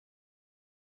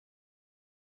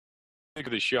think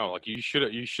of the show? Like you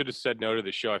should have said no to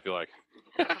the show. I feel like.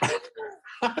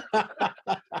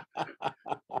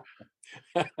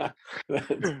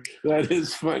 That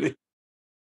is funny.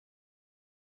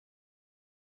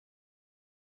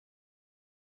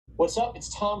 What's up?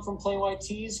 It's Tom from Plain White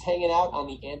Tees hanging out on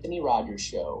the Anthony Rogers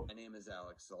Show. My name is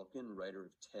Alex Sulkin, writer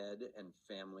of Ted and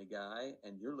Family Guy,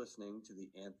 and you're listening to the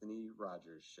Anthony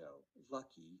Rogers Show.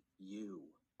 Lucky you.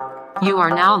 You are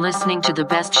now listening to the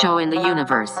best show in the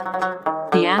universe,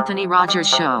 The Anthony Rogers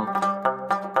Show.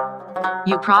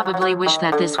 You probably wish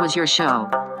that this was your show,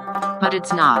 but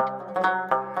it's not.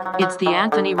 It's The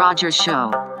Anthony Rogers Show.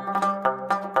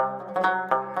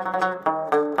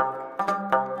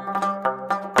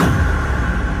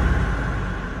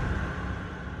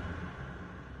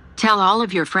 Tell all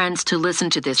of your friends to listen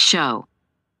to this show.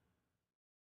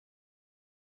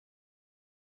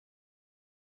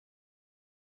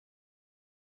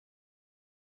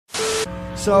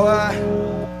 So,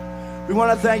 we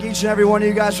want to thank each and every one of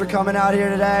you guys for coming out here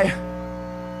today.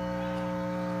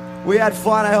 We had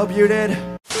fun, I hope you did.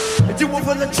 Do it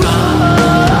for the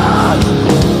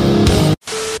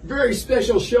Very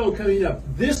special show coming up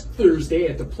this Thursday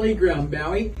at the Playground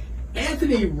Maui.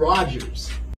 Anthony Rogers.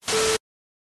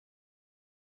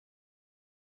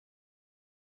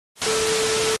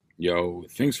 Yo,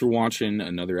 thanks for watching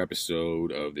another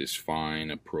episode of this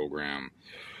fine program.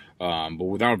 But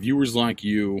without viewers like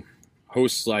you,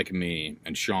 hosts like me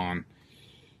and Sean,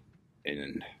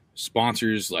 and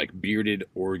sponsors like Bearded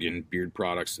Oregon Beard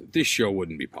Products, this show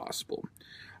wouldn't be possible.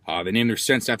 They name their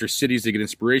scents after cities they get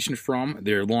inspiration from.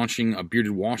 They're launching a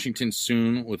Bearded Washington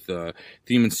soon with the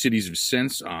theme and cities of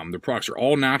scents. Their products are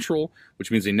all natural,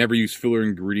 which means they never use filler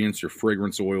ingredients or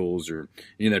fragrance oils or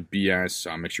any of that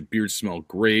BS. Makes your beard smell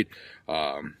great.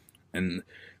 And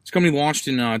this company launched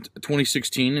in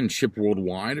 2016 and shipped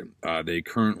worldwide. They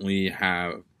currently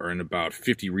are in about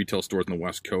 50 retail stores on the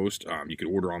West Coast. You can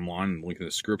order online, link in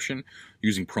the description,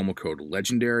 using promo code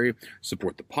LEGENDARY.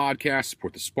 Support the podcast,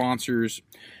 support the sponsors,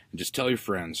 and just tell your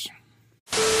friends.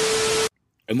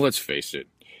 And let's face it,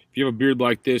 if you have a beard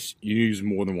like this, you use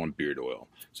more than one beard oil.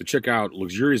 So check out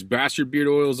Luxurious Bastard Beard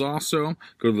Oils also.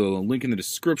 Go to the link in the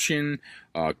description.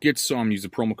 Get some. Use the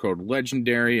promo code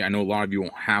LEGENDARY. I know a lot of you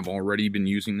won't have already been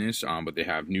using this, but they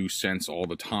have new scents all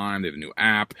the time. They have a new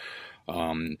app.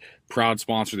 Proud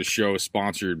sponsor of the show.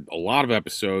 Sponsored a lot of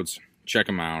episodes. Check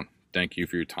them out. Thank you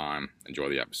for your time. Enjoy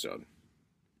the episode.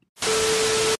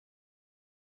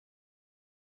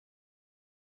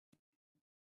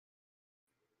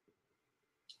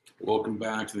 Welcome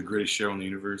back to the greatest show in the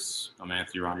universe. I'm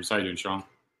Anthony Rogers. How you doing, Sean?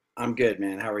 I'm good,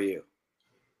 man. How are you?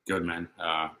 Good, man.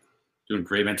 Doing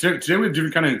great, man. Today we have a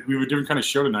different kind of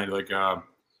show tonight. Like,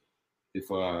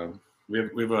 if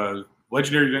we have a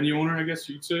legendary venue owner, I guess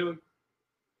you'd say. Like,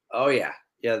 oh yeah,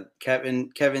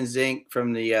 Kevin Zink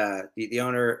from the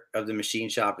owner of the machine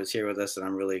shop is here with us, and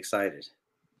I'm really excited.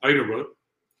 How you doing,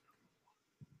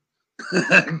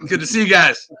 brother? Good to see you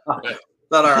guys.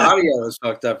 Thought our audio was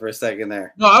fucked up for a second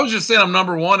there. No, I was just saying I'm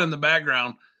number one in the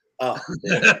background. Oh,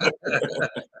 yeah.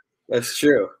 That's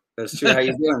true. That's true. How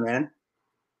you doing, man?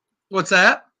 What's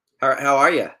that? How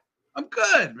are you? I'm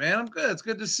good, man. I'm good. It's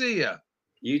good to see you.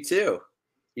 You too.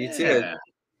 You too.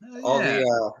 All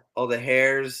the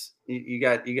hairs. You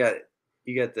got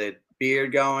the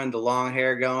beard going, the long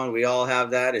hair going. We all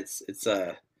have that. It's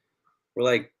we're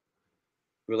like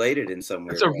related in some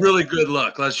way. It's a really good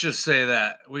look. Let's just say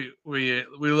that we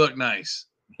look nice.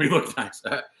 We look nice.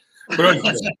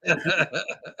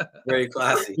 Very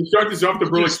classy. To start this off,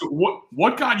 bro, like,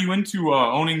 what got you into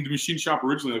owning the machine shop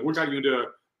originally? Like, what got you into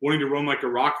wanting to run like a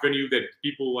rock venue that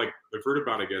people like have heard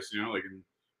about? I guess like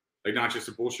not just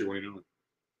a bullshit one,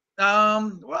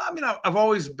 Well, I mean, I've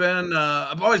always been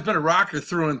a rocker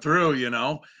through and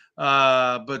through,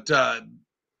 but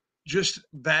just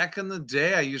back in the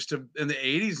day, I used to, in the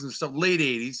 80s and stuff, late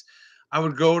 80s, I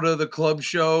would go to the club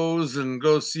shows and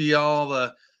go see all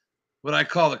the, what I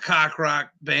call the cock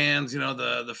rock bands,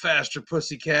 the Faster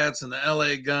Pussycats and the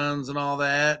LA Guns and all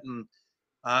that. And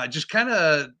I just kind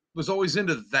of was always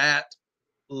into that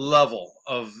level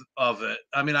of it.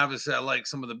 I mean, obviously I like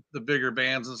some of the bigger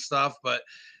bands and stuff, but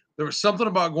there was something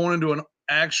about going into an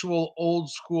actual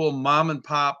old school mom and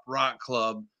pop rock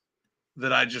club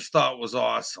that I just thought was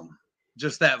awesome.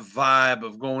 Just that vibe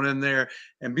of going in there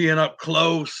and being up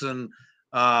close. And,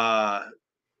 I'd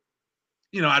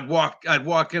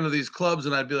walk into these clubs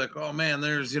and I'd be like, oh man,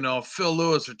 there's, Phil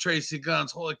Lewis or Tracy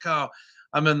Guns. Holy cow.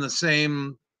 I'm in the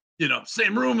same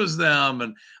room as them.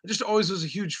 And I just always was a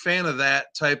huge fan of that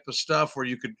type of stuff where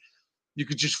you could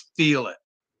just feel it.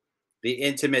 The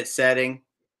intimate setting.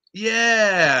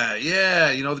 Yeah.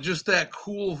 Just that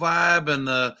cool vibe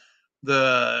and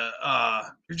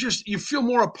you feel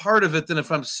more a part of it than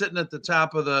if I'm sitting at the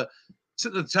top of the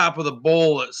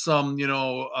bowl at some,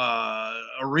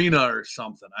 arena or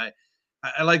something.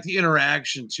 I like the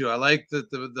interaction too. I like that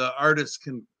the artists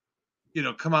can,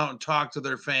 come out and talk to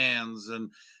their fans, and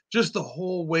just the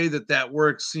whole way that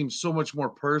works seems so much more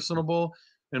personable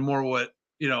and more what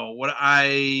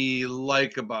I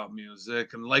like about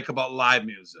music and like about live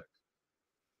music.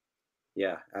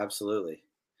 Yeah, absolutely.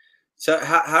 So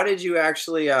how did you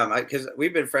actually because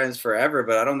we've been friends forever,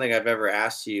 but I don't think I've ever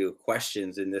asked you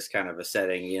questions in this kind of a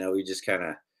setting. We just kind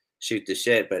of shoot the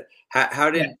shit. But how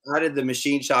did the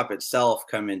machine shop itself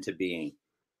come into being?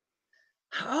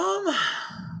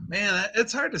 Man,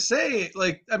 it's hard to say.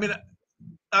 Like, I mean,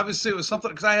 obviously it was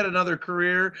something because I had another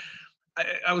career.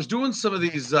 I was doing some of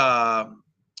these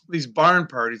barn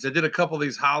parties. I did a couple of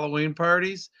these Halloween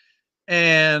parties,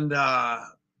 and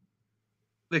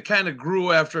they kind of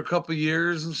grew after a couple of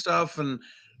years and stuff, and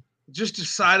just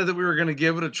decided that we were going to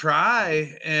give it a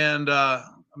try. And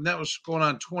that was going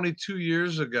on 22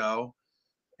 years ago.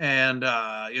 And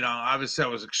obviously I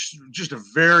was just a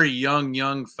very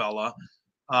young fella.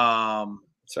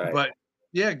 That's right. But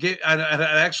yeah, I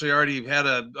actually already had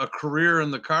a career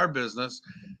in the car business,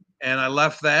 and I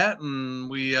left that, and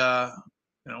we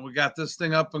got this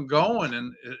thing up and going,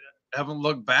 and haven't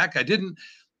looked back. I didn't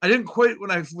quite,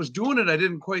 when I was doing it, I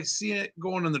didn't quite see it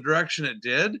going in the direction it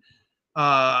did.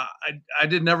 I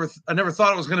never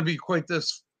thought it was going to be quite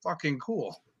this fucking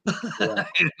cool. Yeah.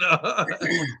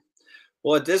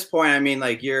 Well, at this point, I mean,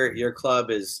 like your club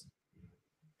is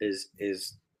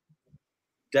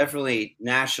definitely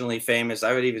nationally famous.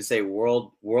 I would even say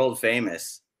world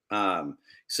famous.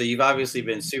 So you've obviously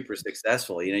been super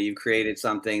successful. You've created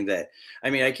something that, I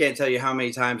mean, I can't tell you how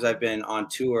many times I've been on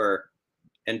tour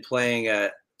and playing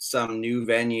some new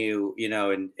venue,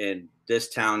 in this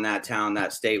town,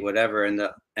 that state, whatever. And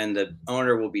the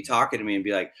owner will be talking to me and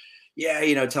be like,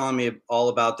 yeah, telling me all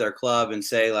about their club and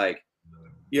say like,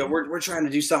 we're trying to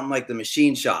do something like the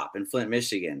Machine Shop in Flint,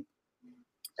 Michigan.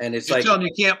 And it's like, tell them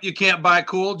you can't buy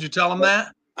cool. Did you tell them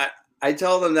that? I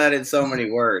tell them that in so many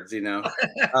words,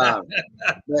 but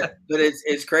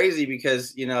it's crazy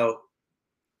because,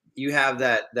 you have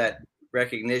that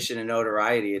recognition and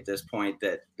notoriety at this point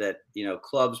that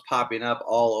clubs popping up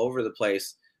all over the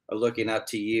place are looking up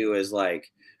to you as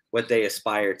like what they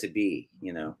aspire to be,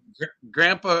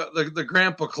 Grandpa, the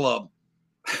Grandpa Club.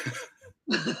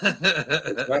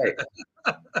 That's right.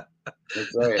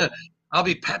 That's right. I'll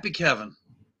be Pappy Kevin.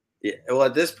 Yeah. Well,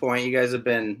 at this point, you guys have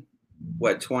been,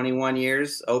 what, 21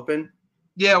 years open?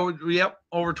 Yeah. Yep.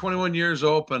 Over 21 years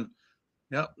open.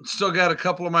 Yep. Still got a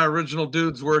couple of my original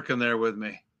dudes working there with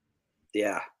me.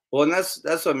 Yeah. Well, and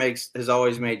that's what has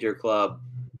always made your club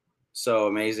so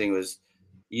amazing, was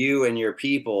you and your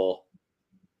people,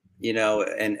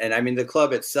 and I mean, the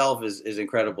club itself is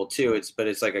incredible too.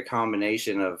 It's like a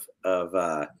combination of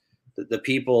the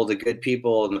people, the good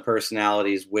people and the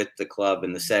personalities with the club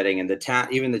and the setting and the town,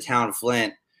 even the town of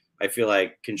Flint, I feel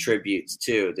like contributes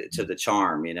to the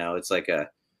charm, it's like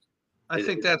I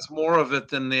think that's more of it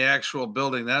than the actual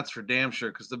building. That's for damn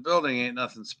sure. Cause the building ain't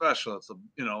nothing special. It's a,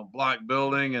 block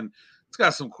building, and it's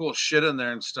got some cool shit in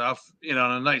there and stuff, and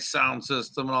a nice sound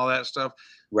system and all that stuff.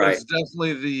 Right. But it's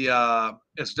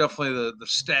definitely the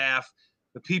staff,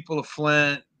 the people of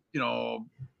Flint,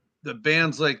 the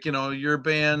bands like, your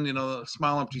band,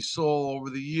 Smile Empty Soul, over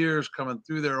the years coming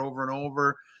through there over and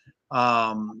over.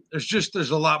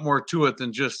 There's a lot more to it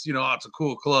than just, it's a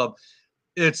cool club.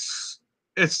 It's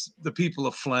the people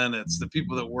of Flint. It's the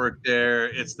people that work there.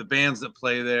 It's the bands that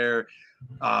play there.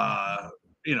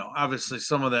 Obviously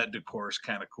some of that decor is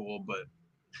kind of cool, but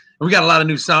we got a lot of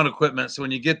new sound equipment. So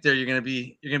when you get there, you're going to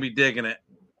be digging it.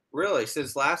 Really?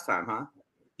 Since last time, huh?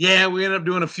 Yeah, we ended up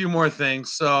doing a few more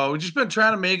things. So we've just been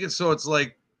trying to make it so it's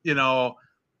like, so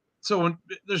when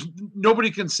there's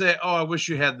nobody can say, oh, I wish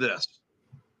you had this.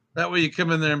 That way you come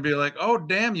in there and be like, oh,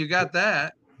 damn, you got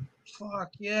that.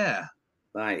 Fuck yeah.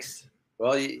 Nice.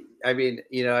 Well, I mean,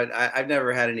 I've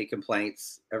never had any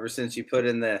complaints ever since you put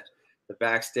in the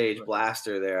backstage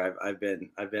blaster there. I've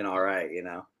been all right,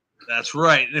 That's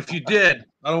right. And if you did,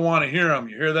 I don't want to hear them.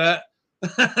 You hear that?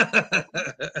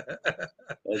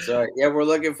 That's right. Yeah, we're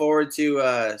looking forward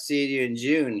to seeing you in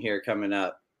June here coming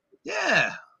up.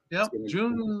 Yeah. Yep.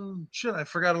 June. Shit, I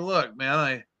forgot to look,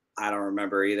 man. I don't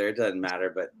remember either. It doesn't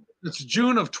matter, but it's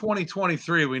June of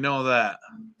 2023. We know that.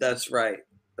 That's right.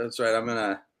 That's right. I'm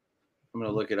gonna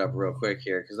look it up real quick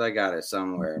here because I got it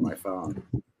somewhere on my phone.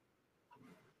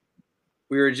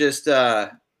 We were just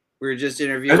we were just That's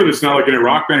interviewing. what it's not like in a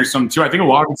rock band or something too. I think a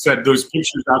lot of them said those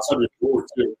pictures outside the door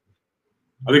too.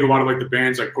 I think a lot of like the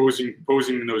bands like posing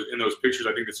in those pictures.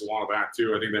 I think that's a lot of that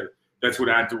too. I think that's what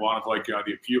added to a lot of like the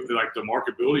appeal, like the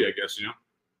marketability, I guess.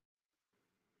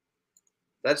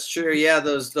 That's true. Yeah,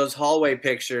 those hallway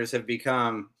pictures have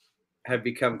become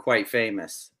quite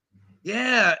famous.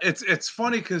 Yeah, it's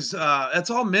funny because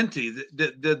that's all Minty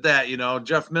that did that.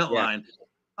 Jeff Mintline.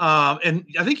 And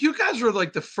I think you guys were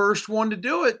like the first one to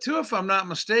do it too, if I'm not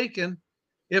mistaken.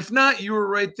 If not, you were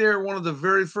right there, one of the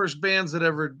very first bands that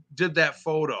ever did that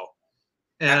photo.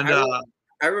 And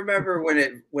I remember when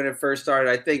it first started.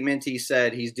 I think Minty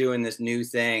said he's doing this new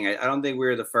thing. I don't think we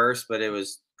were the first, but it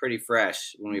was pretty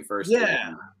fresh when we first.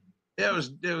 Yeah, it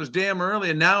was damn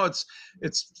early, and now it's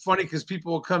funny because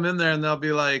people will come in there and they'll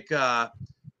be like,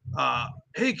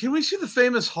 "Hey, can we see the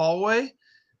famous hallway?"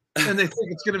 And they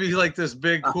think it's going to be like this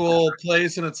big cool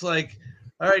place, and it's like,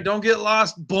 all right, don't get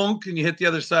lost, bunk, and you hit the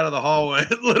other side of the hallway.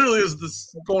 It literally is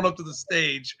this going up to the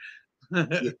stage.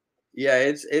 Yeah,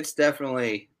 it's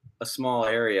definitely a small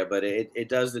area, but it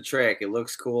does the trick. It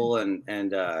looks cool, and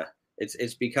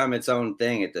it's become its own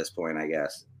thing at this point, I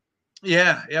guess.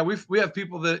 Yeah, we have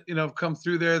people that come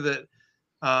through there that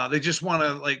they just want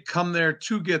to like come there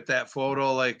to get that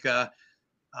photo, like that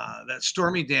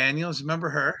Stormy Daniels. Remember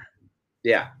her?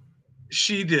 Yeah,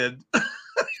 she did.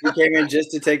 She came in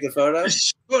just to take the photo.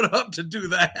 She showed up to do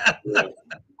that.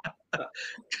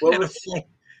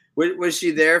 Was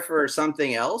she there for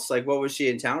something else? Like, what was she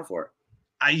in town for?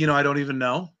 I don't even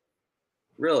know.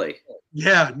 Really?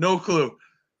 Yeah, no clue.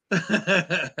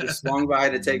 Just swung by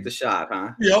to take the shot,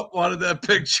 huh? Yep, wanted that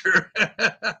picture.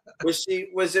 Was it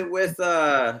with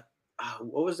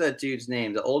what was that dude's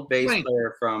name? The old bass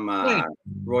player from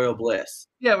Royal Bliss.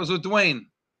 Yeah, it was with Dwayne.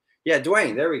 Yeah,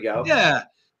 Dwayne. There we go. Yeah.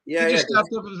 Yeah. He just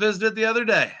stopped up and visited the other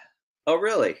day. Oh,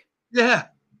 really? Yeah.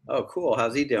 Oh, cool.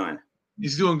 How's he doing?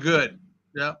 He's doing good.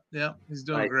 Yep. He's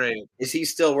doing great. Is he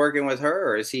still working with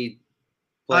her, or is he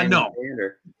playing no. with the band,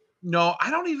 or? No,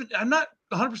 I'm not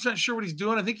 100% sure what he's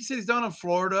doing. I think he said he's down in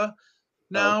Florida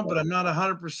now, but I'm not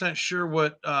 100% sure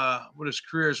what his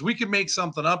career is. We can make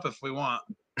something up if we want.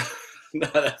 No,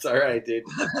 that's all right, dude.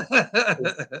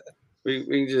 we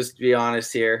can just be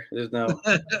honest here. There's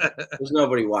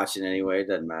nobody watching anyway. It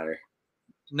doesn't matter.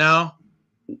 No.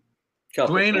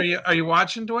 Dwayne, are you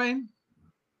watching, Dwayne?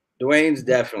 Dwayne's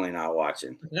definitely not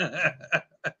watching.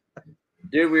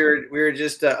 Dude, we were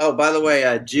just by the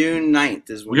way, June 9th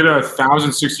is when we got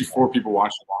 1,064 people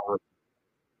watching.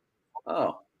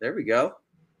 Oh, there we go.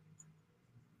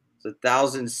 It's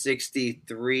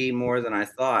 1,063 more than I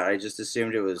thought. I just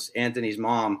assumed it was Anthony's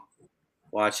mom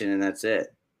watching, and that's it.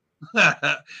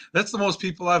 That's the most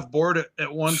people I've bored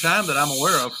at one time that I'm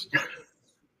aware of.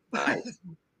 Nice.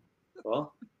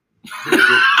 Well,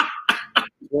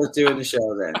 we're doing the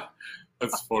show then.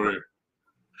 That's funny.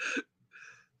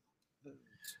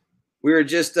 We were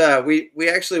just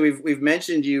we've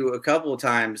mentioned you a couple of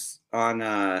times on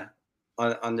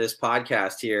this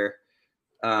podcast here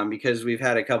because we've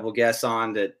had a couple guests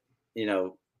on that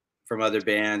from other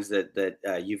bands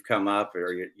that you've come up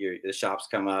or the shop's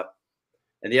come up.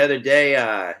 And the other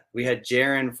day we had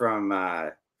Jaron from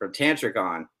Tantric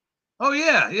on. Oh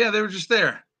yeah, they were just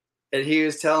there. And he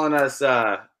was telling us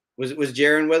was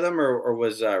Jaron with him or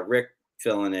was Rick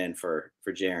filling in for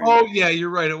Jaron? Oh yeah, you're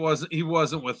right. He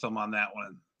wasn't with them on that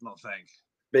one. No thanks.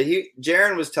 But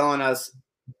Jaron was telling us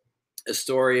a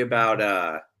story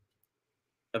about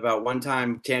one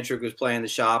time Tantric was playing the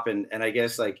shop and I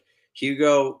guess like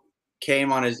Hugo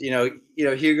came on his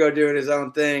Hugo doing his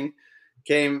own thing,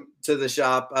 came to the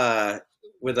shop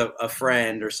with a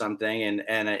friend or something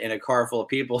and in a car full of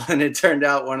people, and it turned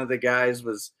out one of the guys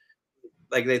was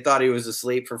like they thought he was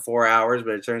asleep for 4 hours,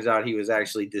 but it turns out he was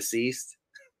actually deceased.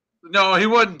 No, he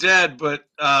wasn't dead, but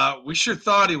we sure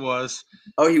thought he was.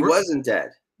 Oh, he wasn't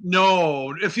dead.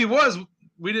 No, if he was,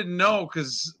 we didn't know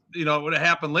because it would have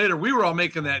happened later. We were all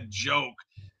making that joke.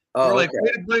 Oh, we're like,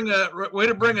 okay. way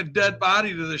to bring a dead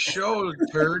body to the show,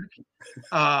 turd.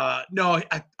 No,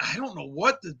 I don't know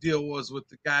what the deal was with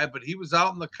the guy, but he was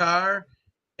out in the car,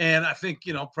 and I think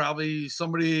probably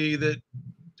somebody that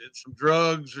did some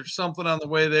drugs or something on the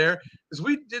way there, because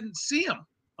we didn't see him.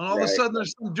 And all of a sudden,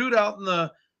 there's some dude out in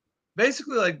the,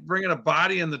 basically like bringing a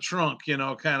body in the trunk, kind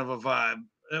of a vibe.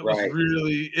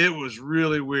 It was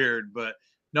really weird. But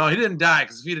no, he didn't die,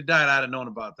 because if he'd have died, I'd have known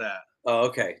about that. Oh,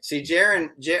 okay. See,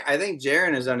 I think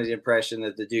Jaron is under the impression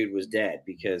that the dude was dead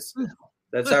because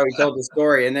that's how he told the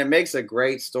story, and it makes a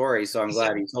great story. So I'm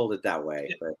glad he told it that way.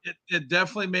 It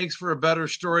definitely makes for a better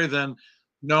story than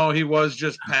no, he was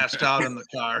just passed out in the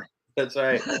car. That's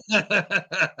right.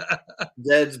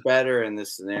 Dead's better in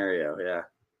this scenario. Yeah.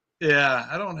 Yeah,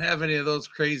 I don't have any of those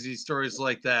crazy stories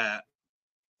like that.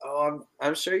 Oh,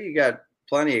 I'm sure you got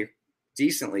plenty of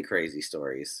decently crazy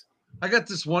stories. I got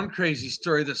this one crazy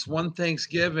story. This one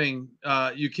Thanksgiving,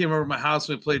 you came over to my house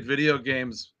and we played video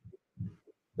games.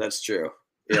 That's true.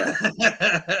 Yeah.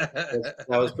 That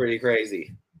was pretty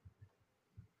crazy.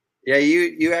 Yeah,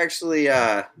 you actually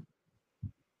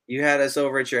you had us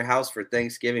over at your house for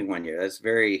Thanksgiving one year. That's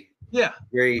very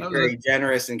very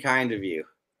generous and kind of you.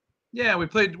 Yeah, we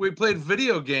played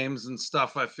video games and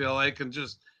stuff, I feel like, and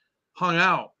just hung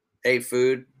out. Ate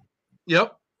food.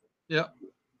 Yep.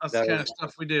 That's the kind of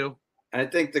stuff we do. And I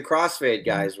think the Crossfade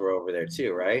guys were over there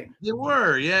too, right? They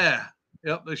were, yeah.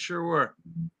 Yep, they sure were.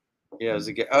 Yeah, it was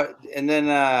a good. And then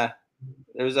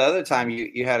there was the other time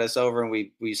you had us over and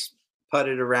we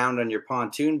putted around on your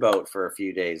pontoon boat for a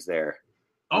few days there.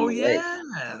 Oh yeah,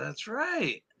 that's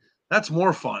right. That's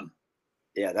more fun.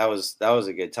 Yeah, that was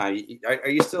a good time. Are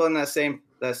you still in that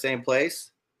same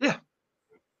place? Yeah.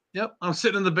 Yep, I'm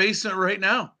sitting in the basement right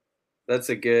now. That's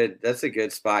a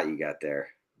good spot you got there.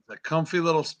 A comfy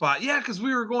little spot. Yeah, because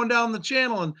we were going down the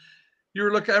channel and you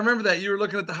were looking. I remember that you were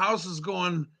looking at the houses,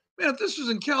 going, "Man, if this was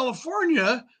in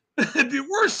California, it'd be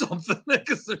worth something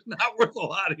because they're not worth a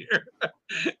lot here."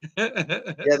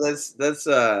 Yeah, that's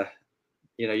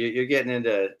you're getting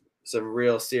into some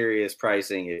real serious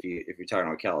pricing if you're talking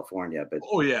about California. But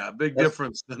oh yeah, big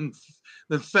difference than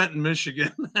Fenton,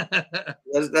 Michigan.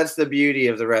 that's the beauty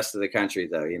of the rest of the country,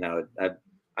 though. You know,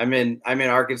 I'm in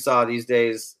Arkansas these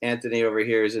days. Anthony over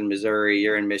here is in Missouri.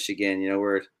 You're in Michigan. You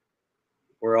know,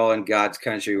 we're all in God's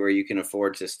country where you can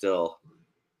afford to still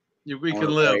we can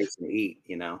live and eat.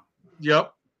 You know.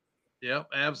 Yep,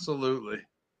 absolutely.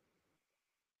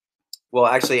 Well,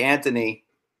 actually, Anthony,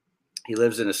 he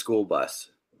lives in a school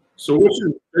bus. So, what's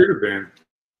your favorite band?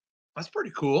 That's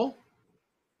pretty cool.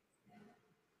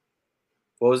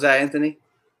 What was that, Anthony?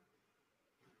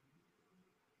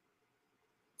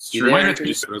 My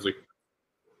internet's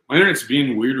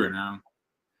being weird right now.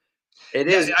 It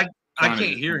is. I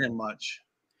can't hear him much.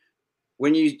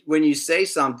 When you say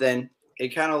something, it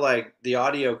kind of like the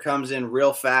audio comes in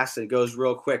real fast and goes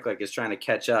real quick, like it's trying to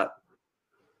catch up.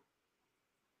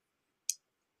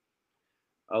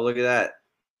 Oh, look at that.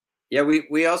 Yeah,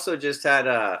 we also just had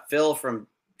Phil from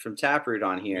Taproot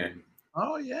on here.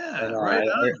 Oh yeah, and, right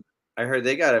on. I heard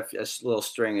they got a little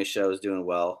string of shows doing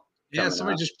well. Yeah,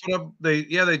 somebody just put up. They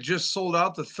just sold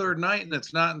out the third night, and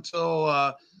it's not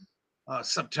until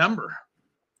September.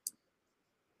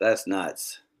 That's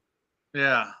nuts.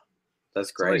 Yeah,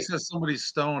 that's great. Somebody says somebody's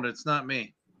stoned. It's not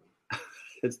me.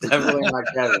 It's definitely not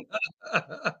Kevin.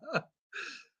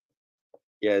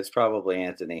 Yeah, it's probably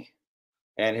Anthony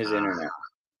and his internet.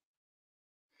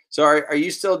 So are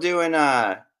you still doing?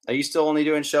 Are you still only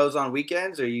doing shows on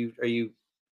weekends? Or are you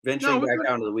venturing back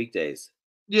down to the weekdays?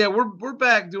 Yeah, we're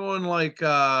back doing like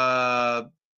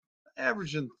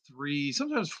averaging 3,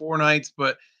 sometimes 4 nights,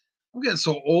 but I'm getting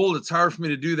so old it's hard for me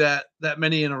to do that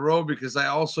many in a row because I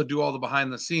also do all the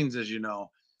behind the scenes, as you know.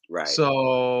 Right.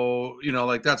 So,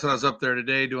 like that's what I was up there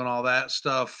today doing, all that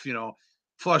stuff,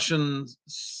 flushing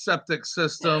septic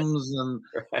systems and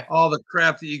all the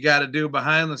crap that you got to do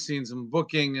behind the scenes and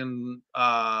booking and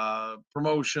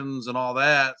promotions and all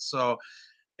that. So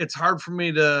it's hard for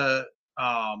me to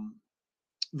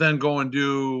then go and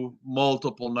do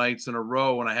multiple nights in a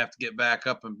row when I have to get back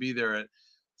up and be there at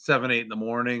 7, 8 in the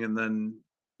morning. And then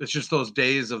it's just those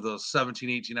days of those 17,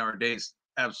 18-hour days.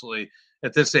 Absolutely.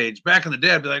 At this age, back in the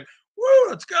day, I'd be like, woo,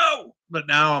 let's go. But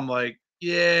now I'm like,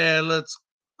 yeah, let's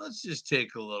just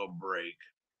take a little break.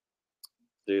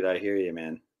 Dude, I hear you,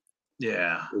 man.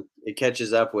 Yeah. It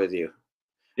catches up with you.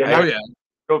 Yeah.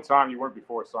 Still time you weren't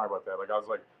before. Sorry about that. Like I was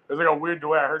like, there's like a weird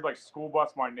delay. I heard like school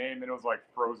bus my name, and it was like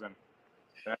frozen.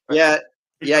 Yeah.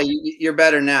 You're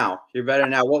better now. You're better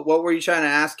now. What were you trying to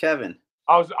ask Kevin?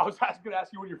 I was going to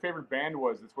ask you what your favorite band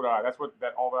was. That's what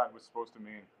all that was supposed to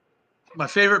mean. My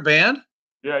favorite band?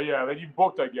 Yeah. That you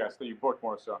booked, I guess. That you booked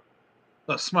more so.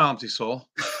 Smile Empty Soul.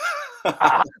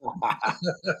 I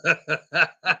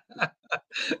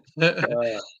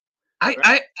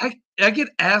get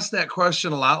asked that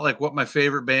question a lot, like what my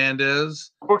favorite band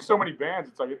is. I booked so many bands.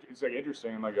 It's like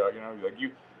interesting. Like like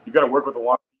you got to work with a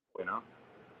lot of people,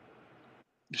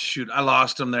 Shoot, I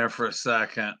lost him there for a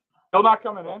second. Still not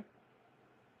coming in.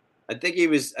 I think he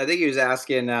was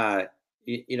asking.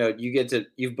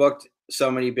 You've booked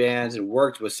so many bands and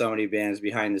worked with so many bands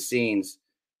behind the scenes.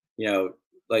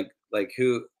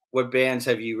 What bands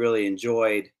have you really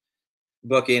enjoyed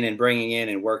booking and bringing in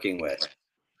and working with?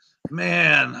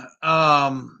 Man,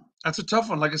 that's a tough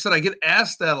one. Like I said, I get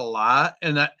asked that a lot,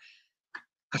 and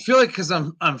I feel like because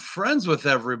I'm friends with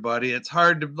everybody, it's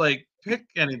hard to like pick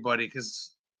anybody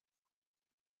because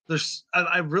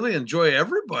I really enjoy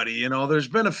everybody. You know, there's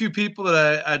been a few people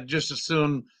that I'd just as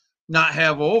soon not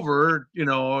have over, you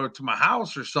know, or to my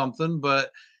house or something.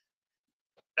 But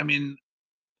I mean,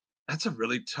 that's a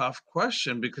really tough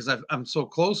question because I'm so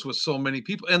close with so many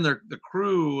people and the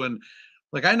crew, and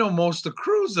like I know most of the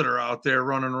crews that are out there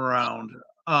running around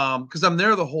because I'm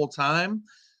there the whole time.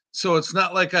 So it's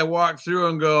not like I walk through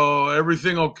and go,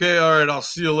 everything okay? All right, I'll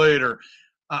see you later.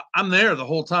 I'm there the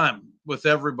whole time with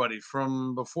everybody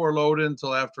from before load in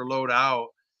until after load out.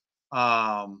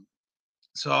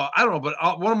 So I don't know, but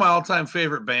one of my all-time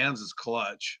favorite bands is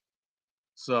Clutch.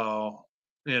 So,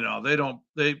 you know,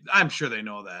 I'm sure they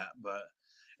know that, but,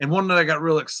 and one that I got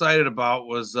real excited about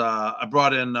was, I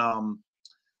brought in,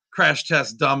 Crash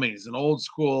Test Dummies, an old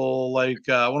school, like,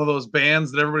 one of those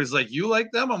bands that everybody's like, you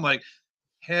like them? I'm like,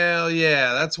 hell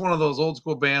yeah. That's one of those old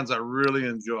school bands I really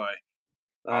enjoy.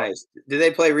 Nice. Did they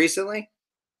play recently?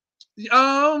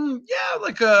 Yeah,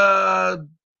 like a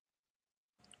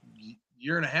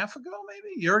year and a half ago,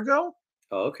 maybe a year ago.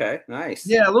 Oh, okay. Nice.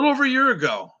 Yeah, a little over a year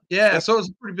ago. Yeah, so it was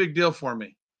a pretty big deal for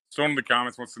me. Someone in the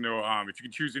comments wants to know if you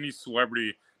could choose any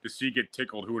celebrity to see get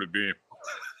tickled, who would it be?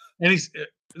 And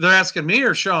they're asking me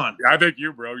or Sean? I think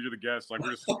you, bro. You're the guest. Like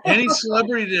we're just any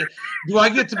celebrity. Do I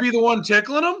get to be the one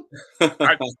tickling them?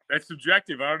 That's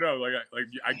subjective. I don't know.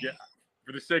 I get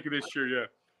for the sake of this, sure, yeah.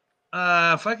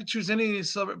 If I could choose any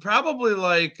celebrity, probably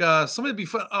like somebody be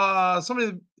fun.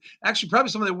 Somebody actually probably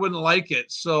somebody that wouldn't like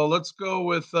it. So let's go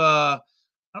with. I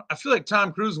feel like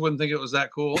Tom Cruise wouldn't think it was that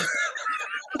cool.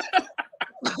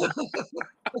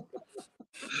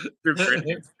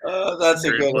 Oh, that's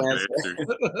a good answer.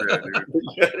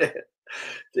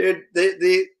 Dude,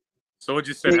 so what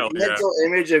you said, the mental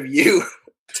image of you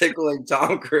tickling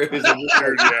Tom Cruise. And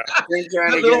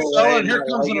here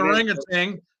comes an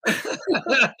orangutan.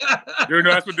 Dude,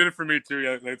 no, that's what did it for me too.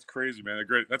 Yeah, that's crazy, man.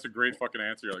 That's a great fucking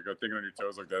answer. Like thinking on your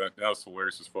toes like that. That was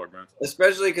hilarious as fuck, man.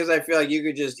 Especially because I feel like you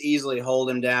could just easily hold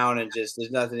him down and just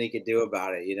there's nothing he could do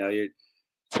about it. You know,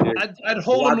 I'd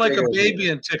hold him like a baby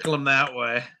and tickle him that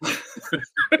way. Dude,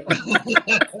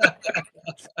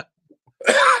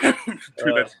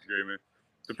 that's great, man.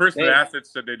 The person that asked it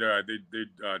said they'd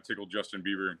tickle Justin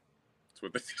Bieber.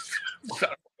 That's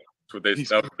what they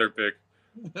that was their pick.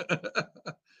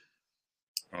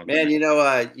 Man, you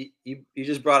know, you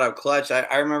just brought up Clutch.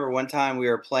 I remember one time we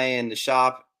were playing the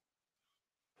shop,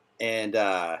 and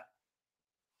I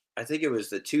think it was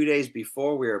the 2 days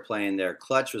before we were playing there.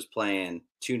 Clutch was playing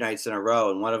 2 nights in a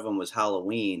row, and one of them was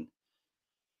Halloween.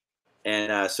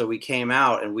 And so we came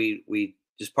out, and we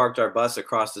just parked our bus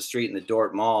across the street in the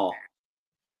Dort Mall,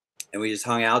 and we just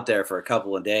hung out there for a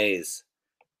couple of days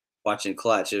watching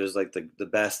Clutch. It was like the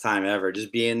best time ever,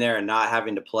 just being there and not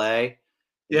having to play.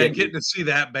 Yeah, getting to see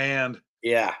that band.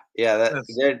 Yeah,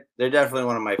 they're definitely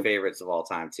one of my favorites of all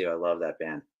time too. I love that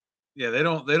band. Yeah, they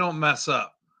don't mess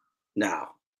up. No,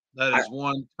 that is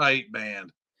one tight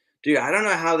band, dude. I don't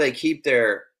know how they keep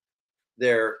their.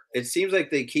 It seems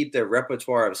like they keep their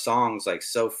repertoire of songs like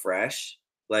so fresh.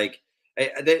 Like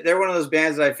they're one of those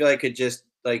bands that I feel like could just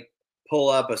like pull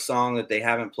up a song that they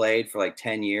haven't played for like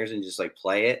 10 years and just like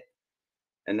play it,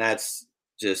 and that's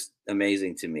just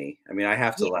amazing to me. I mean, I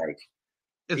have to like.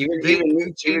 They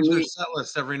change their set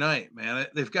list every night, man.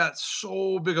 They've got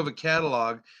so big of a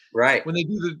catalog. Right. When they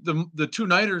do the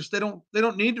 2-nighters, they don't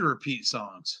need to repeat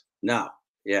songs. No.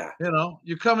 Yeah. You know,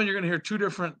 you come and you're gonna hear 2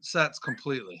 different sets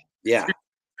completely. Yeah.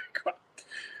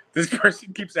 This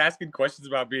person keeps asking questions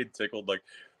about being tickled. Like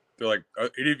they're like,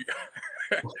 any of you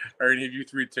are any of you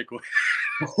 3 tickled?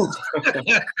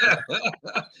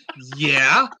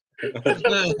 Yeah.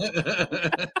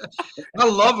 I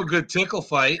love a good tickle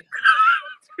fight.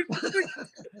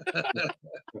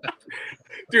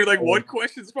 Dude, like one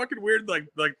question's fucking weird. Like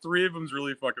 3 of them's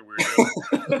really fucking weird.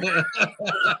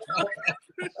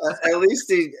 At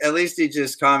least he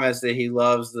just comments that he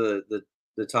loves the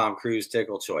Tom Cruise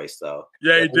tickle choice, though.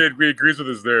 Yeah, he did. We agrees with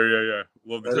us there. Yeah.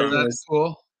 Love the Tom. That's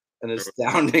cool. An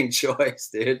astounding choice,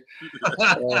 dude.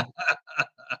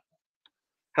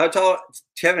 How tall,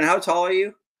 Kevin? How tall are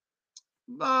you?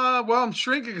 Well, I'm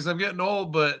shrinking because I'm getting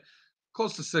old, but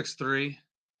close to 6'3".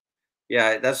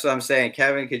 Yeah, that's what I'm saying.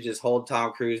 Kevin could just hold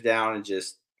Tom Cruise down and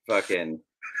just fucking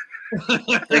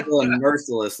tickle him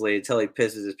mercilessly until he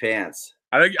pisses his pants.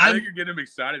 I think you're getting him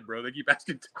excited, bro. They keep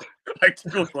asking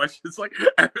tickle questions. Like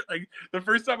the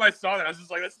first time I saw that, I was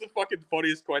just like, "That's the fucking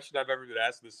funniest question I've ever been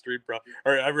asked in the stream, bro,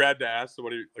 or ever had to ask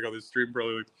somebody like on the stream,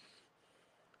 probably."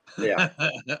 Yeah,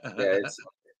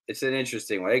 it's an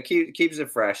interesting one. It keeps it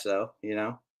fresh, though. You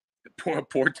know.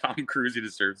 Poor Tom Cruise, he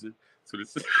deserves it.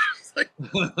 That's what it's like.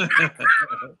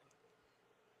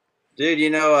 Dude,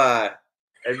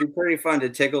 it'd be pretty fun to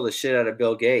tickle the shit out of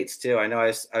Bill Gates too. I know I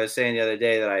was saying the other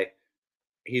day that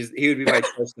he would be my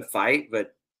choice to fight,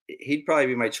 but he'd probably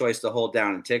be my choice to hold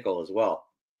down and tickle as well.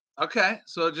 Okay,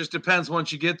 so it just depends.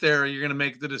 Once you get there, you're gonna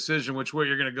make the decision which way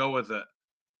you're gonna go with it,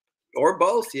 or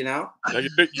both. Yeah, you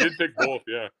did pick both,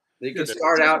 yeah. You could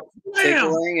start out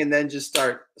tickling and then just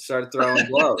start throwing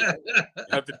blows.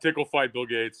 Have to tickle fight Bill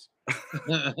Gates.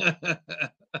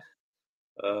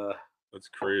 That's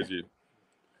crazy.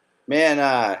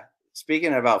 Man,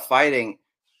 speaking about fighting,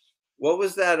 what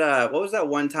was that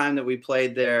one time that we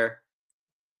played there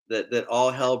that all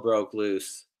hell broke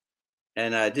loose?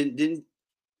 And didn't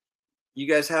you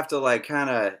guys have to like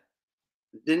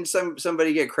didn't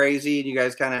somebody get crazy and you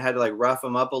guys kind of had to like rough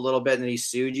him up a little bit and then he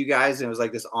sued you guys and it was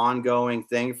like this ongoing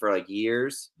thing for like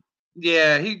years?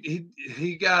 Yeah,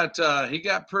 he got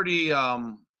pretty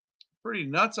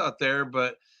nuts out there,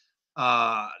 but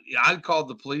yeah, I called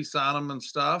the police on him and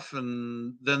stuff,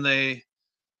 and then they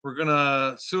were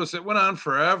gonna sue us. It went on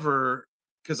forever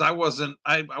because I wasn't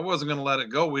gonna let it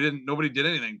go. Nobody did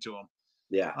anything to him.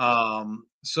 Yeah.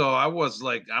 So I was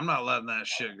like, I'm not letting that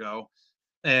shit go.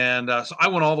 And so I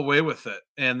went all the way with it.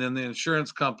 And then the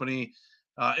insurance company,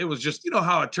 it was just,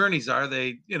 how attorneys are.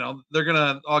 They, they're going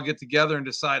to all get together and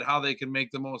decide how they can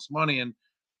make the most money. And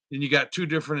then you got two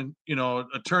different,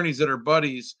 attorneys that are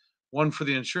buddies, one for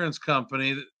the insurance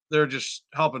company. They're just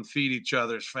helping feed each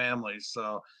other's families.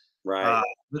 So right.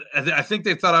 I think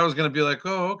they thought I was going to be like,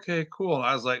 oh, okay, cool. And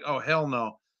I was like, oh, hell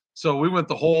no. So we went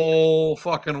the whole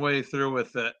fucking way through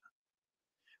with it.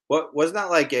 What wasn't that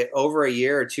like over a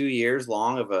year or 2 years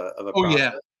long of a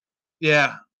process?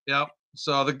 Yeah.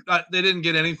 So they didn't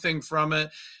get anything from it.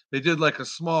 They did like a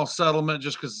small settlement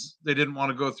just because they didn't want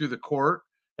to go through the court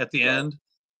at the end.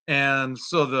 And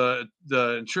so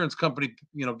the insurance company,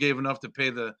 gave enough to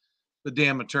pay the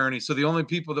damn attorney. So the only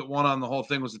people that won on the whole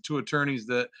thing was the two attorneys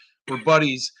that were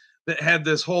buddies that had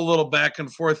this whole little back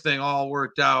and forth thing all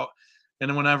worked out.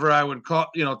 And whenever I would call,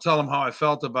 tell them how I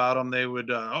felt about them, they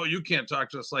would, oh, you can't talk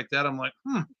to us like that. I'm like,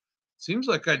 seems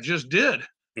like I just did.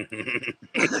 Yeah,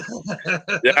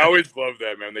 I always love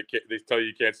that, man. They tell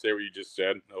you can't say what you just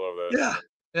said. I love that.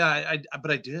 Yeah, but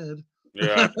I did.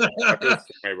 Yeah, I feel the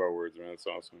same about words, man. That's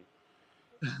awesome.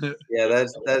 Yeah,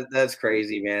 that's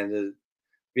crazy, man.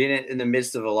 Being in the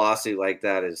midst of a lawsuit like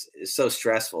that is so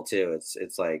stressful too.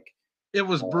 It's like it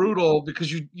was brutal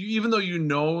because you even though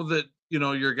that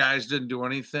your guys didn't do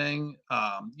anything,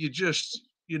 you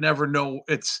never know.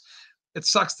 It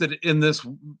sucks that in this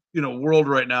world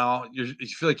right now you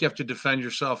feel like you have to defend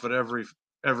yourself at every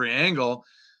angle,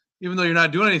 even though you're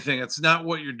not doing anything. It's not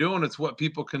what you're doing, it's what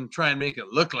people can try and make it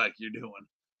look like you're doing.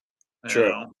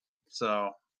 True.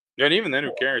 So yeah, and even then,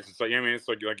 who cares? It's like, it's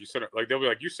like you said, like they'll be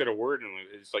like, you said a word, and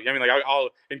it's like, I'll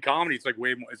in comedy, it's like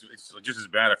way more, it's just as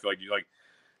bad. I feel like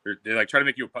they like try to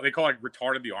make you. They call like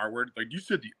retarded the R word. Like, you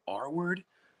said the R word.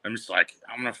 I'm just like,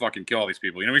 I'm gonna fucking kill all these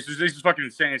people. It's just fucking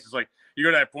insane. It's just like you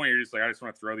go to that point, you're just like, I just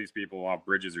want to throw these people off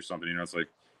bridges or something. It's like,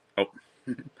 oh,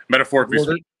 metaphorically.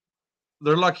 Well,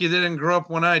 they're lucky they didn't grow up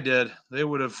when I did. They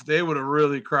would have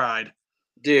really cried.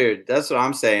 Dude, that's what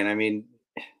I'm saying. I mean,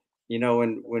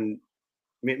 when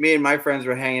me and my friends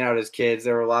were hanging out as kids,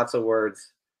 there were lots of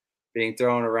words being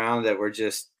thrown around that were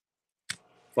just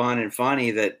fun and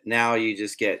funny that now you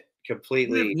just get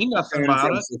completely nothing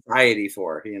about it. Society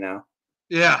for,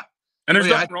 Yeah. And there's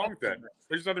nothing wrong with that.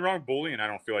 There's nothing wrong with bullying, I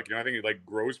don't feel like. I think it like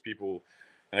grows people,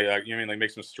 like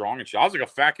makes them strong and shit. I was like a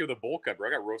fat kid with a bowl cut, bro.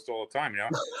 I got roasted all the time,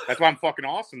 That's why I'm fucking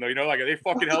awesome though, like they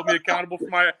fucking held me accountable for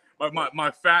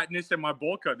my fatness and my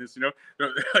bowl cutness,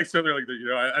 Like so they're like,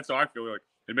 that's how I feel like.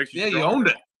 It makes you you owned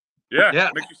it. Yeah.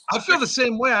 I feel the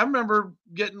same way. I remember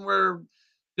getting where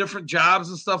different jobs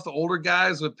and stuff, the older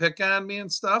guys would pick on me and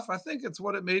stuff. I think it's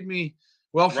what it made me,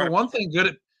 well, for one thing,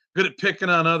 good at picking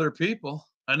on other people.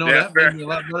 I know that made me a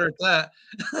lot better at that.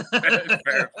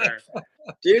 fair.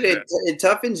 Dude, it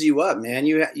toughens you up, man.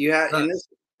 You have in this,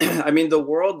 the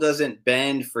world doesn't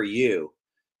bend for you.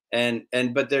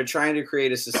 But they're trying to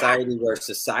create a society where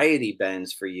society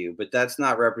bends for you, but that's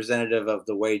not representative of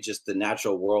the way just the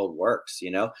natural world works,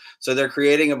 So they're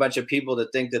creating a bunch of people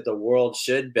that think that the world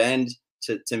should bend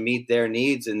to meet their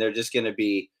needs, and they're just going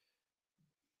to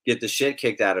get the shit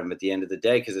kicked out of them at the end of the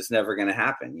day because it's never going to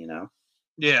happen,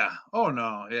 Yeah. Oh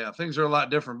no. Yeah. Things are a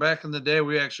lot different. Back in the day,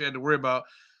 we actually had to worry about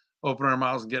opening our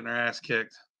mouths and getting our ass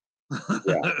kicked.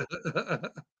 Yeah.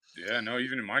 Yeah. No,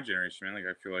 even in my generation, man, like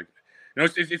I feel like You know,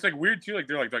 it's like weird too. Like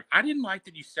they're like I didn't like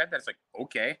that you said that. It's like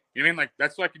okay, you know what I mean? Like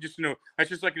that's like just that's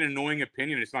just like an annoying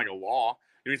opinion. It's not like a law.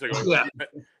 You know, it's like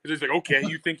it's like okay,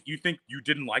 you think you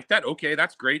didn't like that? Okay,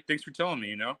 that's great. Thanks for telling me.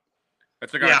 You know,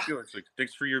 that's like how I feel. It's like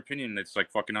thanks for your opinion. It's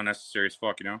like fucking unnecessary as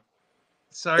fuck. You know.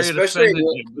 Sorry, especially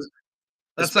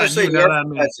that's especially in your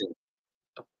profession.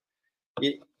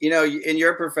 You know, in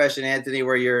your profession, Anthony,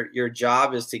 where your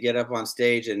job is to get up on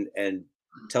stage and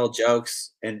tell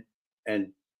jokes and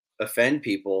offend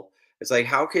people. It's like,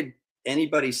 how could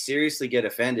anybody seriously get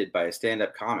offended by a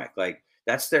stand-up comic? Like,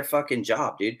 that's their fucking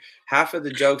job, dude. Half of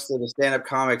the jokes that a stand-up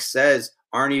comic says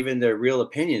aren't even their real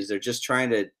opinions. They're just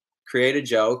trying to create a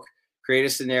joke, create a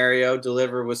scenario,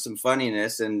 deliver with some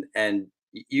funniness, and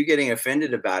you getting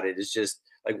offended about it is just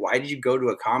like, why did you go to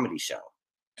a comedy show?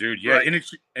 Dude, yeah, right.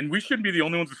 and we shouldn't be the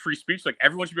only ones with free speech. Like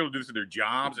everyone should be able to do this at their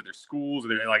jobs, at their schools, or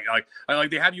they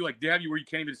they have you where you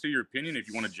can't even say your opinion if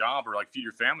you want a job or like feed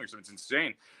your family or something. It's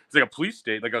insane. It's like a police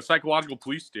state, like a psychological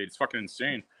police state. It's fucking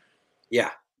insane.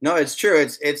 Yeah, no, it's true.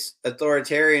 It's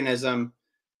authoritarianism,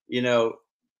 you know,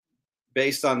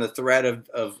 based on the threat of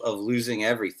losing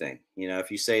everything. You know, if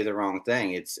you say the wrong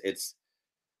thing, it's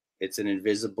an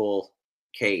invisible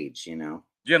cage. You know.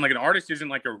 Yeah, and like an artist isn't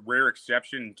like a rare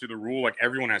exception to the rule. Like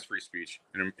everyone has free speech.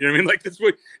 You know what I mean? Like that's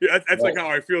what that's right. Like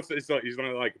how I feel. It's like he's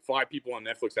only like 5 people on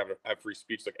Netflix have free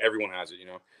speech. Like everyone has it. You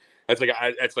know, that's like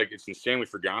it's insane. We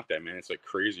forgot that, man. It's like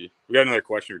crazy. We got another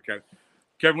question for Kevin.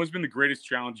 Kevin, what's been the greatest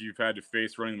challenge you've had to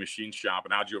face running the machine shop,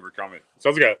 and how'd you overcome it?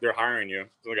 Sounds like they're hiring you.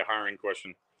 It's like a hiring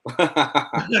question.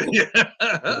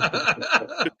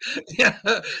 Yeah.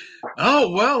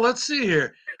 Oh well, let's see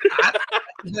here.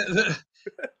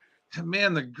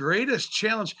 Man, the greatest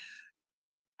challenge.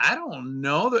 I don't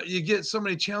know that you get so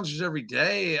many challenges every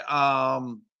day.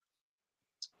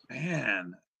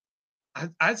 Man,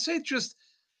 I'd say just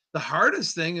the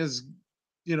hardest thing is,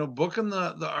 you know, booking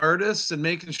the artists and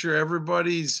making sure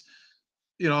everybody's,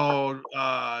 you know,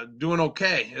 doing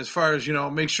okay as far as, you know,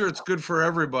 make sure it's good for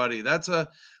everybody. That's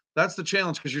the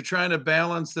challenge, because you're trying to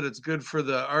balance that it's good for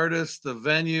the artist, the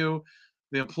venue,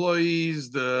 the employees,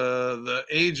 the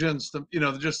agents, you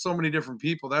know, just so many different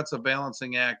people. That's a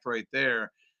balancing act right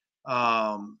there.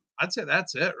 I'd say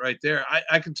that's it right there.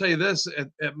 I can tell you this,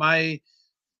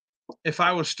 if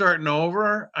I was starting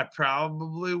over, I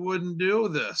probably wouldn't do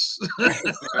this.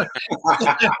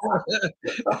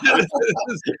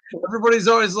 Everybody's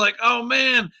always like, oh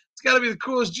man, it's got to be the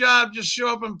coolest job. Just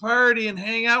show up and party and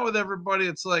hang out with everybody.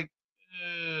 It's like,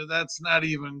 that's not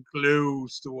even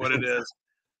close to what it is.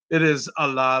 It is a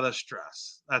lot of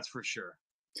stress. That's for sure.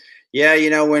 Yeah, you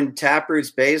know, when Taproot's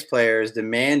bass player is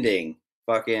demanding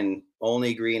fucking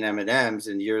only green M&Ms,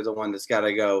 and you're the one that's got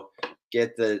to go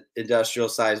get the industrial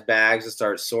sized bags and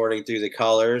start sorting through the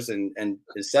colors and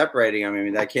separating them. I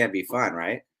mean, that can't be fun,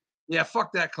 right? Yeah,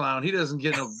 fuck that clown. He doesn't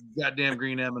get no goddamn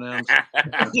green M&Ms.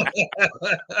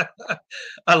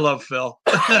 I love Phil.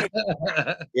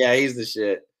 Yeah, he's the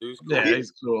shit. Cool. Yeah,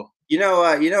 he's cool. You know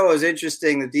what was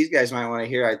interesting that these guys might want to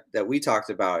hear that we talked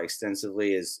about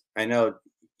extensively is, I know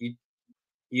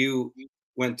you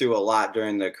went through a lot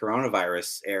during the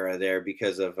coronavirus era there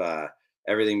because of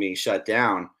everything being shut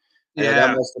down. Yeah,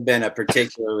 that must have been a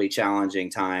particularly challenging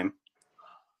time.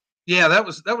 Yeah, that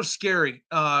was scary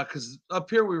because up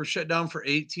here we were shut down for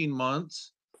 18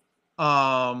 months,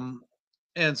 and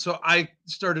so I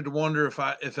started to wonder if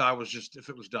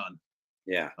it was done.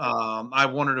 Yeah. I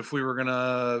wondered if we were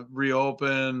gonna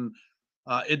reopen.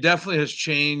 It definitely has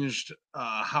changed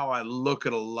how I look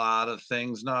at a lot of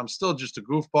things. Now I'm still just a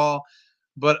goofball,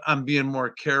 but I'm being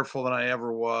more careful than I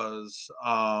ever was.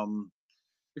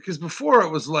 Because before it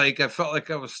was like, I felt like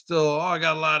I was still, I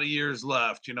got a lot of years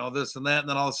left, you know, this and that. And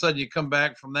then all of a sudden you come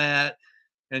back from that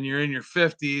and you're in your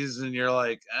 50s and you're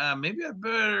like, maybe I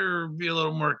better be a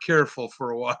little more careful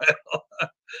for a while.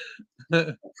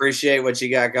 Appreciate what you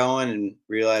got going and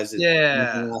realize it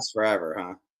doesn't last forever,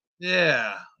 huh?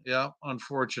 Yeah. Yeah.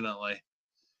 Unfortunately.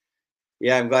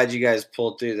 Yeah. I'm glad you guys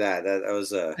pulled through that. That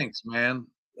was thanks, man.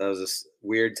 That was a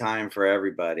weird time for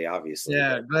everybody, obviously.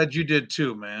 Yeah. Glad you did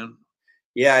too, man.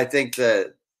 Yeah, I think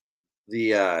the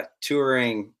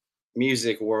touring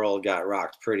music world got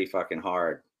rocked pretty fucking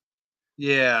hard.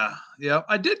 Yeah, yeah.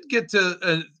 I did get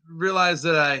to realize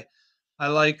that I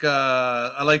like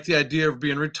the idea of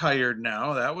being retired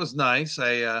now. That was nice.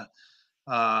 I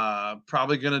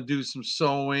probably gonna do some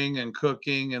sewing and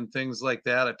cooking and things like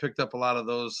that. I picked up a lot of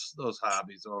those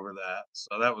hobbies over that,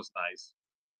 so that was nice.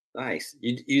 Nice.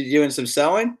 You doing some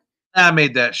sewing? I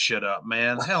made that shit up,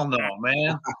 man. Hell no,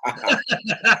 man.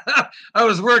 I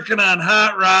was working on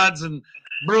hot rods and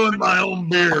brewing my own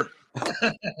beer.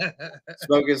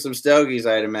 Smoking some stogies,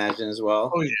 I'd imagine, as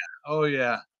well. Oh yeah. Oh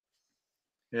yeah.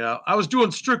 Yeah. I was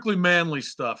doing strictly manly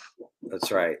stuff.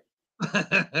 That's right.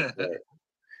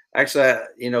 Actually,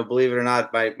 believe it or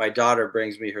not, my daughter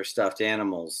brings me her stuffed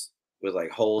animals with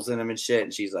like holes in them and shit,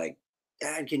 and she's like,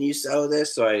 "Dad, can you sew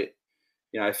this?" So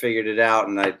I figured it out,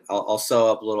 and I'll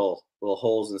sew up little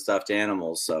holes in stuffed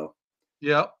animals. So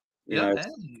Yep.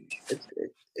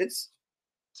 It's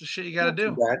the shit you got to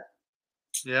do. Bad.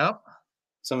 Yep.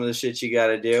 Some of the shit you got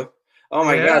to do. Oh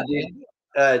my God,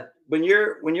 dude! When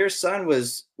your son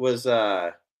was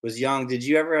young, did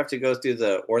you ever have to go through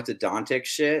the orthodontic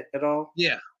shit at all?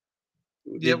 Yeah.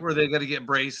 Yeah, where they got to get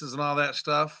braces and all that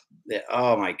stuff. Yeah.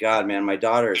 Oh my God, man! My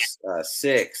daughter's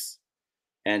 6,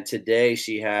 and today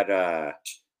she had.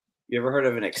 You ever heard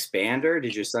of an expander?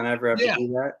 Did your son ever have to do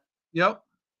that? Yep.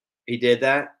 He did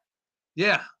that.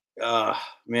 Yeah. Oh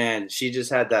man, she just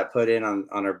had that put in on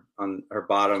her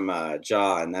bottom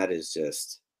jaw, and that is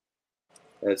just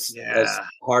that's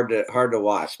hard to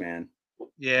watch, man.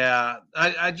 Yeah,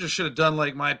 I just should have done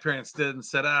like my parents did and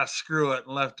said, screw it,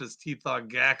 and left his teeth all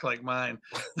gack like mine.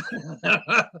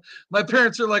 My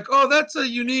parents are like, oh, that's a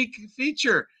unique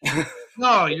feature.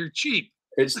 No, you're cheap.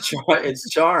 It's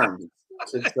charm.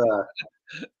 It's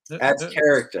adds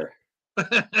character.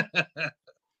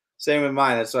 Same with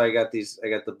mine. That's why I got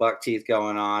the buck teeth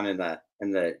going on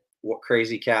and the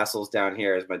crazy castles down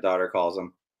here, as my daughter calls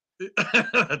them.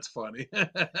 That's funny. I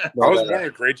was born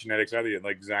with great genetics. I had the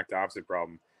exact opposite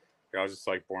problem. I was just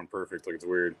like born perfect. Like, it's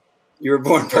weird. You were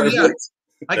born perfect. Yeah.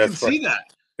 I can see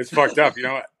that. It's fucked up,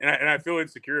 and I feel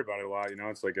insecure about it a lot.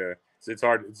 It's like it's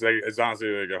hard. It's honestly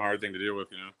like a hard thing to deal with.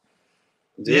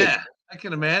 Dude. Yeah, I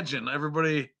can imagine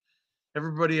everybody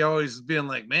always being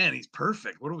like, "Man, he's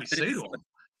perfect." What do we say to him?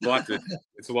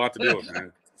 It's a lot to deal with,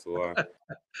 man. It's a lot.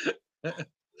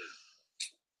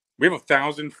 We have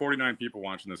 1,049 people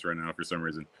watching this right now for some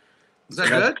reason. Is that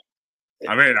good?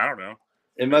 I mean, I don't know.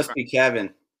 It must be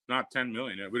Kevin. Not 10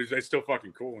 million, but it's still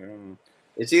fucking cool.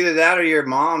 It's either that or your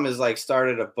mom has like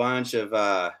started a bunch of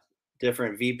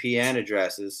different VPN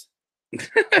addresses. Is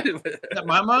that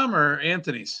my mom or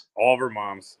Anthony's? All of her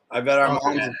moms. I bet our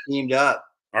moms have teamed up.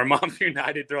 Our moms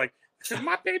united. They're like,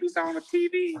 my baby's on the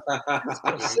TV.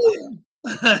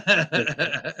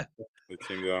 They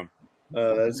teamed up.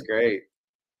 Oh, that's great.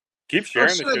 Keep sharing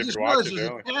the shit. I just realized there's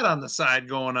a chat on the side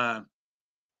going on.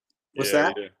 What's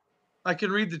that? I can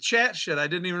read the chat shit. I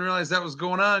didn't even realize that was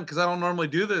going on because I don't normally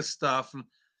do this stuff. And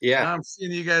now I'm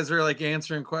seeing you guys are like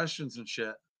answering questions and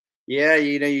shit. Yeah,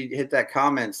 you hit that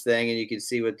comments thing and you can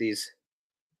see what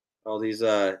all these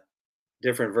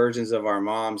different versions of our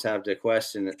moms have to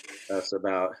question us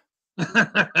about.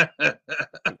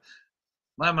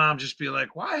 My mom just be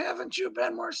like, why haven't you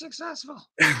been more successful?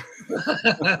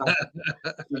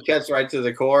 You catch right to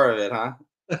the core of it, huh?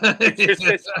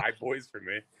 It's high boys for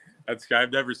me.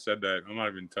 I've never said that. I'm not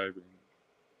even typing.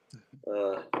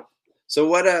 So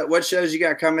what shows you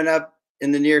got coming up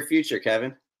in the near future,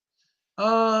 Kevin?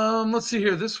 Let's see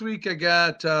here. This week I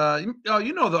got the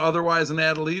Otherwise and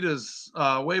Adelita's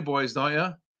Way Boys, don't you?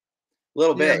 A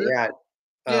little bit, yeah.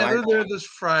 They're there this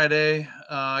Friday.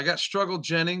 I got Struggle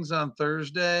Jennings on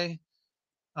Thursday.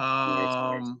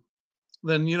 Nice.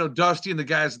 Then Dusty and the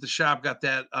guys at the shop got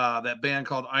that band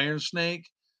called Iron Snake.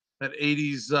 That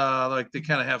 80s, like they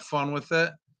kind of have fun with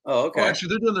it. Oh, okay. Actually,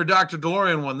 they're doing their Dr.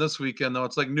 DeLorean one this weekend, though.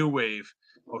 It's like new wave.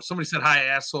 Oh, somebody said hi,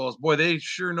 assholes. Boy, they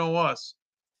sure know us.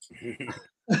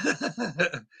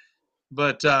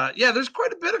 But there's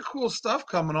quite a bit of cool stuff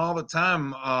coming all the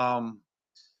time.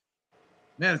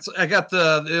 Man, I got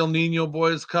the El Nino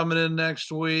boys coming in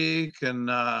next week, and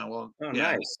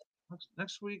nice.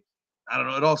 Next week, I don't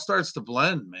know. It all starts to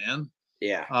blend, man.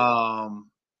 Yeah.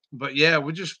 But yeah,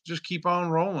 we just keep on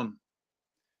rolling.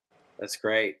 That's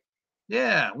great.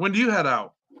 Yeah. When do you head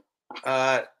out?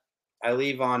 I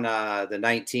leave on the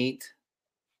 19th.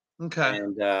 Okay.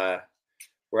 And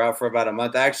we're out for about a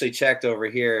month. I actually checked over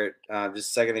here just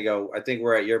a second ago. I think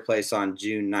we're at your place on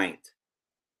June 9th.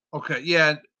 Okay.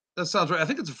 Yeah, that sounds right. I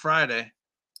think it's a Friday.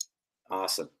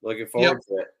 Awesome. Looking forward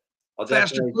to it.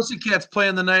 Faster Pussycat's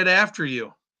playing the night after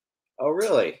you. Oh,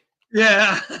 really?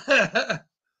 Yeah.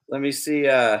 Let me see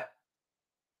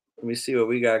what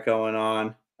we got going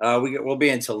on. We'll be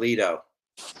in Toledo.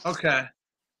 Okay.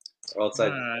 Or else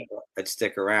I'd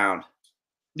stick around.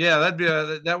 Yeah, that'd be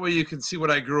that way you can see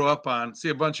what I grew up on. See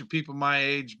a bunch of people my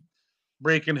age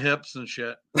breaking hips and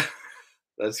shit.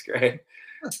 That's great.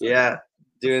 Yeah,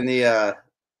 doing the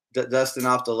dusting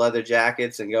off the leather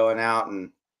jackets and going out and.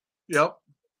 Yep.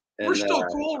 And, we're still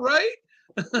cool, right?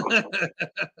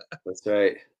 That's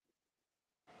right.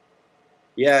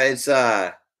 Yeah, it's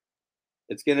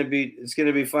it's gonna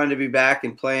be fun to be back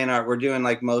and playing we're doing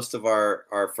like most of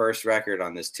our first record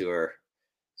on this tour.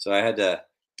 So I had to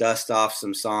dust off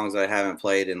some songs I haven't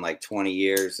played in like 20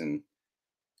 years, and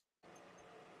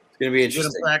it's gonna be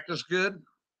interesting. Gonna practice good?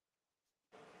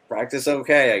 Practice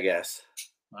okay, I guess.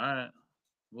 All right.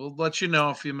 We'll let you know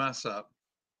if you mess up.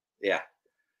 Yeah.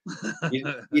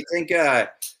 You think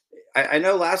I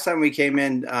know last time we came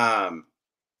in,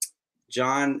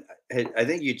 John, I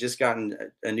think you just gotten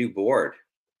a new board.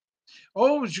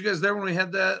 Oh, was you guys there when we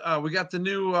had that? We got the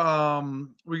new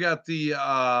Allen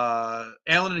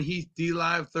and Heath D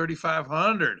Live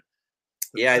 3500.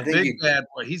 Yeah, I think big bad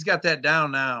boy. He's got that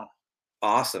down now.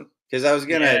 Awesome. Because I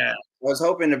was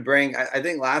hoping to bring. I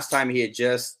think last time you had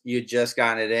just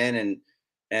gotten it in,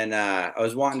 and I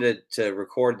was wanting to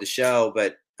record the show,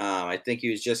 but I think he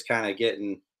was just kind of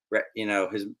getting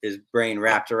his brain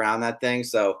wrapped around that thing.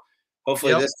 So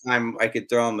hopefully this time I could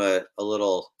throw him a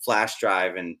little flash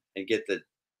drive and get the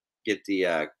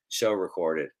show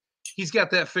recorded. He's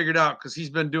got that figured out because he's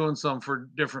been doing some for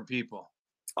different people.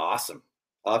 Awesome.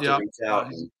 I'll have to reach out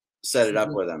and set it up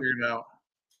with him. Figured out.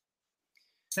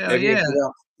 Hell maybe yeah.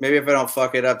 Maybe if I don't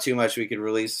fuck it up too much, we could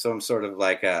release some sort of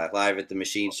like a live at the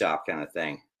machine shop kind of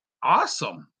thing.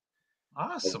 Awesome,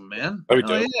 man. Oh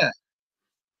yeah.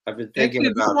 I've been thinking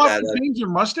about that. Did you change your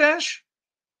mustache?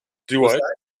 Do what?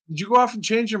 Did you go off and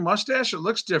change your mustache? It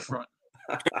looks different.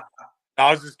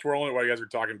 I was just twirling it while you guys were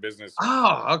talking business.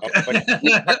 Oh, okay.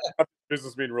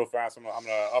 Business meeting real fast. I'm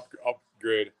gonna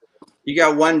upgrade. You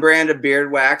got one brand of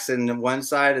beard wax in one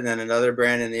side and then another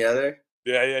brand in the other.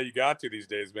 Yeah, you got to these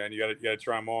days, man. You gotta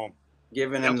try them all.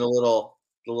 Giving them the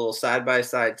little side by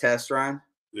side test run.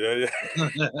 Yeah.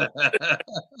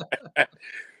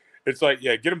 It's like,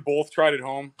 get them both tried at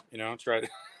home. Try it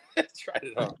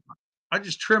at home. I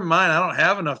just trim mine. I don't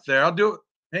have enough there. I'll do it.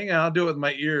 Hang on, I'll do it with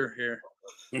my ear here.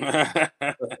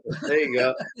 There you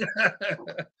go.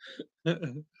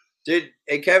 Dude,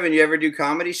 hey Kevin, you ever do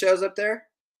comedy shows up there?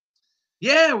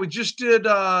 Yeah, we just did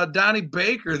Donnie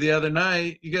Baker the other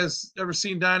night. You guys ever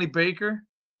seen Donnie Baker?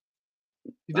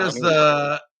 He does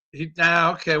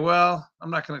okay, well,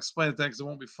 I'm not going to explain the thing because it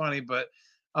won't be funny, but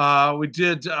we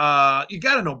did, you got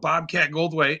to know Bobcat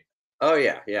Goldthwait. Oh,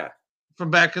 yeah. From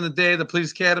back in the day, the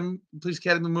Police Academy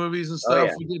movies and stuff. Oh,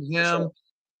 yeah. We did him. Sure.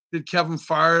 Did Kevin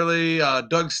Farley,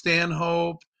 Doug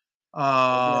Stanhope.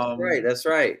 That's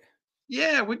right.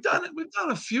 Yeah, we've done it. We've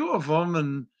done a few of them,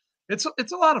 and it's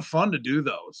a lot of fun to do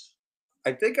those.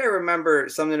 I think I remember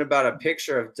something about a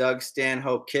picture of Doug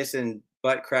Stanhope kissing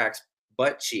Butt Crack's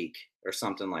butt cheek or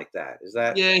something like that. Is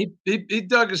that? Yeah, he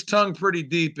dug his tongue pretty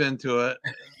deep into it.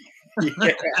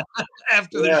 Yeah.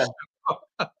 After the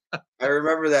show. I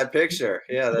remember that picture.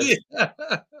 Yeah,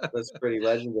 that's pretty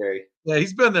legendary. Yeah,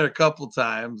 he's been there a couple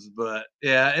times, but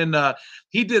yeah, and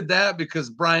he did that because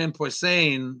Brian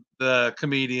Posehn, the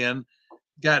comedian,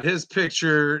 got his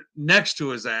picture next to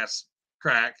his ass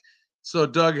crack, so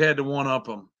Doug had to one up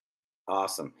him.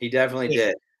 Awesome, he definitely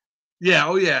did. Yeah,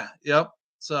 oh yeah, yep.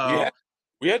 So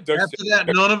we had Doug after that,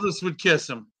 none of us would kiss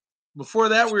him. Before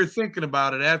that, we were thinking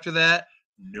about it. After that,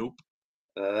 nope.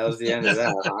 That was the end of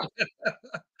that.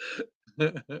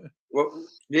 Huh? Well,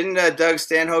 didn't Doug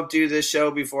Stanhope do this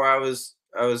show before I was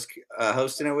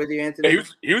hosting it with you, Anthony? Yeah,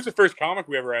 he was the first comic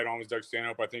we ever had on, was Doug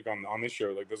Stanhope. I think on this show,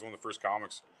 like this was one of the first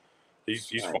comics. He's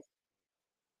fun.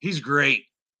 He's great,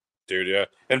 dude. Yeah,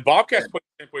 and Bobcat's played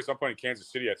the same place I'm playing in Kansas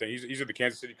City. I think he's at the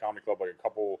Kansas City Comedy Club like a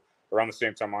couple around the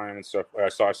same time I am and stuff. I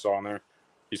saw in there.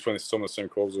 He's playing some of the same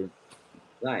clubs.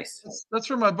 Nice. That's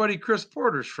where my buddy Chris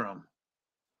Porter's from.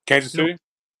 Kansas City?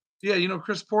 Yeah, you know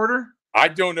Chris Porter? I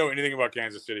don't know anything about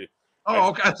Kansas City. Oh,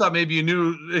 okay. I thought maybe you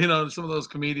knew, some of those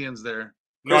comedians there.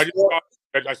 No,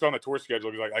 I saw on the tour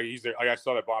schedule. He's there. I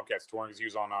saw that Bobcat's touring because he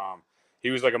was on.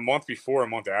 He was like a month before, a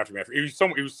month after me. He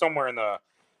was somewhere in the.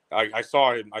 I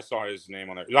saw him. I saw his name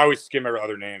on there. I always skim over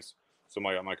other names. So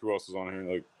I'm like, who else is on here?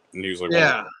 Like, and he was like,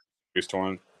 yeah, he's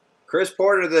touring. Chris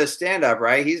Porter, the stand-up,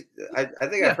 right? I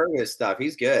think I've heard of his stuff.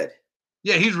 He's good.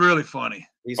 Yeah, he's really funny.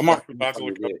 I'll have to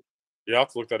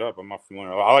look that up. I'm not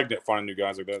familiar. I like finding new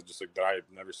guys like that, just like that I've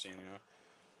never seen.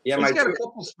 Yeah, so he's got a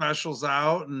couple specials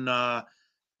out, and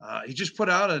he just put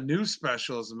out a new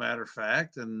special, as a matter of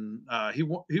fact, and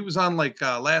he was on like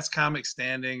Last Comic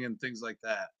Standing and things like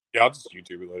that. Yeah, I'll just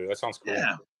YouTube it later. That sounds cool.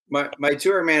 Yeah. My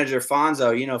tour manager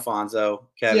Fonzo, Fonzo,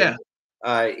 Kevin.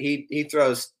 Yeah. He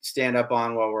throws stand up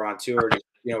on while we're on tour, just,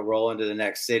 roll into the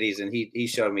next cities, and he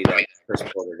showed me that Chris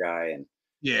Porter guy, and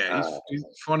he's a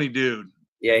funny dude.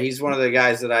 Yeah, he's one of the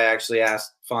guys that I actually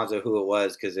asked Fonzo who it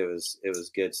was because it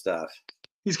was good stuff.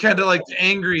 He's kind of like the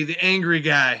angry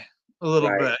guy a little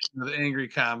bit, the angry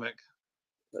comic.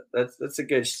 That's a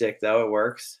good shtick though. It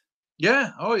works.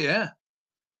 Yeah. Oh yeah.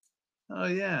 Oh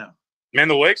yeah. Man,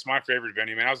 the lake's my favorite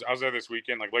venue, man. I was there this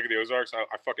weekend. Like, Lake of the Ozarks. I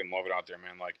fucking love it out there,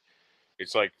 man. Like,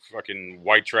 it's like fucking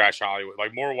white trash Hollywood.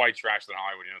 Like more white trash than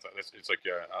Hollywood. You know, it's like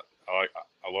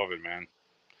I love it, man.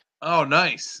 Oh,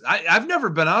 nice. I've never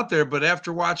been out there, but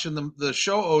after watching the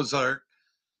show Ozark,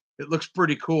 it looks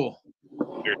pretty cool.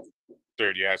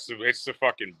 Dude, yeah, it's the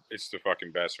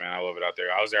fucking best, man. I love it out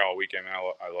there. I was there all weekend, man.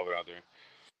 I love it out there.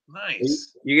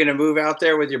 Nice. You gonna move out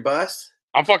there with your bus?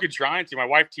 I'm fucking trying to. My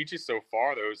wife teaches so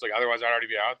far though. It's like otherwise I'd already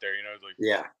be out there. You know, it's like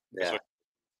Yeah. like,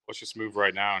 let's just move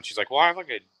right now. And she's like, "Well, I have like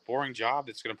a boring job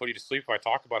that's gonna put you to sleep if I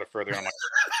talk about it further." And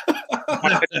I'm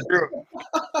like, "That's true."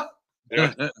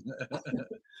 Yeah.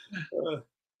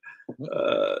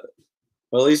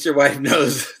 Well, at least your wife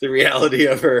knows the reality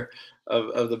of her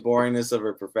of the boringness of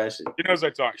her profession. She knows I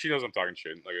talk. She knows I'm talking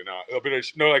shit. Like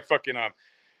no, like fucking.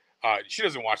 She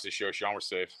doesn't watch this show, Sean. We're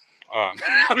safe.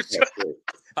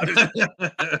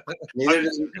 Neither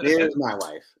does my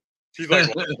wife. She's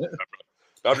like, well,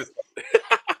 I'm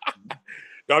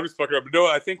just fucking up. But no,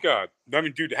 I think. I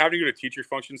mean, dude, having to go to teacher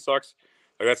function sucks.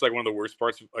 Like that's like one of the worst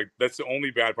parts. Like that's the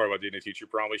only bad part about dating a teacher.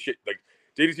 Probably shit. Like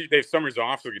dating a teacher, they have summers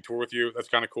off, so they can tour with you. That's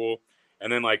kind of cool.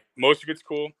 And then like most of it's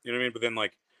cool, you know what I mean. But then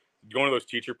like going to those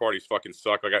teacher parties fucking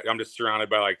suck. Like I'm just surrounded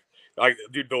by like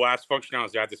dude. The last function I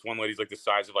was at, this one lady's like the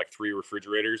size of like 3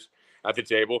 refrigerators at the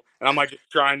table, and I'm like just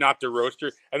trying not to roast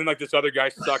her. And then like this other guy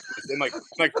sucks, and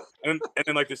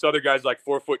then like this other guy's like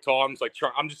 4 foot tall. I'm just like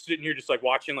I'm just sitting here just like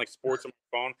watching like sports on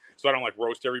my phone, so I don't like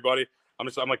roast everybody. I'm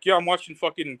like, yeah, I'm watching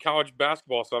fucking college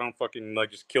basketball, so I don't fucking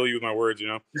like just kill you with my words, you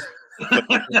know.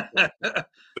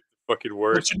 Fucking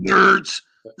worst. Nerds.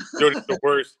 Dude, it's the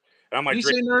worst. And I'm like, Can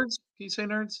you say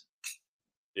nerds?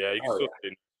 Yeah, you can still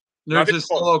say nerds is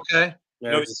still okay.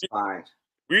 Nerds is fine.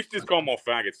 We used to just call them all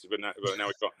faggots, but now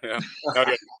we call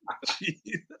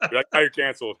like, now you're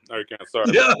canceled. Sorry.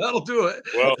 Yeah, that'll do it.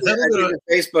 Well, I think the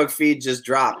Facebook feed just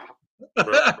dropped.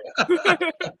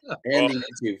 And the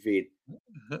YouTube feed.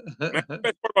 Man, the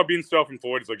best part about being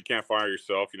self-employed is like you can't fire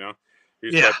yourself, you know.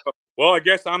 You're like, well, I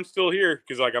guess I'm still here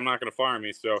because like I'm not going to fire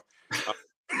me. So,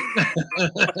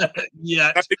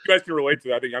 yeah, I think you guys can relate to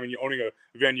that. I mean, owning a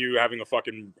venue, having a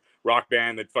fucking rock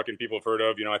band that fucking people have heard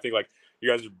of. You know, I think like you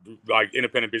guys are like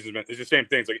independent businessmen. It's the same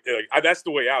thing. It's like that's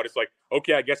the way out. It's like,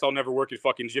 okay, I guess I'll never work at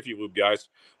fucking Jiffy Lube, guys.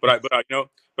 But I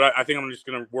think I'm just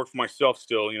gonna work for myself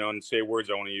still, you know, and say words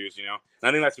I want to use, you know. And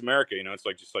I think that's America, you know. It's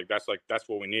like that's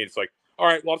what we need. It's like, all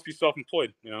right, well, let's be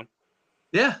self-employed, you know.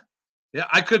 Yeah.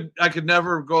 I could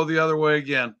never go the other way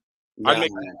again.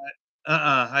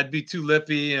 I'd be too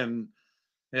lippy, and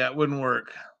yeah, it wouldn't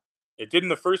work. It didn't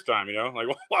the first time, you know. Like,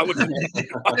 why would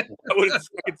the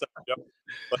second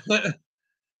time?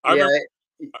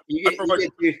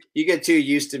 You get too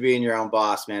used to being your own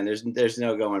boss, man. There's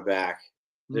no going back.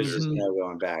 There's just no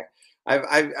going back.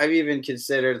 I've even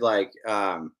considered like,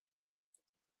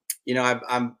 you know,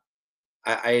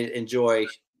 I enjoy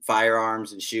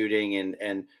firearms and shooting,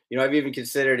 and you know, I've even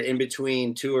considered in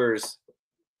between tours.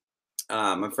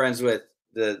 I'm friends with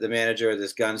the manager of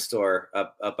this gun store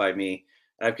up by me.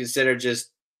 I've considered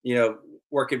just, you know,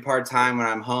 working part-time when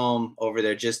I'm home over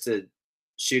there just to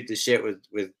shoot the shit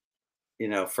with, you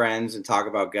know, friends and talk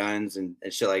about guns and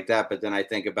shit like that. But then I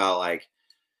think about like,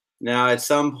 now at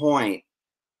some point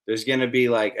there's going to be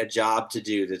like a job to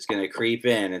do that's going to creep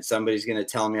in and somebody's going to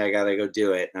tell me I got to go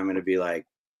do it. And I'm going to be like,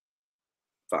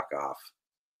 fuck off.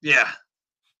 Yeah.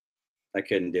 I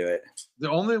couldn't do it.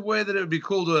 The only way that it would be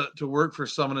cool to work for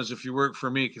someone is if you work for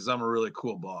me, because I'm a really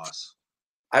cool boss.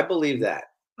 I believe that.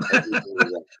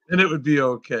 And it would be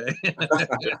okay.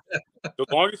 The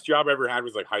longest job I ever had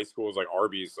was like high school, was like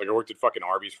Arby's. Like I worked at fucking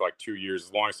Arby's for like 2 years,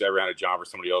 the longest I ever had a job for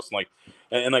somebody else.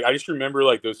 And like I just remember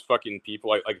like those fucking people.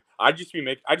 Like I just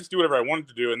do whatever I wanted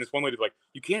to do. And this one lady like,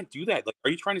 you can't do that. Like, are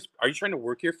you trying to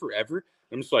work here forever?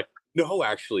 And I'm just like, no,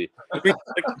 actually. That's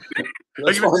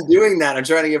why I'm doing that. I'm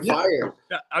trying to get fired.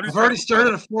 Yeah, I've already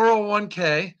started a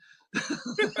 401k.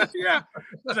 Yeah,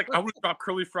 it's like I would drop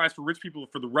curly fries for rich people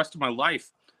for the rest of my life.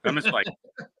 I'm just like,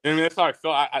 I mean, that's how I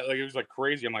felt. I like it was like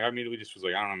crazy. I'm like, I immediately just was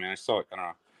like, I don't know, man. I saw it. I don't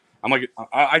know. I'm like,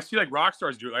 I see like rock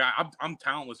stars do it. Like I'm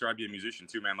talentless, or I'd be a musician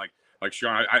too, man. Like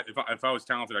Sean. If I was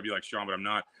talented, I'd be like Sean, but I'm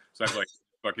not. So I'd like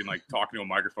fucking like talking to a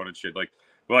microphone and shit. Like,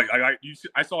 but like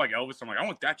I saw like Elvis. I'm like, I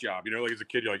want that job. You know, like as a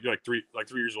kid, you're like 3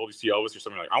 years old. You see Elvis or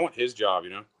something. Like, I want his job.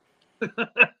 You know.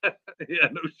 Yeah,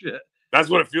 no shit. That's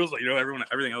what it feels like, you know.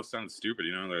 Everything else sounds stupid,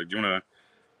 you know. Like, do you want to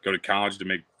go to college to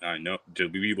make to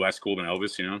be less cool than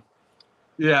Elvis, you know?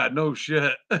 Yeah, no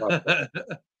shit. I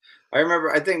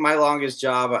remember. I think my longest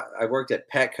job. I worked at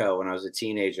Petco when I was a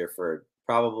teenager for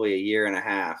probably a year and a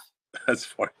half, That's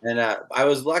funny. And I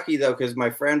was lucky though, because my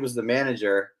friend was the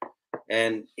manager,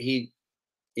 and he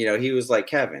was like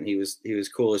Kevin. He was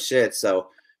cool as shit. So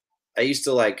I used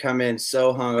to like come in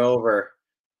so hungover,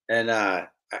 and I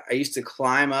used to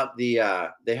climb up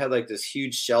the. They had like this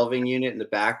huge shelving unit in the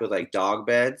back with like dog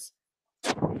beds.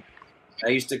 I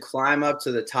used to climb up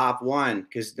to the top one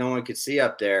because no one could see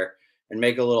up there, and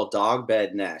make a little dog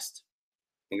bed nest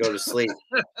and go to sleep.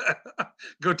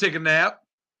 Go take a nap.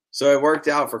 So it worked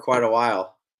out for quite a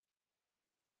while.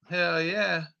 Hell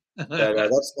yeah. But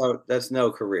that's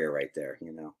no career right there,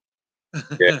 you know.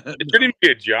 Yeah, it shouldn't even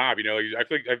be a job, you know. Like, I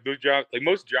feel like those jobs, like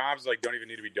most jobs, like don't even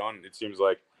need to be done. It seems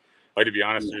like to be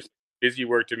honest, there's busy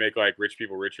work to make like rich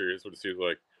people richer. Is what it seems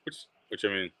like. Which I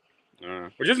mean,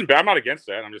 which isn't bad. I'm not against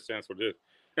that. I'm just saying that's what it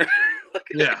is.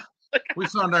 Yeah, we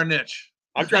found our niche.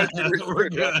 I'm trying to do We're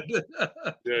good.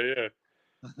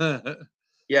 Yeah.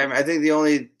 Yeah, I mean, I think the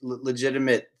only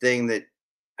legitimate thing that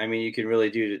you can really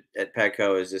do at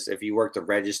Petco is just if you work the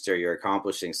register, you're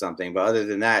accomplishing something. But other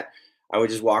than that, I would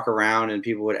just walk around and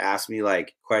people would ask me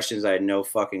like questions I had no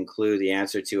fucking clue the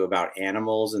answer to about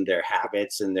animals and their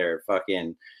habits and their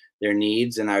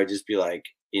needs, and I would just be like,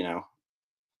 I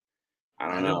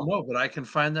don't know, but I can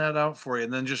find that out for you,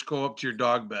 and then just go up to your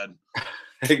dog bed.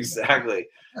 Exactly.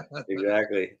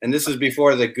 And this was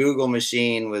before the Google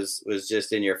machine was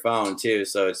just in your phone too,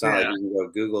 so it's not like you can go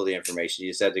Google the information.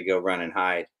 You just had to go run and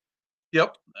hide.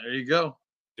 Yep, there you go.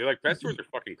 Dude, like pet stores are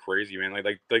fucking crazy, man. Like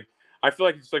I feel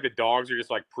like it's like the dogs are just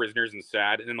like prisoners and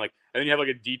sad, and then you have like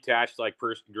a detached like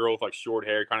girl with like short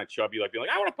hair, kind of chubby, like being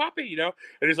like, I want a puppy, you know,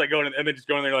 and just like going and then just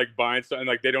going there like buying something,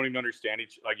 like they don't even understand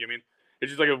each, like, you know what I mean, it's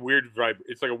just like a weird vibe.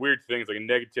 It's like a weird thing. It's like a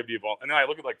negativity of all. And then I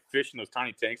look at like fish in those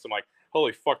tiny tanks. I'm like,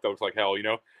 holy fuck, that looks like hell, you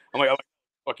know. I'm like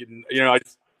fucking, you know,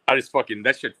 I just fucking,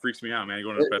 that shit freaks me out, man.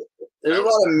 Going to the pet. There's a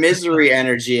lot of misery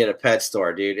energy at a pet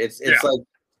store, dude. It's like,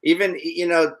 even, you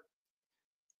know,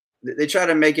 they try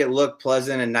to make it look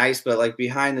pleasant and nice, but like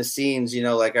behind the scenes, you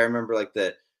know, like I remember like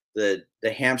the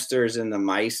hamsters and the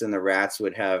mice and the rats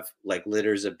would have like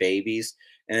litters of babies,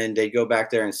 and then they'd go back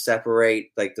there and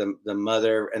separate like the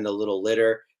mother and the little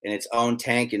litter in its own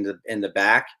tank in the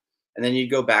back. And then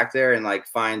you'd go back there and like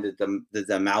find that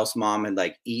the mouse mom had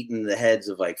like eaten the heads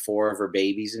of like 4 of her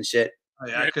babies and shit. Oh,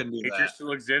 yeah, I couldn't do that. Nature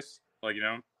still exists, like, you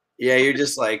know. Yeah, you're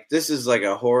just like, this is like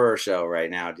a horror show right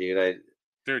now, dude.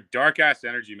 They're dark ass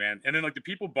energy, man. And then like the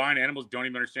people buying animals don't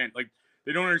even understand. Like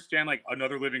they don't understand like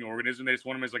another living organism. They just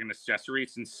want them as like an accessory.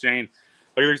 It's insane.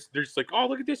 Like they're just like, oh,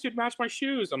 look at this, you'd match my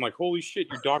shoes. I'm like, holy shit,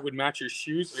 your dog would match your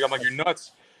shoes. Like, I'm like, you're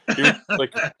nuts, dude.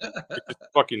 Like, it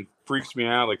just fucking freaks me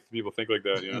out. Like people think like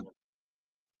that, you know.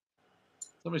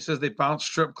 Somebody says they bounced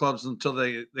strip clubs until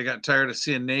they got tired of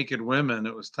seeing naked women.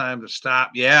 It was time to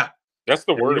stop. Yeah, that's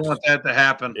the worst. We don't want that to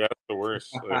happen. Yeah, that's the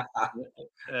worst. Like,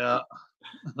 yeah.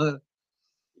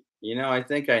 You know, I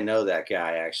think I know that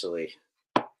guy, actually.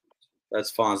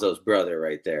 That's Fonzo's brother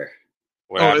right there.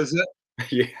 Wow. Oh, is it?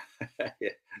 Yeah.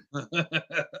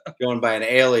 Going by an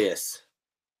alias.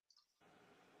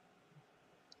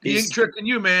 He ain't tricking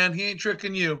you, man. He ain't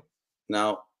tricking you.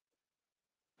 No.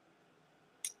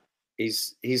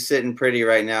 He's sitting pretty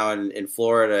right now in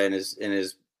Florida in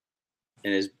his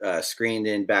screened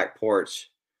in back porch.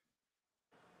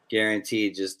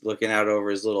 Guaranteed, just looking out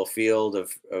over his little field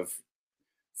of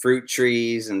fruit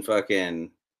trees and fucking,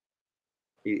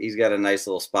 he's got a nice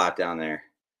little spot down there.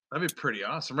 That'd be pretty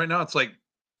awesome. Right now it's like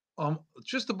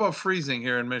just above freezing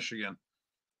here in Michigan.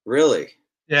 Really?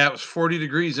 Yeah, it was 40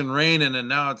 degrees and raining, and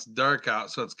now it's dark out,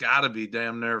 so it's got to be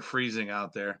damn near freezing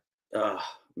out there. Oh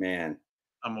man,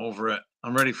 I'm over it.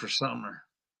 I'm ready for summer.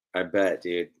 I bet,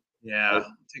 dude. Yeah,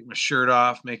 take my shirt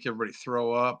off, make everybody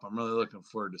throw up. I'm really looking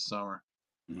forward to summer.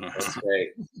 That's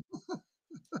great.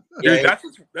 Dude, that's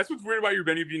what's weird about your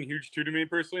venue being huge too to me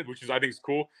personally, which is I think is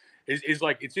cool. Is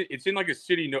like it's in like a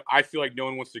city I feel like no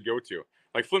one wants to go to.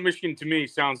 Like Flint, Michigan, to me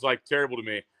sounds like terrible to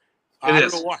me. I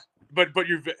don't know why, but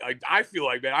you're like, I feel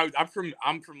like, man, I'm from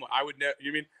I would never.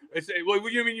 You mean it's well,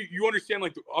 you mean you understand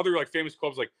like the other like famous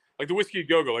clubs like the Whiskey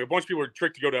Go Go. Like a bunch of people are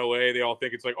tricked to go to LA. They all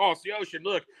think it's like, oh, it's the ocean.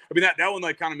 Look, I mean that one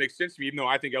like kind of makes sense to me, even though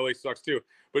I think LA sucks too.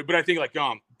 But I think like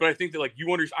but I think that like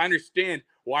I understand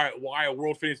why a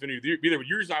world famous venue be there. But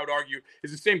yours, I would argue,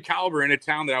 is the same caliber in a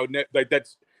town that I would like.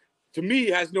 That's to me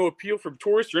has no appeal from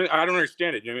tourists. I don't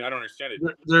understand it. You know what I mean? I don't understand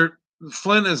it.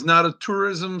 Flint is not a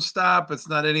tourism stop. It's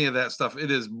not any of that stuff. It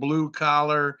is blue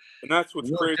collar, and that's what's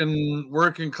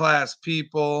working class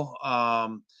people.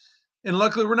 And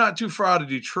luckily, we're not too far out of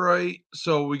Detroit,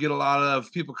 so we get a lot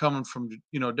of people coming from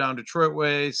down Detroit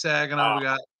way, Saginaw. We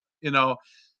got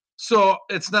so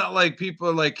it's not like people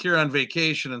are like here on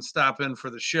vacation and stop in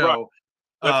for the show.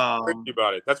 That's what's crazy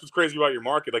about it. That's what's crazy about your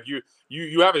market. Like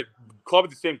you have a club at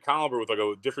the same caliber with like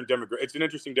a different demographic. It's an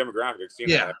interesting demographic. I've seen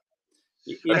that.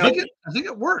 You I know, think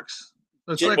it works.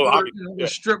 It's like Well,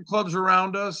 there's strip clubs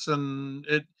around us, and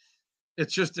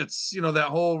it's that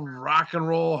whole rock and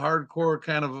roll hardcore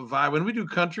kind of a vibe. And we do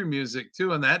country music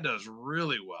too, and that does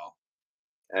really well.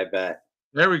 I bet.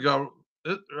 There we go.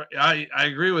 I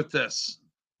agree with this.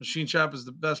 Machine shop is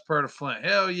the best part of Flint.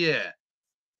 Hell yeah.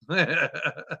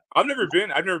 I've never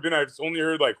been. I've just only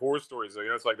heard like horror stories. You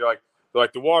know, it's like they're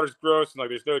like the water's gross and like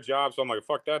there's no job. So I'm like,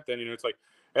 fuck that. Then it's like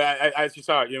I just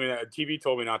saw. TV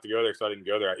told me not to go there, so I didn't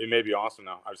go there. It may be awesome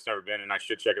though. I've just never been, and I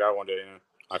should check it out one day.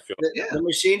 I feel the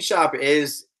machine shop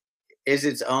is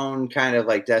its own kind of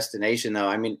like destination though.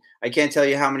 I mean, I can't tell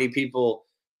you how many people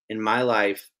in my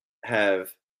life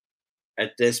have,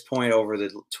 at this point over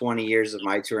the 20 years of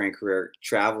my touring career,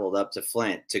 traveled up to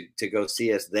Flint to go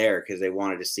see us there because they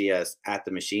wanted to see us at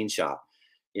the machine shop.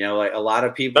 Like a lot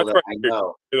of people that I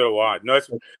know. A lot. No, that's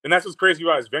what's crazy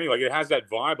about this venue. Like it has that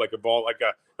vibe, like a ball, like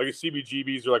a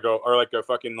CBGB's or like a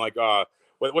fucking like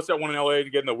what's that one in LA to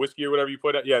get in the whiskey or whatever you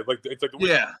put it? Yeah, like it's like the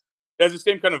whiskey. Yeah. It has the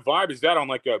same kind of vibe as that on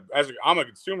like I'm a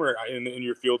consumer in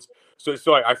your fields, so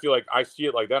I feel like I see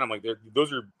it like that. I'm like,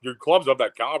 those are your clubs of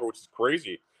that caliber, which is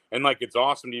crazy. And like it's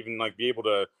awesome to even like be able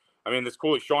to. I mean, it's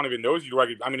cool that Sean even knows you.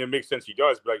 I mean, it makes sense he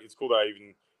does, but like, it's cool that I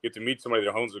even get to meet somebody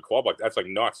that owns the club. Like that's like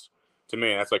nuts to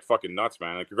me. That's like fucking nuts,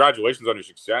 man. Like congratulations on your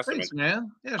success. Thanks,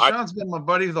 man. Yeah, Sean's been my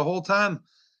buddy the whole time.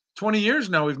 20 years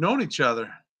now we've known each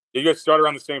other. You guys started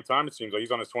around the same time. It seems like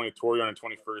he's on his 20th tour. You're on his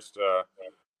 21st,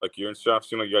 like you and stuff.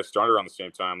 Seems like you guys started around the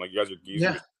same time. Like you guys are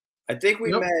geezers. Yeah. I think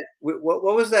we met.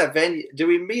 What was that venue? Did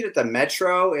we meet at the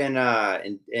Metro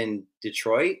in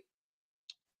Detroit?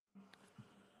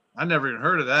 I never even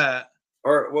heard of that.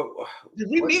 Or what? Did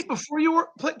we meet before you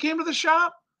came to the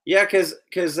shop? Yeah, because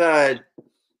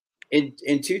in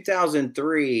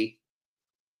 2003,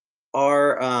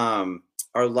 our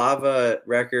Lava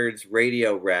Records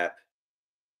radio rep,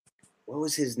 what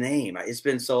was his name? It's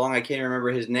been so long I can't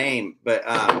remember his name,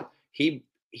 but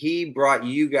he brought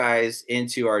you guys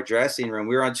into our dressing room.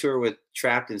 We were on tour with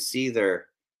Trapped and Seether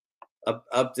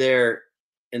up there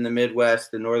in the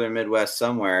Midwest, the northern Midwest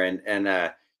somewhere,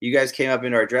 and you guys came up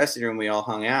into our dressing room. We all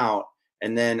hung out,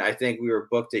 and then I think we were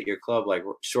booked at your club like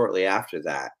shortly after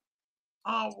that.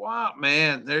 Oh wow,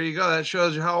 man! There you go. That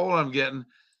shows you how old I'm getting.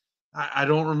 I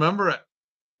don't remember it.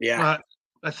 Yeah,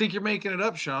 I think you're making it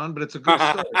up, Sean, but it's a good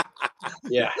story.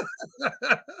 Yeah,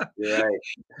 you're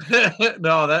right.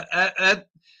 No, that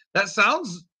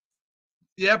sounds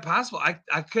possible.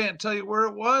 I can't tell you where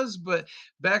it was, but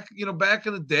back in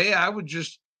the day, I would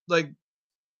just like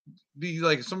be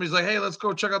like, somebody's like, hey, let's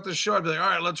go check out this show. I'd be like, all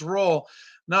right, let's roll.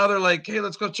 Now they're like, hey,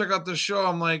 let's go check out this show.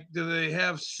 I'm like, do they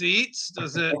have seats?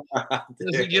 Does it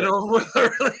get over with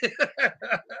early?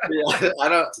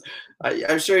 Yeah,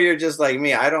 I'm sure you're just like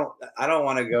me. I don't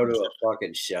want to go to a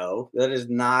fucking show. That is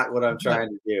not what I'm trying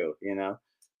to do,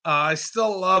 I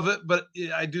still love it, but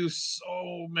I do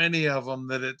so many of them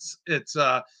that it's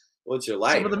what's your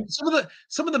life?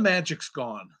 Some of the magic's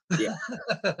gone. Yeah.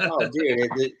 Oh,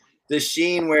 dude, the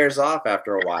sheen wears off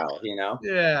after a while,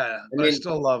 Yeah, I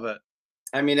still love it.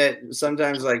 I mean,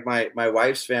 sometimes like my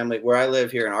wife's family, where I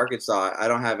live here in Arkansas, I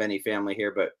don't have any family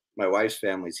here, but my wife's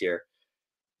family's here.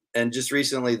 And just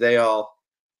recently they all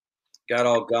got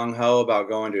all gung ho about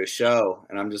going to a show.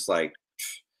 And I'm just like,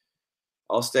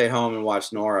 I'll stay home and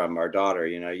watch Nora, our daughter.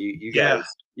 You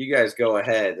guys go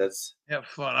ahead. That's have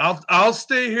fun. I'll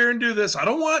stay here and do this. I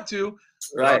don't want to.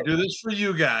 Right. I'll do this for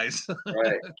you guys.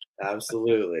 Right.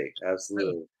 Absolutely.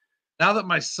 Now that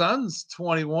my son's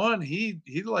 21, he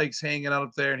likes hanging out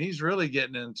up there, and he's really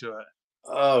getting into it.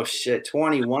 Oh shit,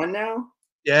 21 now?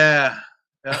 Yeah,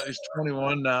 he's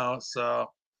 21 now.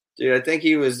 So, dude, I think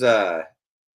he was.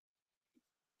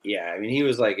 Yeah, I mean, he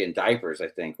was like in diapers. I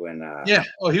think when. Yeah.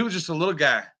 Oh, he was just a little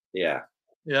guy. Yeah.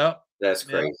 Yeah. That's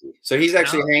crazy. Yeah. So he's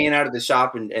actually hanging out at the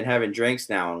shop and having drinks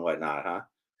now and whatnot, huh?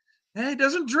 Yeah, he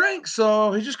doesn't drink,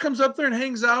 so he just comes up there and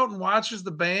hangs out and watches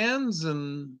the bands,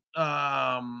 and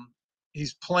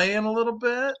he's playing a little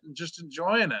bit and just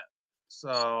enjoying it.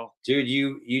 So, dude,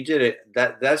 you did it.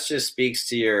 That just speaks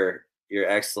to your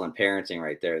excellent parenting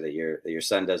right there. That your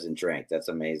son doesn't drink. That's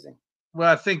amazing. Well,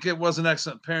 I think it wasn't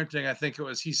excellent parenting. I think it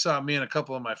was he saw me and a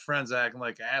couple of my friends acting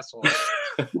like assholes.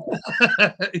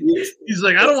 He's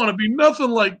like, I don't want to be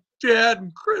nothing like Dad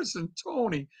and Chris and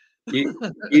Tony. You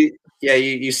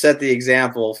set the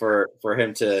example for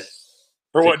him to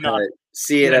what not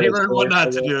see it. Yeah, he learned what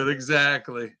not to do.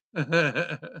 Exactly.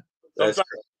 Lesson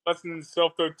in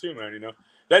self though too, man.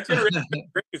 That generation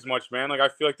doesn't drink as much, man. Like I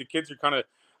feel like the kids are kind of.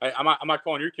 I'm not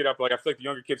calling your kid up. Like I feel like the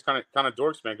younger kids kind of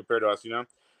dorks, man, compared to us, you know.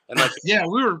 And like, yeah,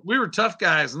 we were tough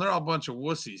guys, and they're all a bunch of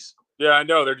wussies. yeah, I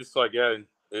know. They're just like, yeah,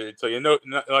 it's like, you know,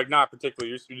 not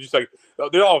particularly. You're just like,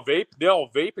 they all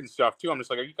vape and stuff too. I'm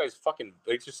just like, are you guys fucking?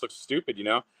 They just look stupid, you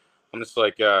know. I'm just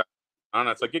like, I don't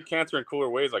know. It's like get cancer in cooler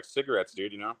ways, like cigarettes,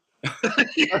 dude. You know.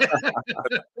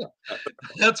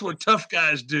 That's what tough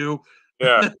guys do.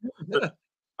 Yeah.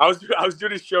 I was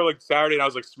doing this show like Saturday, and I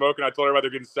was like smoking. I told everybody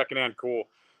they're getting secondhand cool.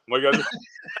 I'm like, you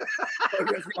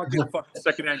guys are getting fucking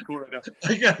secondhand cool right now.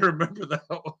 I gotta remember that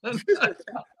one.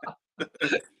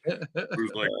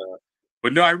 Like,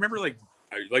 but no, I remember like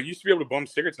used to be able to bum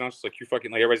cigarettes, and I was just like, you're fucking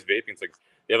like everybody's vaping. It's like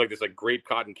they have like this like grape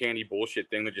cotton candy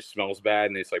bullshit thing that just smells bad,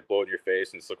 and they just like blow it in your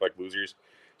face, and it's look like losers.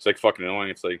 It's like fucking annoying.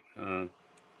 It's like.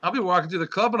 I'll be walking through the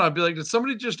club and I'll be like, did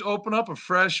somebody just open up a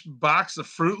fresh box of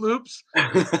Fruit Loops?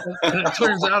 And it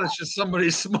turns out it's just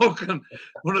somebody smoking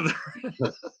one of the.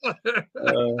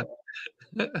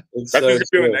 That's what they're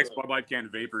doing next. Bud Light can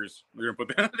vapors. They're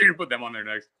gonna put them on there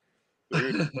next.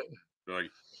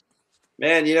 Like,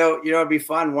 man, it'd be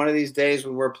fun. One of these days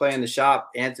when we're playing the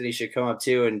shop, Anthony should come up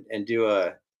too and do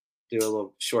a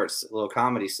little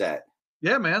comedy set.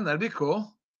 Yeah, man, that'd be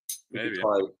cool. Maybe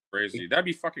crazy. That'd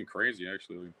be fucking crazy,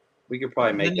 actually. We could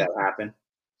probably make that happen.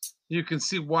 You can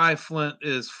see why Flint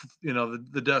is,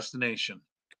 the destination.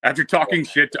 After talking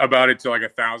shit about it to like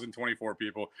 1,024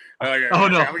 people, like, oh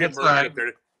no, that's right.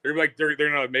 They're like they're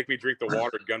gonna make me drink the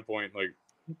water at gunpoint. Like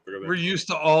we're used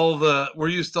to all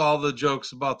the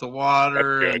jokes about the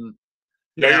water and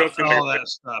all that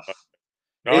stuff.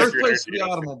 Let's place the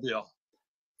automobile.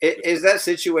 Is that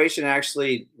situation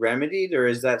actually remedied, or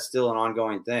is that still an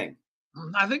ongoing thing?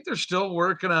 I think they're still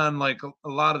working on like a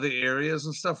lot of the areas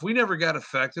and stuff. We never got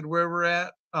affected where we're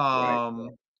at. Right.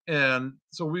 And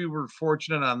so we were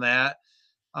fortunate on that.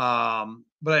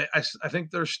 But I think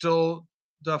there's still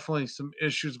definitely some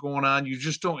issues going on. You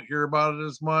just don't hear about it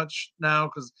as much now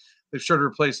because they've started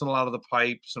replacing a lot of the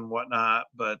pipes and whatnot.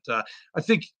 But I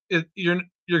think you're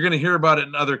going to hear about it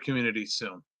in other communities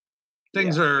soon.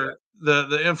 Things are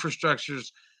the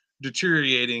infrastructure's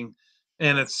deteriorating,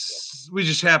 and we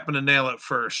just happen to nail it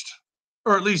first,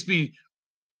 or at least be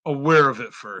aware of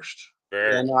it first.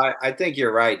 Yeah, no, I think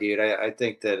you're right, dude. I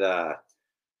think that I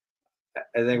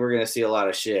think we're gonna see a lot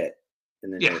of shit in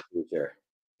the near future.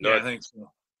 No, I think so.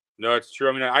 No, it's true.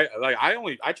 I mean,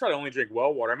 I try to only drink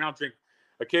well water. I mean, I'll drink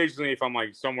occasionally if I'm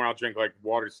like somewhere. I'll drink like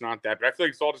water. It's not that, but I feel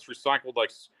like it's all just recycled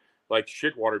like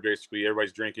shit water. Basically,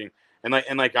 everybody's drinking. And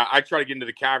I try to get into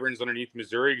the caverns underneath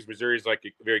Missouri because Missouri is like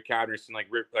very cavernous and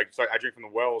so I drink from the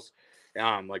wells,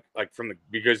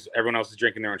 because everyone else is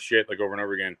drinking their own shit like over and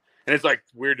over again, and it's like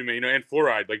weird to me, and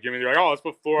fluoride. Like, they're like, oh, let's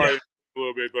put fluoride a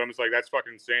little bit, but I'm just like, that's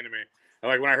fucking insane to me. And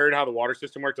like when I heard how the water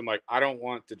system worked, I'm like, I don't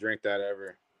want to drink that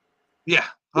ever. Yeah,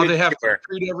 how they have to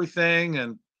treat everything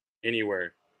and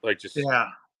anywhere, like just yeah.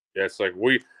 It's like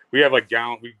we have like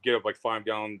we get up like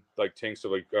 5-gallon like tanks of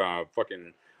like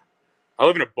fucking. I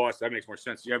live in a bus. That makes more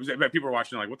sense. Yeah, people are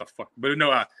watching like, what the fuck? But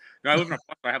no, I live in a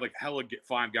bus. I have like hella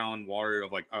 5-gallon water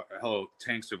of like hella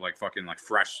tanks of like fucking like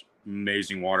fresh,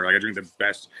 amazing water. Like I drink the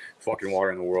best fucking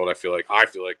water in the world. I feel like,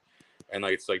 and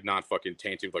like it's like not fucking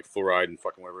tainted with like fluoride and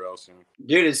fucking whatever else.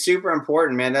 Dude, it's super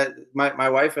important, man. That my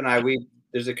wife and I,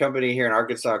 there's a company here in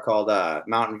Arkansas called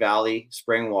Mountain Valley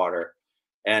Spring Water,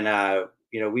 and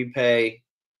we pay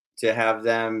to have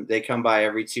them. They come by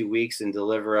every 2 weeks and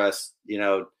deliver us,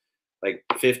 like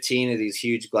 15 of these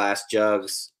huge glass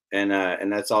jugs, and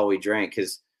that's all we drink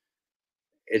because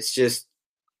it's just,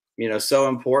 so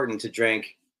important to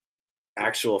drink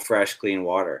actual fresh, clean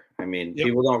water. I mean,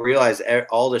 people don't realize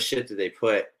all the shit that they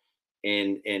put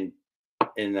in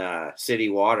city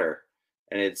water,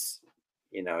 and it's,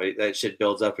 that shit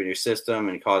builds up in your system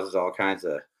and causes all kinds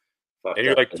of. And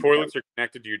you're like, toilets are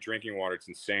connected to your drinking water. It's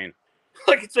insane.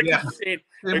 Like it's like insane.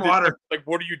 Like, water. Like,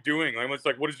 what are you doing? Like, it's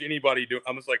like, what is anybody doing?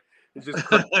 I'm just like, it's just.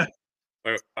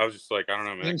 I was just like, I don't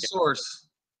know, man. Same source.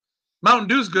 Mountain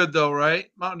Dew's good though, right?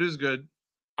 Mountain Dew's good.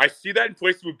 I see that in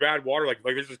places with bad water. Like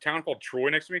there's this town called Troy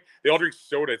next to me. They all drink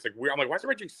soda. It's like weird. I'm like, why is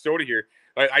everybody drink soda here?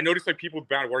 I noticed like people with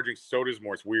bad water drink sodas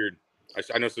more. It's weird.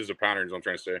 I noticed there's a pattern. Is what I'm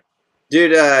trying to say.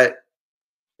 Dude,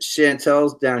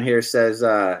 Chantel's down here says,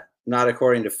 not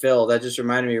according to Phil. That just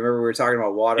reminded me. Remember we were talking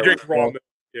about water. He drinks raw milk.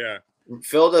 Yeah.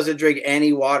 Phil doesn't drink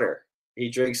any water. He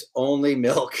drinks only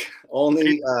milk.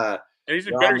 Only. And he's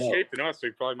in better shape than us, so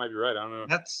he probably might be right. I don't know.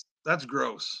 That's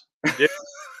gross.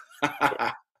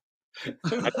 Yeah.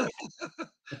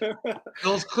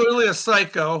 Phil's clearly a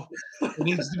psycho. It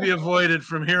needs to be avoided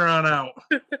from here on out.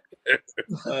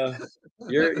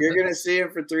 You're gonna see him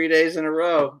for 3 days in a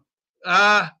row.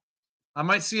 I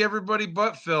might see everybody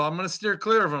but Phil. I'm going to steer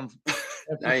clear of him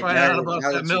after Now- find now- out about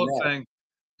now that that you milk know. thing.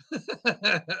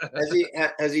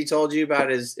 Has he told you about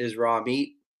his raw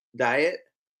meat diet?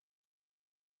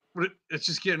 It's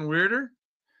just getting weirder.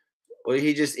 Well,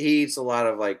 he eats a lot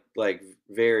of like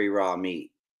very raw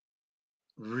meat.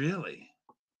 Really?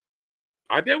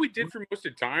 I bet we did for most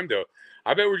of the time though.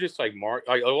 I bet we're just like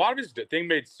like a lot of his thing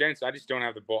made sense. I just don't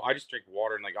have the ball. I just drink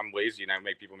water and like I'm lazy and I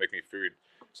make people make me food.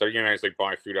 So you know, I just like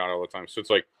buy food out all the time. So it's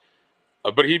like,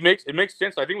 but it makes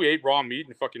sense. I think we ate raw meat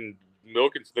and fucking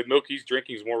milk. And the milk he's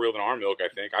drinking is more real than our milk. I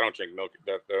think I don't drink milk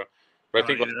that though. But I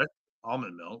think like,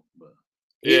 almond milk. But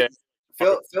yeah,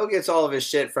 Phil gets all of his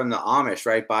shit from the Amish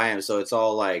right by him, so it's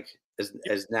all like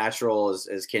as natural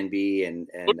as can be, and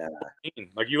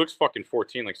like he looks fucking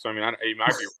 14. Like so, I mean, he might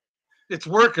be. It's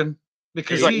working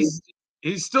because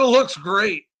he still looks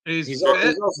great. He's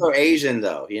also Asian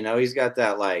though, you know. He's got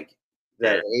that like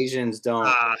that Asians don't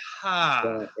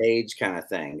age kind of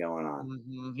thing going on.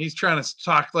 Mm-hmm. He's trying to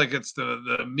talk like it's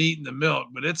the meat and the milk,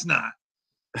 but it's not.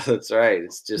 That's right.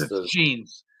 It's just those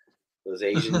genes, those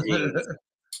Asian genes.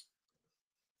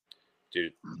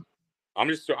 Dude,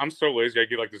 I'm so lazy. I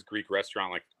get like this Greek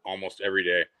restaurant like almost every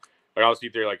day. Like I'll just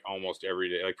eat there like almost every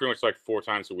day, like pretty much like 4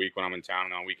 times a week when I'm in town,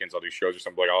 and on weekends I'll do shows or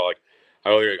something. Like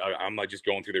I'm like just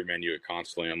going through their menu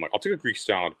constantly. I'm like, I'll take a Greek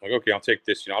salad. I'm like, okay, I'll take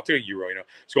this. You know, I'll take a gyro. You know,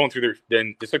 it's going through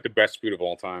then it's like the best food of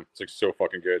all time. It's like so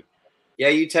fucking good. Yeah,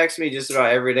 you text me just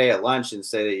about every day at lunch and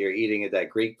say that you're eating at that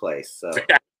Greek place. So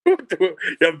yeah,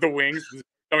 the wings.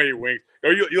 How many wings?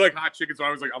 Oh, you like hot chicken? So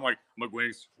I'm like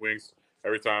wings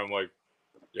every time. I'm like.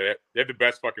 Yeah, they have the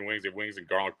best fucking wings. They have wings and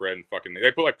garlic bread and fucking.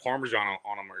 They put like Parmesan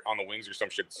on them or on the wings or some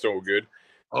shit. It's so good.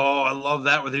 Oh, I love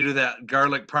that where they do that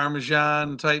garlic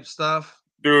Parmesan type stuff.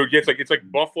 Dude, it's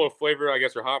like buffalo flavor, I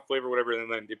guess, or hot flavor, whatever.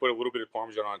 And then they put a little bit of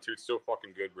Parmesan on it too. It's so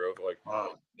fucking good, bro. Like,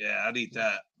 oh yeah, I'd eat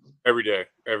that every day,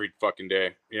 every fucking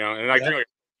day. You know, and I drink like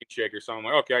a shake or something.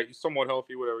 I'm like, okay, somewhat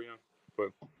healthy, whatever. You know,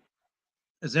 but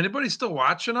is anybody still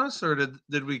watching us, or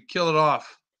did we kill it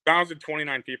off?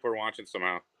 1,029 people are watching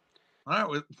somehow.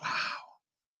 All right, wow.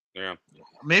 Yeah.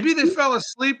 Maybe they fell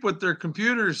asleep with their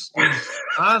computers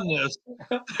on this.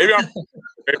 Maybe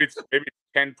it's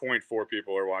 10.4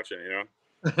 people are watching. You know.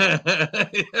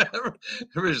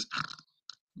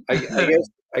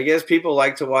 I guess people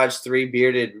like to watch 3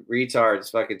 bearded retards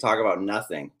fucking talk about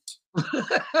nothing.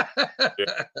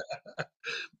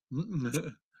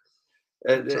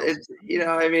 It's you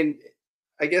know, I mean,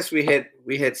 I guess we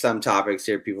hit some topics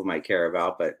here people might care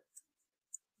about, but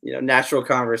you know, natural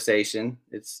conversation.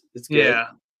 It's good. Yeah.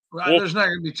 Well, there's not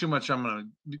going to be too much I'm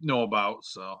going to know about.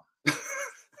 So,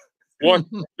 one,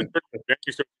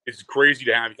 it's crazy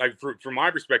to have. Like from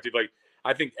my perspective, like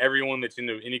I think everyone that's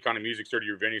into any kind of music started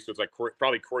your venue, so it's like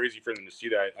probably crazy for them to see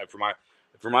that from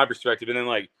my perspective. And then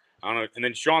like I don't know, and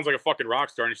then Sean's like a fucking rock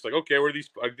star, and she's like, okay, what are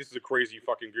these? Like, this is a crazy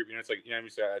fucking group. You know, it's like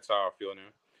that's how I feel now.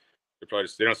 They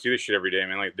don't see this shit every day,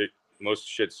 man. Like most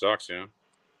shit sucks, you know.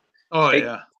 Oh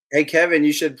yeah. Hey Kevin,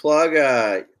 you should plug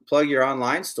your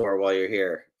online store while you're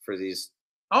here for these.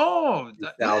 Oh,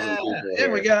 1,000 people. Yeah,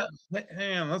 we got.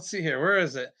 Hang on, let's see here. Where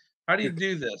is it? How do you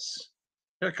do this?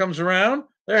 Here it comes around.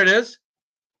 There it is.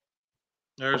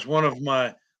 There's one of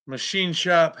my machine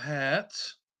shop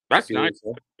hats. That's nice.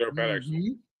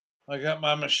 Mm-hmm. I got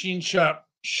my machine shop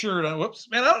shirt on. Whoops,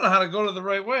 man! I don't know how to go to the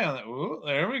right way on that. Ooh,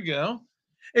 there we go.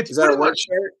 Is that a work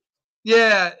shirt?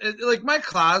 Yeah, like my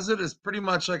closet is pretty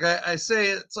much like I say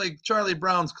it's like Charlie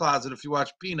Brown's closet if you watch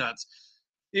Peanuts.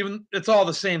 Even it's all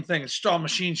the same thing. It's all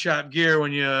machine shop gear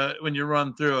when you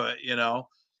run through it, you know.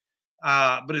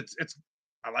 But it's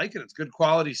I like it. It's good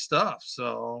quality stuff.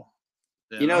 So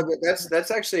you know that's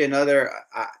actually another,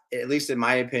 at least in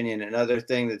my opinion, another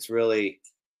thing that's really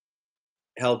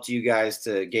helped you guys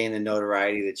to gain the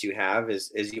notoriety that you have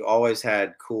is you always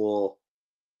had cool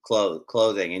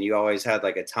clothing, and you always had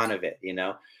like a ton of it, you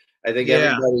know. I think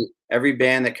every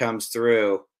band that comes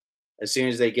through, as soon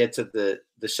as they get to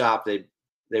the shop,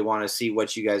 they want to see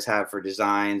what you guys have for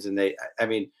designs. And I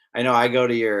mean, I know I go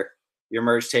to your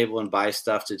merch table and buy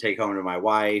stuff to take home to my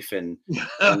wife, and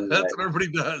that's what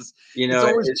everybody does. You know,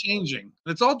 it's always changing.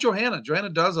 It's all Johanna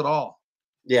does it all.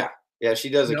 Yeah, she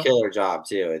does a killer job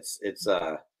too. It's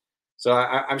so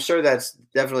I'm sure that's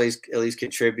definitely at least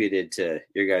contributed to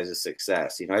your guys'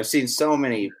 success. You know, I've seen so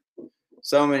many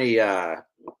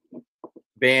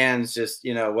bands just,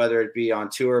 you know, whether it be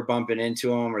on tour bumping into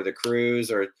them or the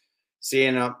cruise, or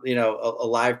seeing a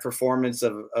live performance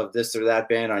of this or that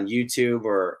band on YouTube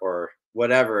or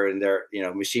whatever, and they're, you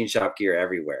know, machine shop gear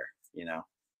everywhere, you know.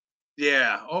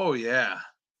 Yeah. Oh yeah.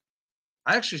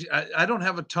 I don't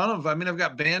have a ton of. I mean, I've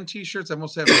got band T-shirts. I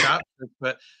mostly have shop shirts,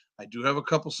 but I do have a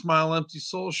couple Smile Empty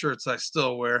Soul shirts I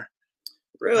still wear.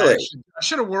 Really? I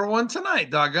should have wore one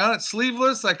tonight. Doggone it,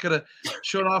 sleeveless. I could have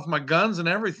shown off my guns and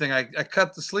everything. I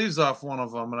cut the sleeves off one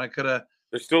of them, and I could have.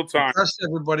 There's still time. Impressed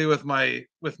everybody with my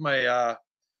my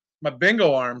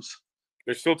bingo arms.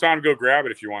 There's still time to go grab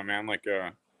it if you want, man. Like,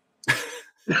 I'll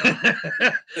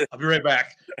be right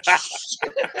back.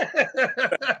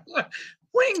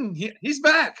 Wing, he's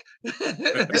back.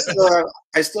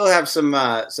 I still have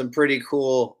some pretty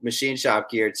cool machine shop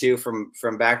gear too from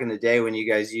back in the day when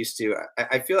you guys used to.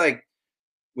 I feel like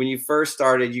when you first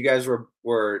started, you guys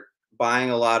were buying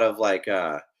a lot of like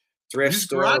thrift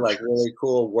store, like really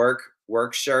cool work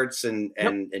shirts and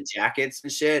jackets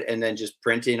and shit, and then just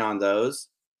printing on those.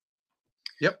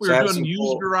 Yep, we were doing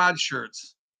used garage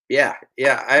shirts. Yeah.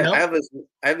 I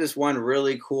have this one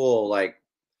really cool, like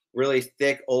really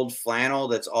thick old flannel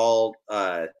that's all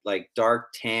like dark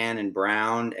tan and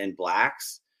brown and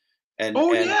blacks. And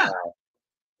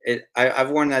I've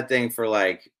worn that thing for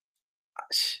like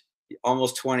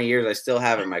almost 20 years. I still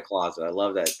have it in my closet. I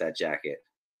love that jacket.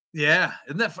 Yeah,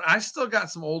 isn't that fun? I still got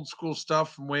some old school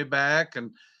stuff from way back,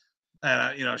 and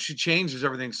you know, she changes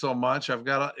everything so much. I've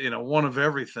got one of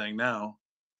everything now.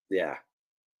 Yeah,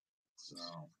 so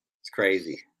it's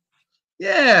crazy.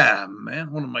 Yeah,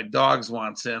 man. One of my dogs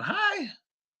wants in. Hi.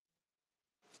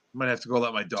 Might have to go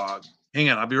let my dog. Hang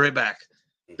on, I'll be right back.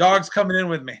 Dog's coming in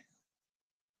with me.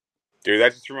 Dude,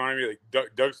 that just reminded me.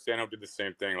 Like Doug Stanhope did the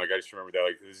same thing. Like I just remember that.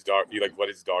 Like his dog, he like let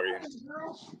his dog in.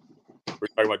 We were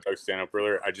talking about Doug Stanhope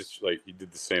earlier. I just like he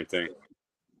did the same thing.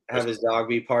 Have his dog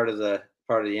be part of the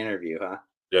interview, huh?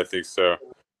 Yeah, I think so.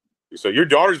 So your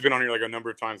daughter's been on here like a number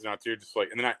of times now too. Just like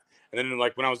and then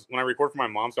like when I record from my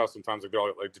mom's house, sometimes like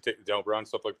they'll like to take the help around and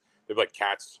stuff like they're like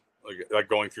cats like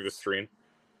going through the stream.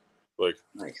 Like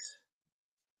nice.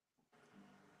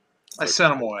 I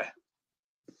sent them away.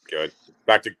 Good.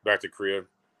 Back to Korea.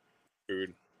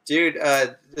 Food. Dude,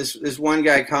 this one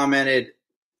guy commented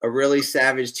a really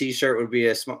savage T-shirt would be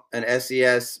an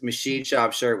SES machine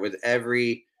shop shirt with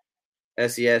every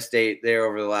SES date there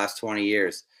over the last 20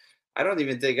 years. I don't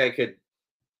even think I could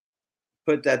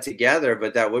put that together,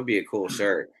 but that would be a cool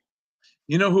shirt.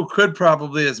 You know who could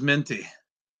probably is Minty.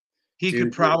 He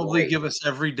could probably give us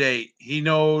every date. He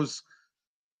knows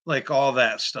like all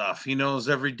that stuff. He knows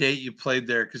every date you played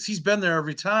there because he's been there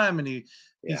every time, and he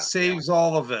saves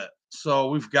all of it. So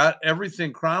we've got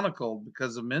everything chronicled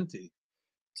because of Minty.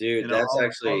 Dude, that's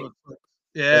actually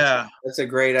that's a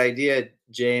great idea,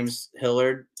 James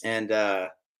Hillard, and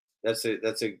that's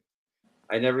a.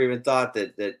 I never even thought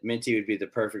that Minty would be the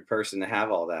perfect person to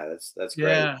have all that. That's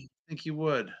great. Yeah, I think he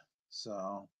would.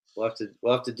 So we'll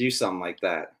have to do something like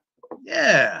that.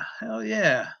 Yeah, hell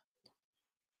yeah.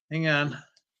 Hang on.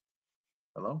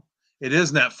 Hello? It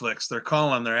is Netflix. They're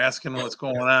calling. They're asking what's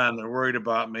going on. They're worried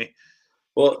about me.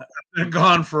 Well, I've been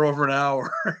gone for over an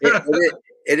hour.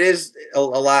 it is a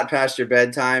lot past your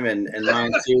bedtime and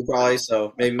mine too, probably.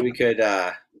 So maybe we could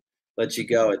let you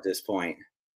go at this point.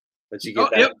 Let you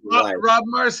get back to your life. Rob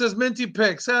Mars says Minty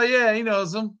picks. Hell yeah, he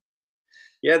knows them.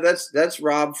 Yeah, that's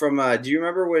Rob from. Do you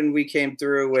remember when we came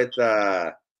through with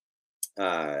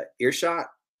Earshot?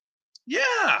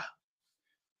 Yeah.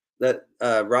 That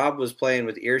Rob was playing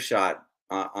with Earshot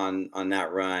on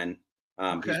that run.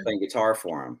 Okay. He's playing guitar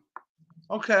for him.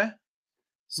 Okay.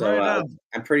 So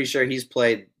I'm pretty sure he's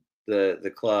played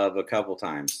the club a couple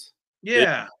times.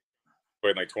 Yeah.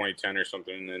 Played like 2010 or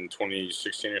something, and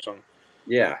 2016 or something.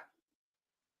 Yeah.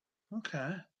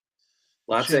 Okay.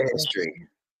 Lots of history.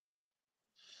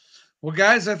 Well,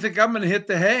 guys, I think I'm going to hit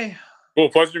the hay. Cool.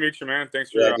 Pleasure to meet you, man.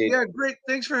 Thanks for yeah, great.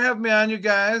 Thanks for having me on, you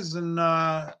guys, and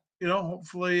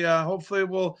hopefully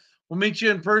we'll meet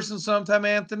you in person sometime,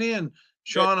 Anthony and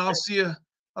Sean. I'll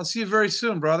see you very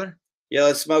soon, brother. Yeah,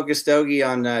 let's smoke a stogie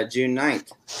on June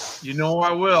 9th. You know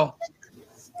I will.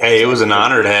 Hey, it was an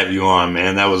honor to have you on,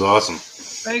 man. That was awesome.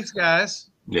 Thanks, guys.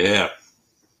 Yeah.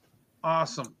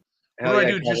 Awesome. Hell what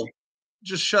do yeah, I do?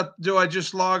 Just shut. Do I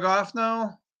just log off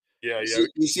now? Yeah.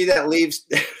 You see that leaves?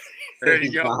 There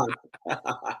you go.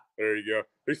 There you go.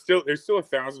 There's still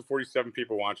 1,047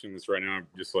 people watching this right now.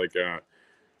 Just like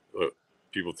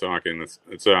people talking.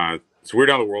 It's weird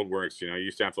how the world works. You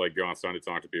used to have to like go outside to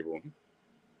talk to people.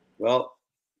 Well,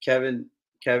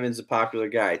 Kevin's a popular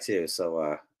guy too, so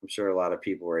I'm sure a lot of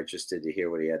people were interested to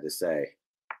hear what he had to say.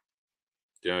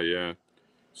 Yeah.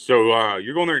 So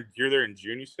you're there in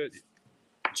June, you said?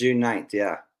 June 9th,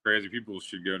 yeah. Crazy. People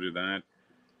should go to that.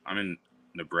 I'm in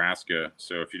Nebraska,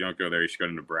 so if you don't go there, you should go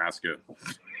to Nebraska.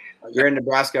 You're in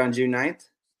Nebraska on June 9th?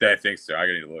 I think so. I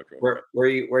gotta look. Where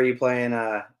are you playing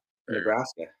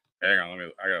Nebraska? Hang on,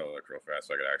 I gotta look real fast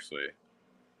so I could actually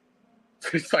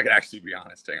So I can actually be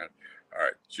honest. Hang on. All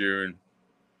right, June.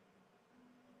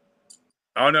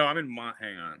 Oh no, I'm in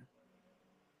hang on.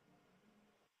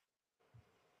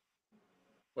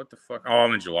 What the fuck? Oh,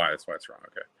 I'm in July. That's why it's wrong.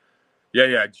 Okay.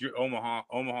 Yeah.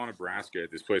 Omaha, Nebraska.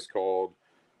 At this place called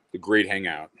the Great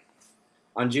Hangout.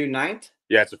 On June 9th?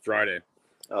 Yeah, it's a Friday.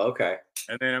 Oh, okay.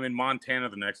 And then I'm in Montana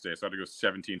the next day, so I have to go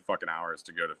 17 fucking hours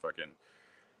to go to fucking.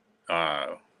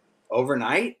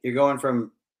 Overnight? You're going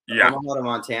from Omaha to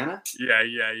Montana?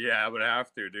 Yeah. I would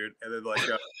have to, dude. And then like,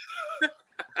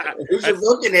 who's your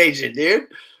booking agent, dude?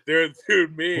 Dude,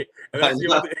 me. And that's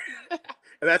the only. And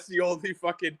that's the only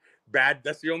fucking bad.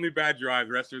 That's the only bad drive.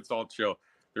 The rest of it's all chill.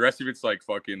 The rest of it's like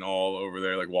fucking all over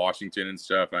there, like Washington and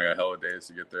stuff. And I got hella days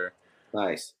to get there.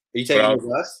 Nice. Are you taking the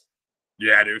bus?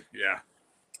 Yeah, dude. Yeah.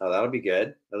 Oh, that'll be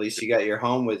good. At least you got your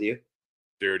home with you.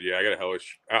 Dude, yeah, I got a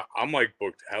hellish. I'm like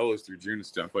booked hellish through June and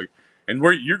stuff. Like, and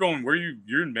where you're going?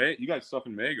 You're in May? You got stuff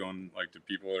in May going? Like, the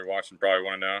people that are watching probably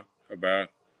want to know about.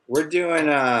 We're doing.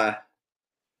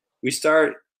 We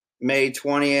start May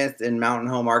 20th in Mountain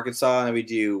Home, Arkansas, and we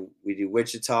do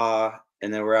Wichita,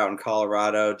 and then we're out in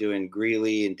Colorado doing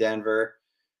Greeley and Denver,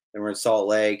 and we're in Salt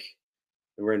Lake,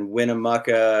 and we're in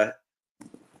Winnemucca,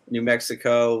 New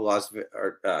Mexico,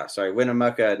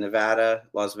 Winnemucca, Nevada,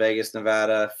 Las Vegas,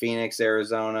 Nevada, Phoenix,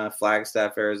 Arizona,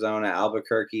 Flagstaff, Arizona,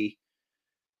 Albuquerque,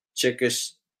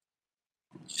 Chickasaw,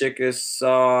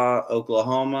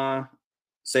 Oklahoma,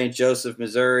 St. Joseph,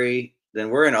 Missouri. Then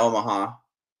we're in Omaha.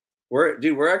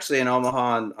 We're actually in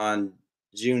Omaha on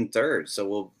June 3rd,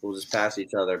 so we'll just pass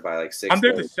each other by like 6 I'm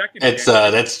there days. the second. It's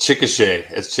that's Chickasha.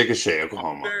 It's Chickasha,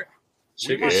 Oklahoma.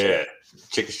 Chickasha.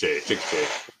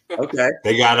 Chickasha. Okay.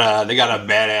 They got a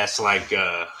badass like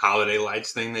holiday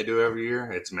lights thing they do every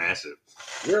year. It's massive.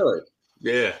 Really?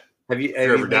 Yeah. Have you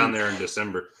ever been down there in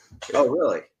December? Oh,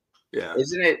 really? Yeah.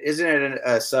 Isn't it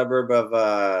a suburb of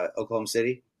Oklahoma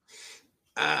City?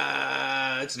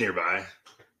 It's nearby.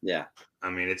 Yeah. I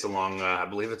mean, it's along. I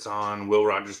believe it's on Will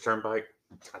Rogers Turnpike.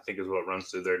 I think is what runs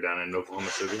through there down in Oklahoma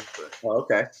City. But,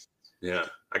 okay. Yeah,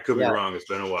 I could be wrong. It's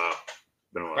been a while.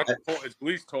 It's at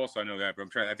least Tulsa. I know that, but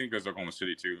I think there's Oklahoma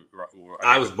City too.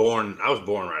 I was born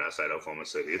right outside Oklahoma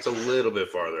City. It's a little bit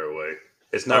farther away.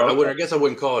 It's not. I guess I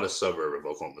wouldn't call it a suburb of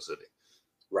Oklahoma City.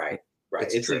 Right.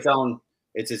 It's its own.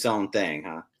 It's its own thing,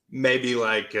 huh? Maybe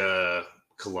like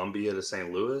Columbia to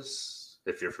St. Louis.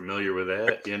 If you're familiar with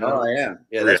that, you know. Oh, I am.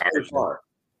 Yeah, that's pretty far.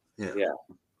 Yeah.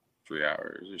 3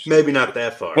 hours. Maybe not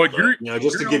that far. But you're,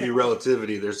 just to give you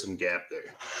relativity, there's some gap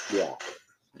there. Yeah.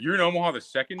 You're in Omaha the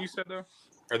 2nd, you said though,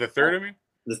 or the 3rd? I mean,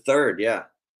 the 3rd. Yeah.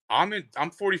 I'm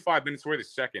 45 minutes away the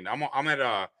 2nd.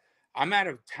 I'm at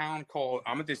a town called.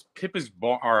 I'm at this Pippa's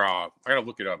Bar. Or I gotta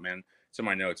look it up, man. It's in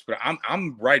my notes. But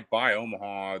I'm right by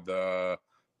Omaha, the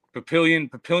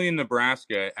Papillion,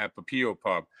 Nebraska, at Papillo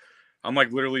Pub. I'm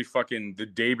like literally fucking the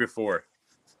day before.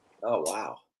 Oh,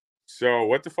 wow. So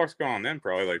what the fuck's going on then?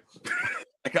 Probably like,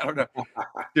 like I don't know.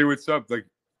 Dude, what's up? Like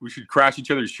we should crash each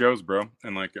other's shows, bro.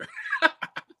 And like,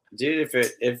 dude,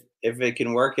 if it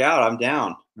can work out, I'm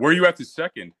down. Where are you at the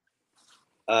 2nd?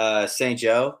 St.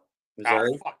 Joe,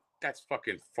 Missouri. Oh, fuck. That's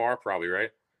fucking far, probably,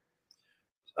 right?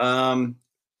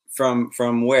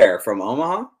 From where? From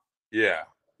Omaha? Yeah.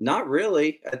 Not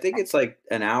really. I think it's like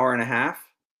an hour and a half.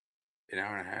 An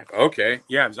hour and a half. Okay.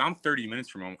 Yeah, because I'm 30 minutes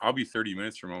from home. I'll be 30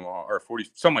 minutes from home, or 40,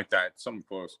 something like that. Something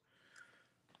close.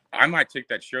 I might take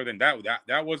that show then.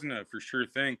 That wasn't a for sure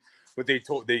thing. But they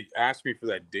asked me for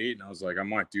that date, and I was like, I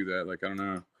might do that. Like, I don't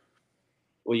know.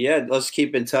 Well, yeah, let's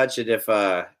keep in touch. And if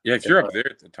if you're up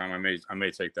there at the time, I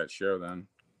may take that show then.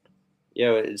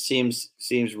 Yeah, it seems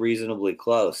reasonably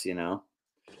close, you know.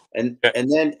 And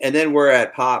then we're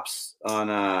at Pops on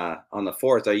the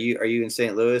 4th. Are you in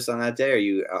St. Louis on that day? Or are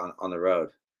you on the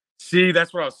road? See,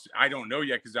 that's what I don't know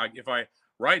yet, because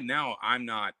right now I'm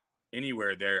not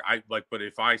anywhere there. But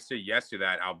if I say yes to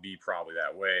that, I'll be probably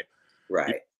that way.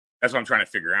 Right. That's what I'm trying to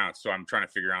figure out. So I'm trying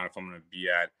to figure out if I'm going to be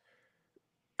at.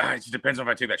 It just depends on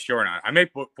if I take that show or not. I may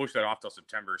push that off till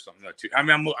September or something too. I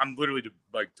mean, I'm literally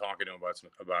like talking to them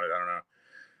about it. I don't know.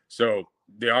 So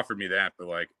they offered me that, but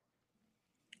like.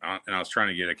 And I was trying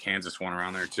to get a Kansas one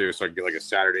around there too, so I could get like a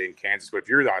Saturday in Kansas. But if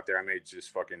you're out there, I may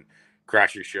just fucking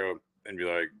crash your show and be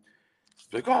like,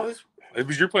 oh, this.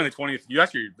 Because you're playing the 20th.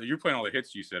 You're playing all the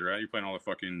hits. You said, right? You're playing all the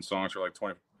fucking songs for like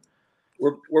 20.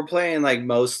 We're playing like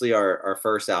mostly our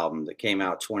first album that came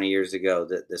out 20 years ago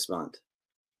this month.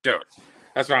 Dude,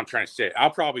 that's what I'm trying to say.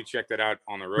 I'll probably check that out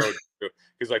on the road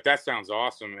because like that sounds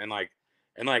awesome and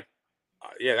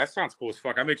yeah, that sounds cool as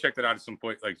fuck. I may check that out at some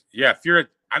point. Like, yeah,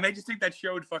 I may just take that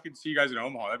show and fucking see you guys in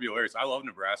Omaha. That'd be hilarious. I love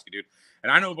Nebraska, dude.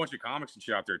 And I know a bunch of comics and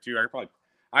shit out there too.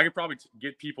 I could probably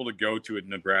get people to go to it in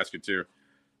Nebraska too,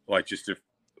 like just if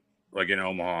like in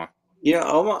Omaha. Yeah,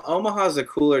 Omaha's a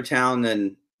cooler town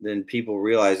than people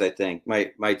realize. I think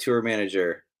my tour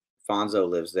manager Fonzo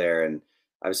lives there, and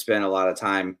I've spent a lot of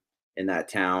time in that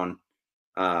town.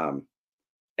 And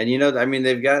I mean,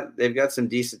 they've got some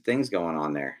decent things going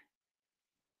on there.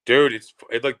 Dude, it's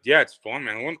fun,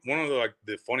 man. One of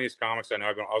the funniest comics I know.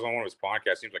 I was on one of his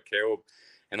podcasts. Seems like Caleb,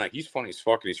 and like he's funny as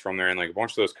fuck. And he's from there, and like a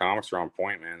bunch of those comics are on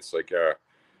point, man. It's like I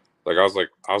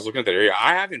was looking at that area.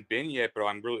 I haven't been yet, but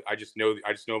I just know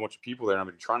a bunch of people there. And I've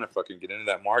been trying to fucking get into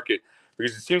that market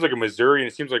because it seems like a Missouri, and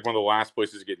it seems like one of the last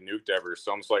places to get nuked ever.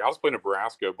 So I'm just like, I'll just play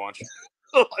Nebraska a bunch.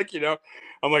 Like,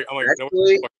 I'm like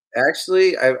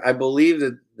actually, I believe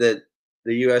that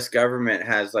the U.S. government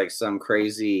has like some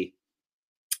crazy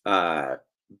like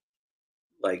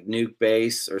nuke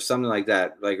base or something like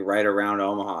that, like right around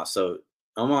Omaha. So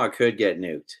Omaha could get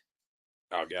nuked.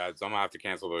 Oh god, so I'm gonna have to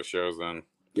cancel those shows then.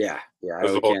 Yeah, I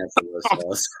would cancel those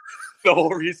shows. The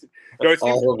whole reason. No,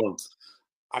 all of them.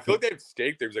 I feel like they have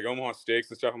steak. There's like Omaha steaks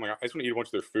and stuff. I'm like, I just want to eat a bunch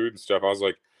of their food and stuff. I was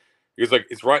like, he was like,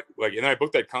 it's right. Like, and then I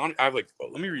booked that con. I was like,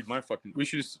 let me read my fucking. We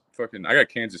should just fucking. I got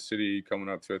Kansas City coming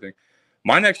up too, I think.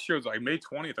 My next show is like May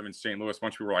 20th. I'm in St. Louis. A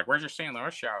bunch of people were like, "Where's your St.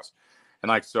 Louis shows?" And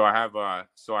like, so I have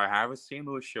a St.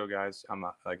 Louis show, guys. I'm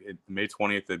like May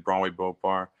 20th at Broadway Boat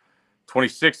Bar,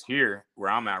 26th here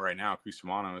where I'm at right now,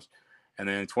 Cusamanos, and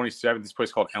then 27th this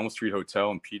place called Elm Street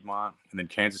Hotel in Piedmont, and then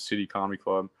Kansas City Comedy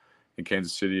Club in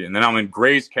Kansas City, and then I'm in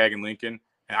Gray's Keg in Lincoln.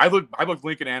 And I booked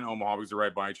Lincoln and Omaha because they're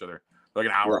right by each other, like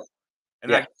an hour. Right.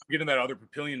 And then I get in that other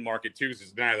Papillion market too,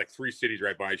 because then I have like 3 cities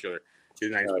right by each other.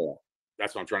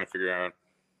 That's what I'm trying to figure out.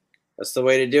 That's the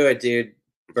way to do it, dude.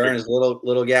 Burn as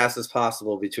little gas as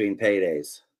possible between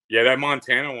paydays. Yeah, that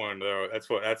Montana one though. That's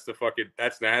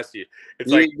nasty.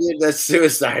 It's that's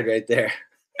suicide right there.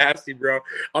 Nasty, bro.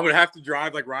 I'm gonna have to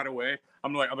drive like right away.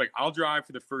 I'm like, I'll drive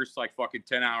for the first like fucking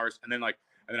 10 hours, and then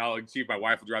I'll like, see if my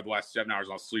wife will drive the last 7 hours.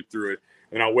 And I'll sleep through it,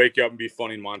 and then I'll wake up and be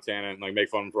funny in Montana and like make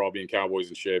fun of them for all being cowboys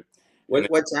and shit.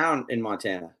 What town in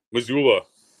Montana? Missoula.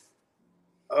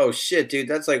 Oh shit, dude,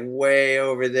 that's like way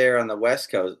over there on the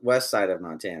west side of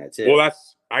Montana too. Well,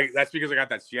 that's because I got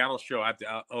that Seattle show at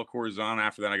the El Corazon.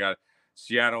 After that, I got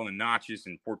Seattle and Notches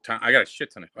and I got a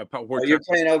shit ton of. You're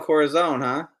playing El Corazon,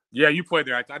 huh? Yeah, you played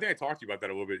there. I think I talked to you about that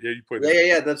a little bit. Yeah, you played there.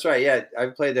 Yeah, that's right. Yeah,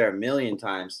 I've played there a million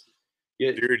times.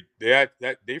 Yeah. Dude,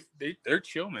 they're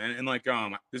chill, man. And like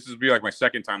this will be like my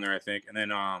second time there, I think. And then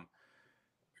now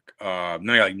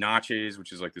like Notches,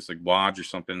 which is like this like lodge or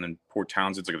something. And then Port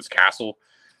Townsend's like this castle.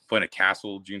 Playing at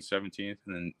Castle June 17th,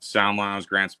 and then Sound Lounge,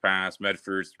 Grants Pass,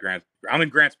 Medford, I'm in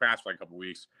Grants Pass for like a couple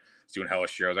weeks, doing hella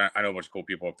shows. I know a bunch of cool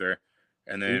people up there.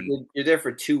 And then you're there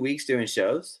for 2 weeks doing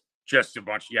shows. Just a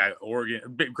bunch, yeah. Oregon,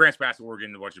 Grants Pass,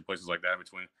 Oregon, a bunch of places like that in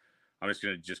between. I'm just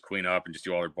gonna clean up and just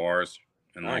do all their bars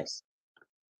and nice.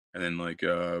 And then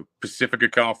Pacifica,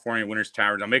 California, Winners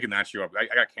Tavern. I'm making that show up. I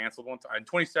got canceled one time in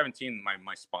 2017.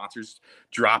 My sponsors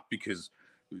dropped because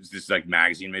it was this like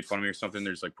magazine made fun of me or something.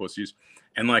 There's like pussies,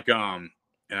 and like and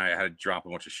I had to drop a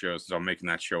bunch of shows, so I'm making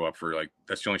that show up for like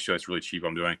that's the only show that's really cheap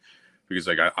I'm doing because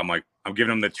like I'm giving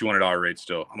them the $200 rate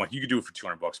still. I'm like, you could do it for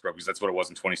 $200, bro, because that's what it was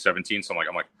in 2017. So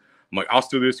I'm like I'll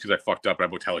still do this because I fucked up and I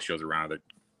booked hella shows around it.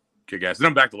 Kick ass. Then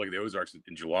I'm back to like the Ozarks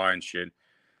in July and shit.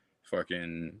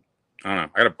 Fucking I don't know.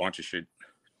 I got a bunch of shit.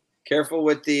 Careful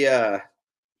with the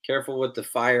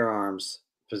firearms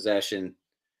possession.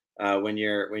 When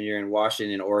you're in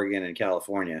Washington, Oregon, and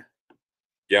California.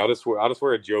 Yeah, I'll just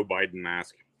wear a Joe Biden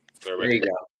mask. There you go.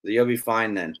 You'll be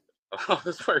fine then. I'll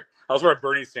just wear a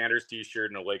Bernie Sanders t-shirt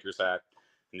and a Lakers hat,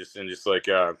 and just like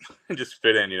just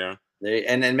fit in, you know.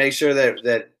 And then make sure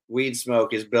that weed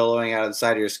smoke is billowing out of the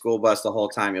side of your school bus the whole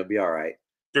time. You'll be all right.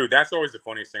 Dude, that's always the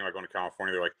funniest thing about going to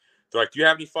California. They're like, do you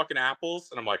have any fucking apples?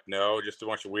 And I'm like, no, just a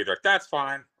bunch of weed. They're like, that's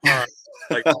fine. All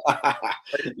right.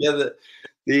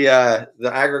 Yeah,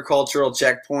 the agricultural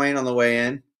checkpoint on the way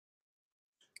in.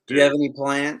 Do you have any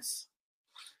plants?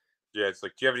 Yeah, it's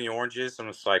like, do you have any oranges? I'm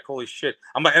just like, holy shit.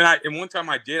 I'm like, and one time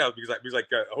I did, because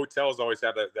hotels always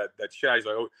have that shit. I was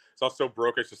like, oh, so I was so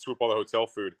broke, I used to swoop all the hotel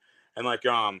food, and like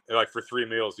for 3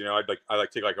 meals, you know, I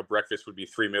take like a breakfast would be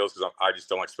 3 meals because I just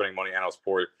don't like spending money, and I was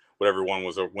poor, whatever one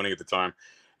was winning at the time,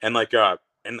 and like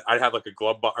and I'd have like a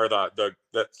glove or the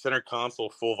center console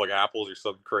full of like apples or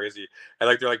something crazy. And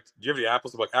like, they're like, do you have any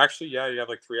apples? I'm like, actually, yeah, you have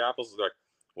like 3 apples. They're like,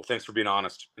 well, thanks for being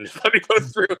honest. And just let me go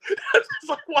through. It's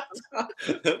like, what?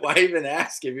 Why even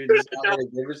ask if you're just not going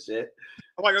to give a shit?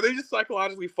 I'm like, are they just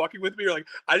psychologically fucking with me? Or like,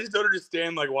 I just don't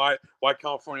understand like why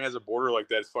California has a border like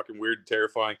that. It's fucking weird and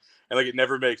terrifying. And like, it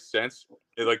never makes sense.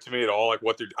 Like to me at all, like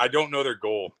I don't know their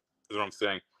goal is what I'm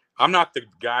saying. I'm not the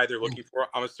guy they're looking for,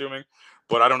 I'm assuming,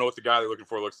 but I don't know what the guy they're looking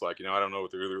for looks like. I don't know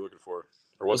what they're really looking for.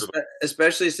 Or what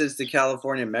especially since the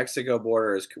California-Mexico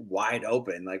border is wide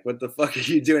open. Like, what the fuck are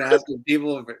you doing asking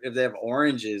people if they have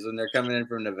oranges when they're coming in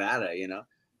from Nevada,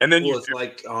 And then it's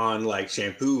like on like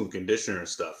shampoo and conditioner and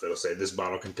stuff. It'll say this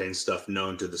bottle contains stuff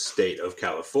known to the state of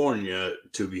California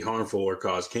to be harmful or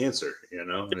cause cancer.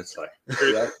 And it's like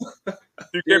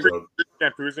you can't bring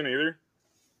shampoos in either.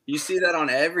 You see that on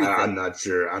everything. I'm not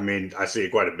sure. I mean, I see it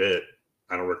quite a bit.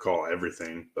 I don't recall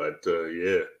everything, but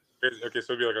yeah. Okay,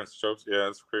 so it'd be like on soaps.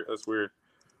 Yeah, that's weird.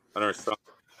 I don't know.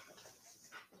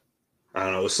 I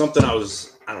don't know. It was something I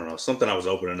was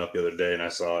opening up the other day and I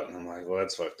saw it and I'm like, well,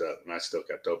 that's fucked up. And I still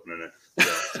kept opening it.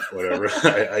 So whatever.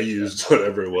 I used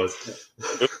whatever it was.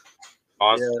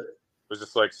 Awesome. Yeah. It was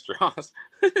just like straws.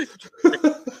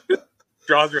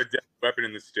 Straws are a deadly weapon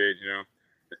in this state,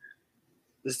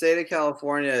 The state of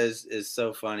California is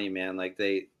so funny, man. Like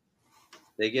they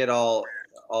get all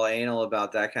anal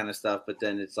about that kind of stuff, but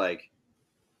then it's like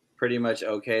pretty much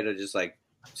okay to just like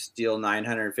steal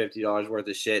 $950 worth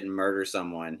of shit and murder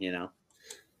someone,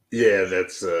 Yeah,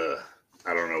 that's I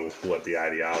don't know what the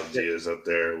ideology is up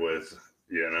there with,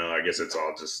 I guess it's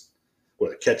all just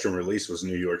what catch and release was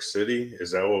New York City. Is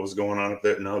that what was going on up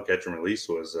there? No, catch and release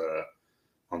was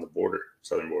on the border,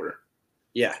 southern border.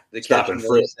 Yeah, the catch and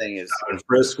release thing is Stop and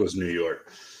Frisk was New York.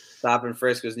 Stop and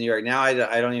Frisk was New York. Now I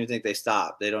don't even think they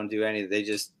stop. They don't do anything. They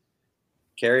just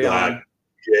carry on.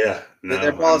 Yeah,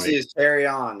 their policy is carry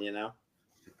on.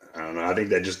 I don't know. I think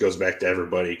that just goes back to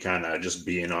everybody kind of just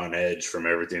being on edge from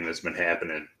everything that's been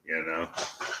happening.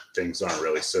 Things aren't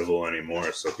really civil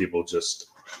anymore, so people just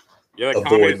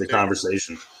avoid the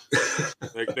conversation.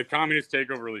 Like the communist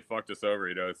takeover really fucked us over.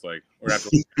 It's like we're have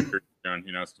to,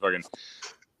 it's fucking.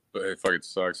 But it fucking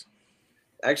sucks.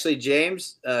 Actually,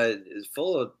 James is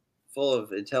full of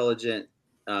intelligent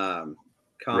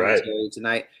commentary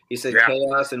tonight. He said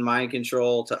chaos and mind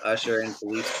control to usher in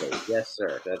police state. Yes,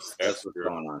 sir. That's what's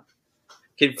going on.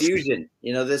 Confusion.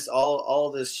 This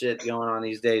all this shit going on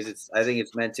these days. I think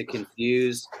it's meant to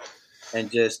confuse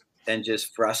and just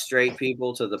frustrate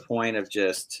people to the point of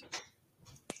just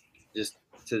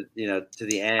to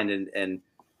the end and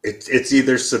It's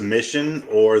either submission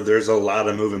or there's a lot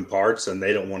of moving parts and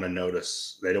they don't want to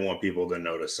notice. They don't want people to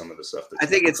notice some of the stuff. I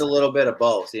think it's a little bit of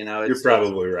both. You're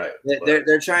probably right.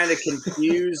 They're trying to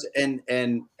confuse and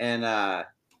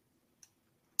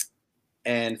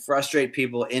frustrate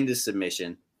people into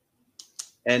submission,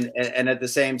 and at the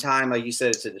same time, like you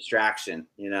said, it's a distraction.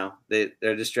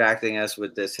 They're distracting us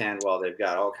with this hand while they've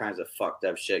got all kinds of fucked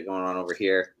up shit going on over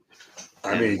here.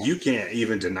 I mean, you can't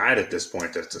even deny it at this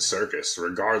point that it's a circus,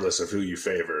 regardless of who you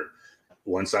favor,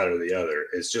 one side or the other.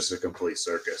 It's just a complete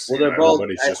circus. Well, they're both.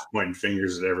 Everybody's just pointing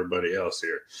fingers at everybody else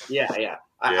here. Yeah.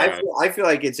 I feel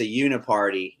like it's a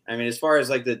uniparty. I mean, as far as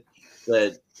like the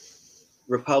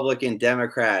Republican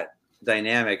Democrat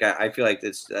dynamic, I feel like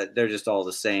they're just all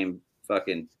the same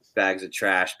fucking bags of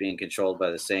trash being controlled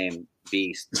by the same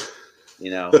beast.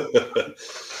 Yeah.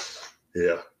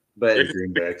 But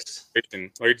greenbacks.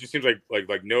 It just seems like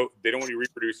no, they don't want you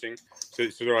reproducing. So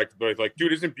they're like,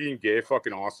 dude, isn't being gay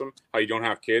fucking awesome? How you don't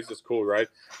have kids? That's cool, right?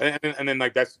 And then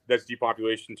like that's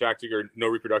depopulation tactic or no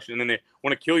reproduction. And then they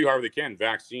want to kill you however they can.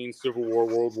 Vaccines, Civil War,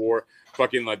 World War,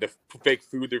 fucking like the fake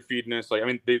food they're feeding us. Like I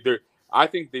mean, I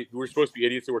think we're supposed to be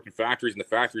idiots that work in factories, and the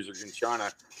factories are in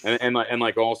China, and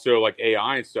like also like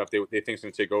AI and stuff. They think it's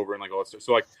gonna take over and like all that stuff.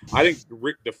 So like I think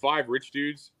the 5 rich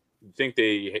dudes think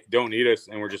they don't need us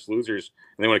and we're just losers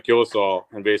and they want to kill us all,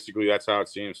 and basically that's how it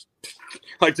seems.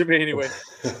 Like to me anyway.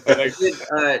 There's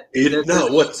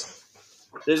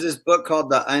this book called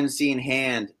The Unseen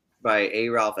Hand by A.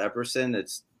 Ralph Epperson.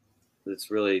 That's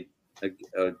really a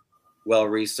well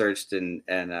researched and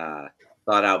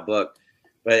thought out book,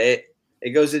 but it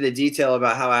goes into detail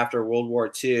about how after World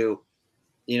War II,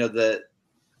 the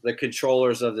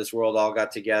controllers of this world all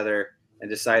got together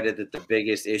and decided that the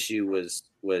biggest issue was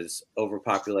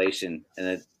overpopulation,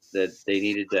 and that they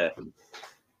needed to,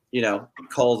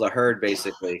 cull the herd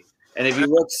basically. And if you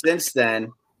look since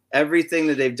then, everything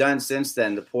that they've done since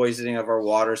then, the poisoning of our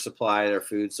water supply, their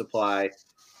food supply,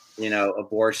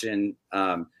 abortion,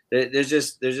 there's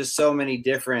just so many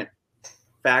different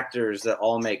factors that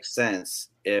all make sense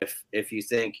if you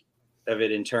think of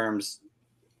it in terms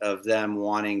of them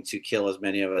wanting to kill as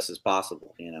many of us as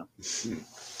possible,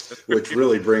 Which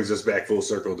really brings us back full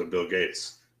circle to Bill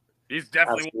Gates. He's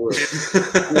definitely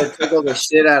I'm gonna tickle the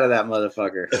shit out of that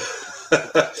motherfucker.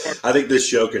 I think this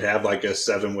show could have like a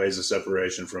 7 ways of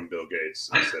separation from Bill Gates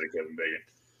instead of Kevin Bacon.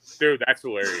 Dude, that's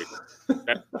hilarious.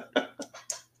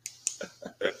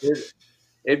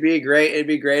 It'd be great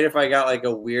if I got like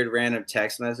a weird random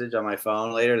text message on my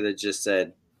phone later that just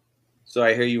said, "So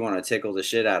I hear you want to tickle the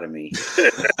shit out of me."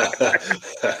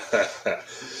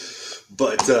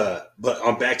 But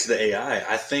on back to the AI,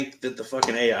 I think that the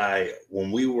fucking AI,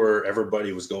 when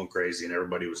everybody was going crazy and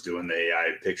everybody was doing the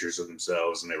AI pictures of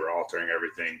themselves and they were altering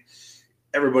everything.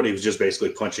 Everybody was just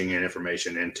basically punching in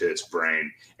information into its brain,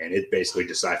 and it basically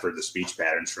deciphered the speech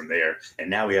patterns from there. And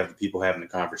now we have the people having the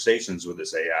conversations with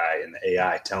this AI, and the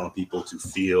AI telling people to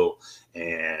feel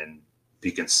and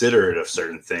be considerate of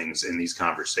certain things in these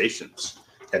conversations.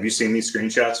 Have you seen these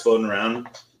screenshots floating around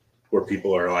where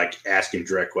people are like asking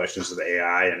direct questions to the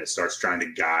AI, and it starts trying to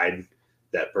guide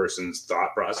that person's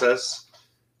thought process?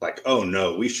 Like, oh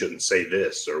no, we shouldn't say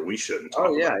this, or we shouldn't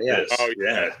talk about this. Oh,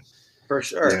 yeah. For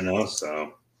sure. You know,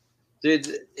 so dude,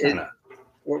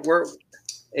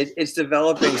 it's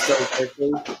developing so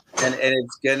quickly, and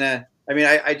it's gonna. I mean,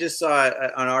 I just saw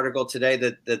an article today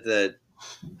that the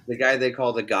guy they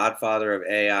call the godfather of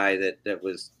AI that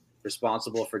was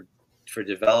responsible for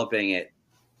developing it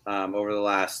over the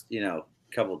last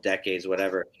couple decades,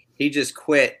 whatever. He just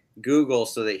quit Google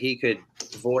so that he could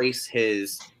voice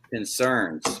his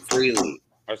concerns freely.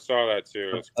 I saw that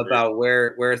too. About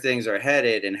where things are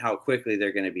headed and how quickly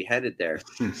they're going to be headed there.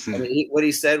 I mean, what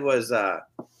he said was,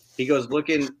 he goes, look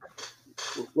at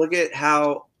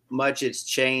how much it's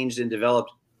changed and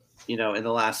developed, in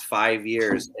the last 5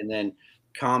 years, and then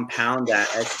compound that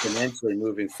exponentially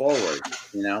moving forward.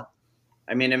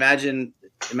 I mean, imagine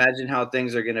how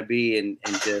things are going to be in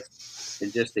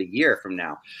just a year from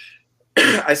now.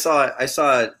 I saw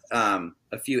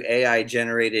a few AI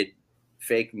generated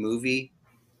fake movie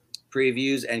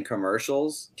previews and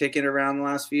commercials kicking around the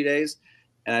last few days,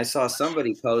 and I saw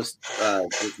somebody post a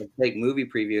fake movie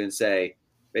preview and say,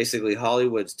 basically,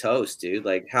 Hollywood's toast, dude.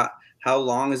 Like, how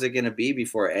long is it going to be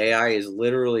before AI is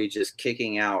literally just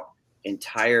kicking out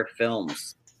entire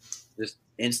films just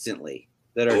instantly?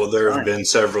 There have been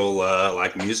several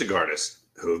like music artists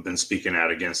who have been speaking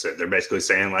out against it. They're basically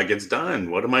saying, like, it's done.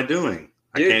 What am I doing?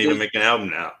 I can't even make an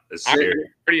album now. It's scary. I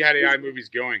already had AI movies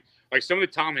going. Like some of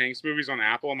the Tom Hanks movies on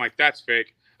Apple, I'm like, that's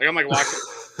fake. Like I'm like watching,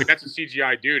 like, that's a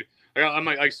CGI, dude. Like, I'm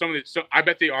like some of the. So I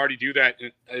bet they already do that,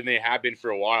 and they have been for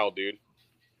a while, dude.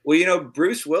 Well,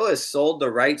 Bruce Willis sold the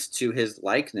rights to his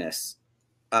likeness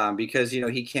because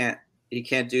he can't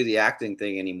do the acting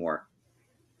thing anymore.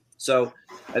 So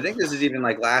I think this is even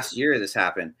like last year this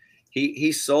happened.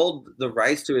 He sold the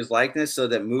rights to his likeness so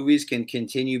that movies can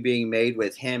continue being made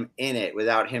with him in it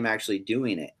without him actually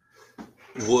doing it.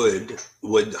 Would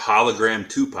hologram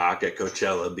Tupac at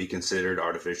Coachella be considered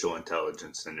artificial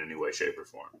intelligence in any way, shape, or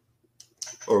form?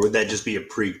 Or would that just be a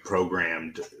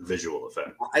pre-programmed visual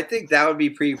effect? I think that would be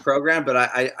pre-programmed, but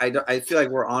I feel like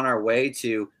we're on our way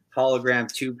to hologram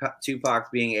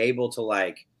Tupac being able to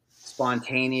like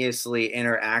spontaneously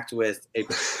interact with a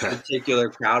particular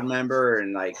crowd member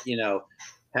and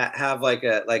have like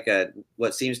a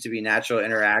what seems to be natural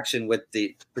interaction with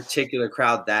the particular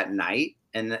crowd that night.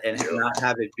 And not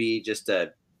have it be just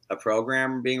a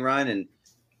program being run, and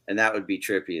that would be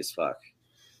trippy as fuck.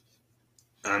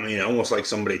 I mean, almost like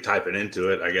somebody typing into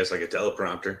it, I guess, like a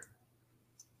teleprompter.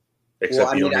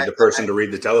 Except you don't need the person to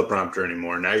read the teleprompter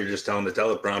anymore. Now you're just telling the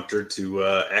teleprompter to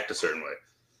act a certain way.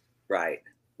 Right.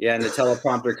 Yeah, and the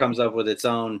teleprompter comes up with its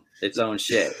own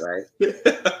shit, right?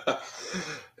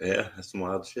 Yeah, that's some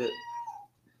wild shit.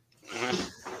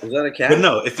 Is that a cat? But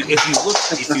no, if you look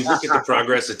at the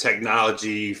progress of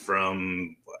technology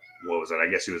from what was it? I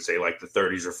guess you would say like the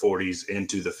 30s or 40s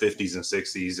into the 50s and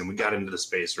 60s, and we got into the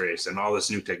space race, and all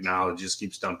this new technology just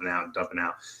keeps dumping out.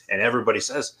 And everybody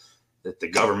says that the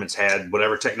government's had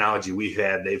whatever technology we've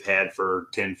had, they've had for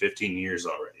 10, 15 years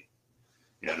already.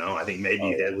 I think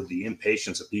maybe that with the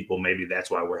impatience of people, maybe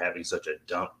that's why we're having such a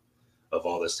dump of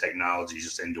all this technology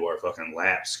just into our fucking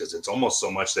laps, because it's almost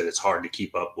so much that it's hard to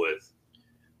keep up with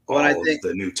all of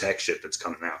the new tech shit that's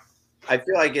coming out. I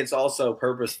feel like it's also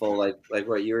purposeful, like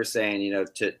what you were saying,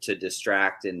 to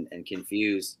distract and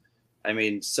confuse. I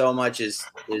mean, so much is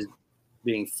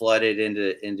being flooded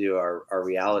into our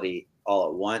reality all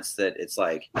at once that it's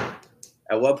like,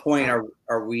 at what point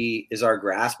is our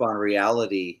grasp on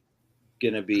reality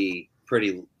gonna be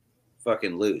pretty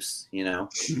fucking loose, Have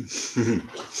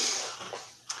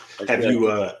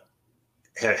you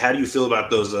how do you feel about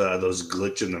those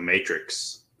glitch in the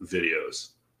Matrix videos?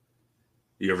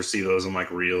 You ever see those in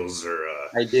like reels or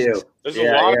I do. There's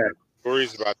a lot of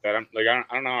stories about that. I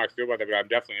don't know how I feel about that, but I'm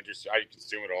definitely interested. I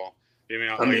consume it all.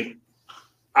 I mean,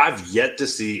 I've yet to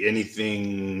see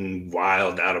anything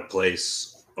wild, out of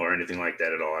place, or anything like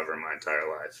that at all ever in my entire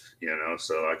life, you know?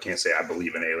 So I can't say I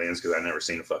believe in aliens because I've never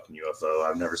seen a fucking UFO.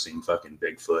 I've never seen fucking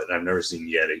Bigfoot. I've never seen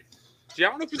Yeti. See, I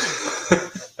don't know if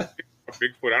it's a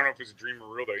Bigfoot. I don't know if it's a dream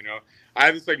or real though. You know, I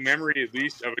have this like memory at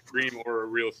least of a dream or a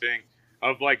real thing.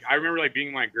 Of like, I remember like being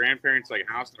in my grandparents' like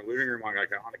house in the living room, like on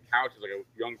a couch as like a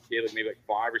young kid, like maybe like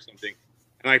 5 or something,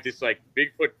 and like this like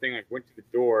Bigfoot thing like went to the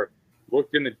door,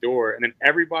 looked in the door, and then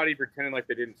everybody pretended like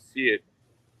they didn't see it,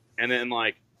 and then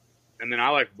I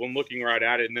like was looking right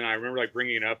at it, and then I remember like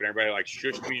bringing it up, and everybody like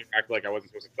shushed me, and acted like I wasn't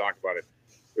supposed to talk about it.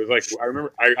 It was like I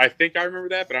remember, I think I remember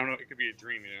that, but I don't know. It could be a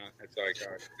dream, you know. That's like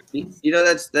You know,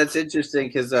 that's interesting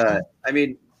because I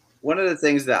mean, one of the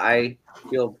things that I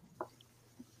feel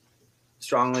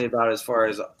strongly about as far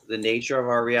as the nature of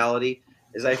our reality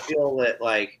is I feel that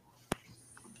like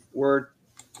we're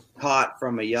taught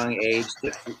from a young age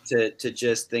to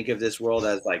just think of this world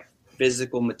as like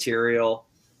physical material,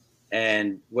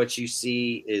 and what you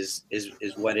see is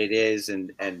what it is,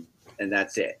 and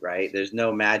that's it, right? There's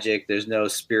no magic, there's no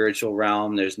spiritual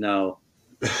realm, there's no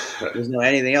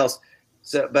anything else.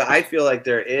 So, but I feel like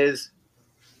there is,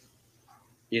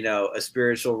 you know, a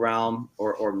spiritual realm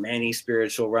or many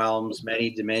spiritual realms, many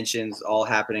dimensions all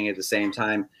happening at the same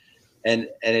time. And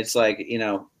it's like, you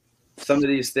know, some of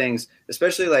these things,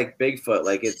 especially like Bigfoot,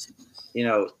 like it's, you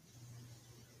know,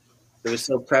 it was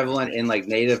so prevalent in like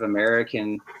Native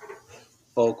American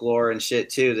folklore and shit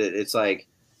too, that it's like,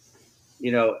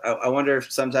 you know, I wonder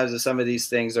if sometimes if some of these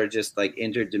things are just like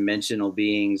interdimensional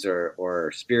beings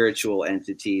or spiritual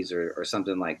entities or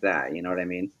something like that. You know what I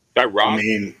mean? I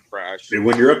mean,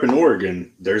 when you're up in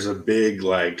Oregon, there's a big,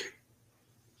 like,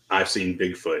 I've seen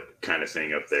Bigfoot kind of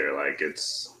thing up there. Like,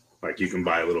 it's like you can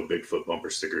buy little Bigfoot bumper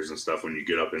stickers and stuff when you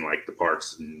get up in like the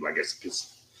parks, and I guess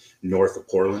it's north of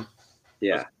Portland.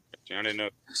 Yeah. I didn't know.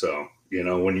 So, you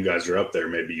know, when you guys are up there,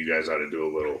 maybe you guys ought to do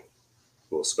a little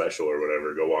special or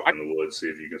whatever. Go walk in the woods, see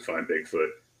if you can find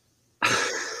Bigfoot.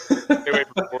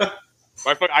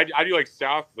 I do like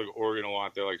south of Oregon a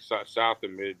lot. They're like south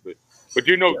and mid, but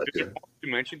do you know the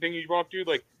dimension thing you brought up, dude?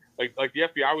 Like the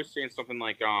FBI was saying something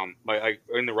like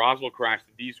in the Roswell crash,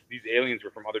 these aliens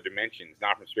were from other dimensions,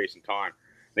 not from space and time.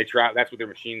 They that's what their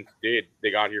machines did.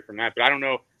 They got here from that. But I don't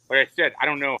know. Like I said, I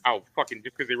don't know how fucking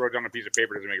just because they wrote down a piece of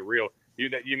paper doesn't make it real.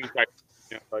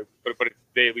 But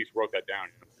they at least wrote that down.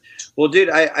 You know? Well, dude,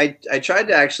 I tried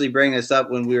to actually bring this up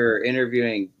when we were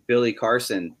interviewing Billy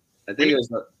Carson. I think it was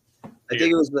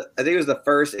the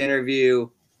first interview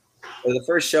or the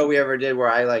first show we ever did where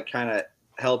I like kind of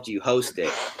helped you host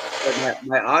it. But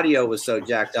my audio was so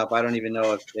jacked up, I don't even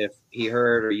know if he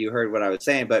heard or you heard what I was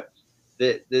saying. But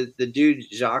the dude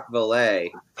Jacques Vallée,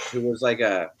 who was like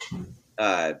a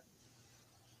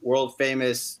world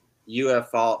famous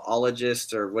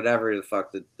UFOologist or whatever the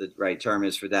fuck the right term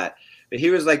is for that. But he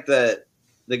was like the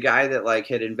guy that like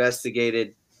had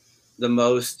investigated the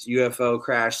most UFO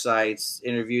crash sites,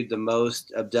 interviewed the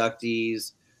most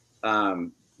abductees,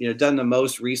 you know, done the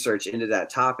most research into that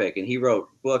topic. And he wrote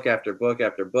book after book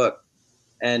after book.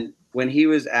 And when he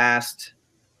was asked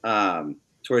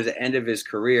towards the end of his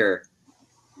career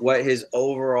what his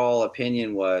overall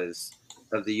opinion was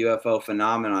of the UFO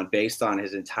phenomenon based on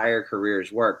his entire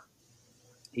career's work,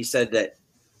 he said that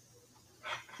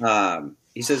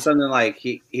he said something like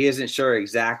he isn't sure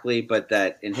exactly, but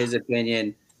that in his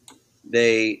opinion,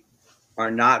 they are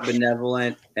not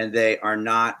benevolent and they are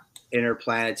not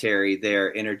interplanetary.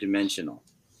 They're interdimensional.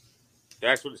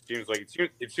 That's what it seems like. It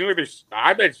seems like there's.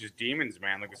 I bet it's just demons,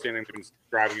 man. Like the same thing they've been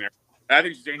describing there. I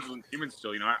think it's just angels and demons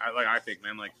still. You know, I think,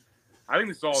 man. Like, I think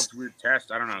this is all this weird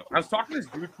test. I don't know. I was talking to this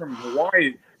dude from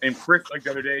Hawaii named Chris like the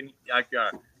other day, and and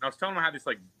I was telling him I had this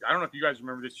like. I don't know if you guys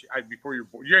remember this before you were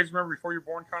born. You guys remember before you were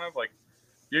born, kind of like.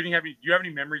 Do you have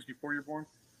any memories before you were born?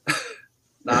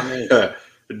 Not me.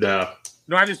 No.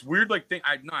 No, I have this weird like thing.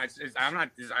 I'm not.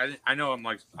 I know I'm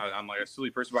like a silly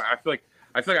person, but I feel like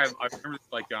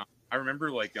I remember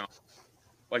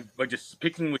just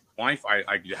picking which wife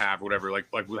I could have, whatever. Like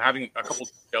with having a couple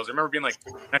details. I remember being like,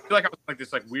 I feel like I was like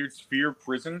this like weird sphere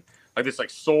prison, like this like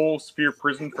soul sphere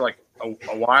prison for like a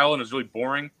while, and it was really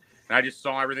boring. And I just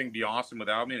saw everything be awesome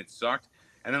without me, and it sucked.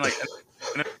 And then like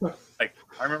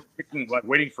I remember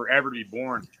waiting forever to be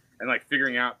born. And like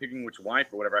picking which wife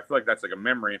or whatever. I feel like that's like a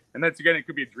memory, and that's again, it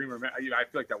could be a dream. I feel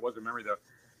like that was a memory though,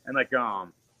 and I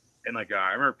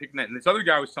remember picking that. And this other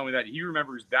guy was telling me that he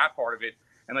remembers that part of it,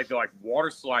 and like the like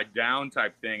water slide down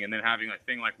type thing, and then having a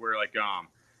thing like where like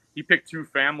he picked 2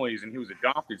 families and he was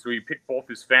adopted, so he picked both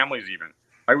his families even,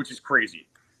 like, which is crazy.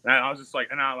 And I was just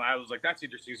like, I was like, that's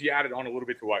interesting. He added on a little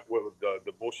bit to what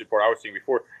the bullshit part I was seeing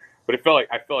before, but I feel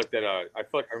like that. I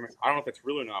don't know if that's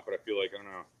real or not, but I feel like I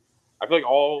don't know. I feel like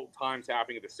all time's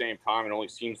happening at the same time. It only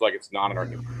seems like it's not in our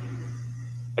universe.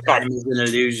 Time is an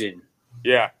illusion.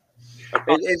 Yeah.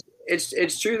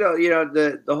 It's true though. You know,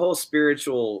 the whole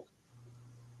spiritual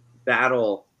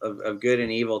battle of good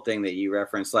and evil thing that you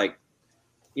referenced, like,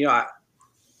 you know,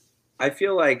 I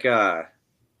feel like I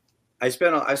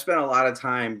spent a lot of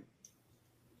time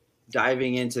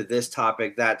diving into this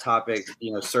topic, that topic,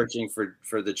 you know, searching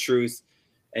for the truth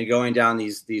and going down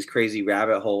these crazy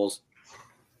rabbit holes.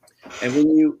 And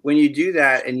when you do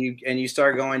that and you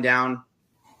start going down,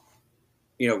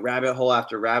 you know, rabbit hole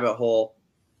after rabbit hole,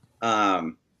 a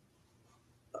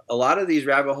lot of these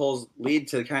rabbit holes lead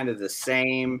to kind of the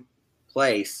same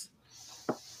place,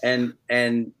 and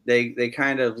they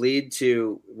kind of lead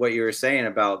to what you were saying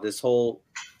about this whole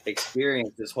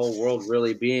experience, this whole world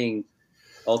really being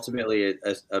ultimately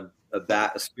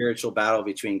a spiritual battle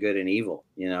between good and evil,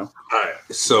 you know? All right.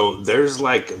 So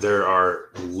there are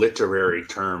literary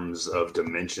terms of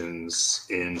dimensions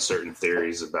in certain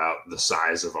theories about the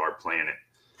size of our planet.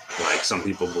 Like some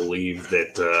people believe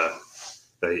that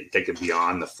they take it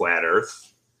beyond the flat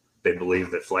Earth. They believe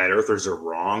that flat earthers are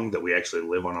wrong, that we actually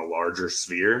live on a larger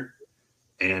sphere.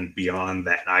 And beyond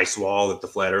that ice wall that the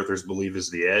flat earthers believe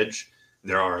is the edge,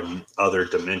 there are other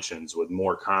dimensions with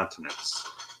more continents.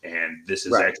 And this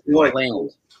is actually more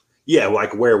land. Yeah,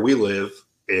 like where we live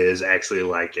is actually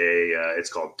like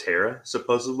it's called Terra,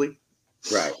 supposedly.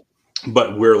 Right.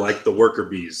 But we're like the worker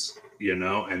bees, you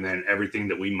know, and then everything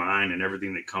that we mine and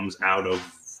everything that comes out of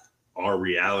our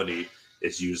reality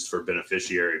is used for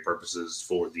beneficiary purposes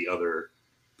for the other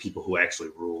people who actually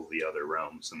rule the other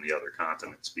realms and the other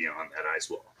continents beyond that ice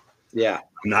wall. Yeah.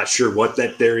 I'm not sure what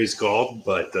that theory is called,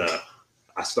 but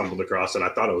I stumbled across it. I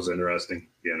thought it was interesting,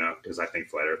 you know, because I think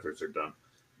flat earthers are dumb.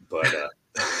 But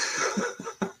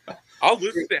I'll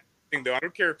listen to everything, though. I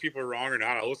don't care if people are wrong or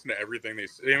not. I'll listen to everything they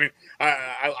say. I mean,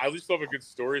 I just love a good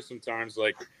story sometimes.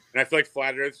 Like, and I feel like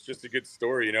flat Earth's just a good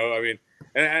story, you know. I mean,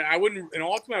 and I wouldn't, and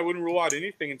ultimately, I wouldn't rule out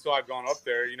anything until I've gone up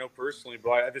there, you know, personally.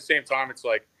 But at the same time, it's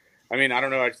like, I mean, I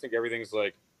don't know. I just think everything's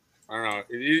like, I don't know.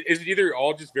 Is it either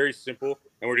all just very simple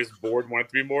and we're just bored, want it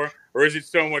to be more, or is it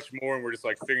so much more and we're just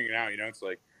like figuring it out? You know, it's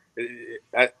like,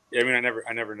 I mean,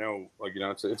 I never know. Like, you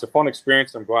know, it's a fun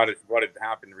experience. I'm glad it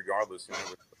happened, regardless.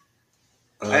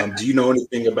 You know? Do you know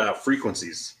anything about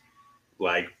frequencies,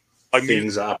 like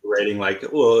things operating like?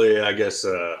 Well, yeah, I guess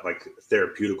like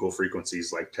therapeutical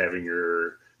frequencies, like having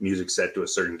your music set to a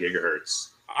certain gigahertz,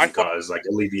 because like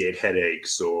alleviate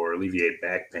headaches or alleviate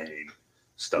back pain,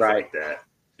 stuff like that.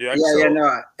 Yeah,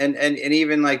 and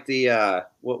even like the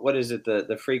what is it,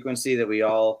 the frequency that we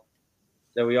all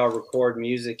record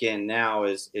music in now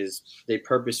is they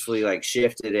purposefully like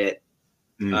shifted it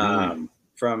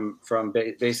from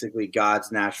basically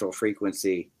God's natural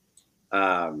frequency,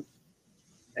 and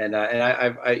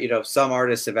I you know, some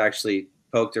artists have actually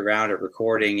poked around at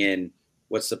recording in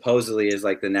what supposedly is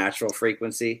like the natural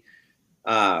frequency,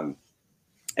 and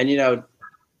you know,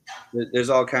 there's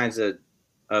all kinds of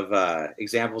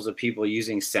examples of people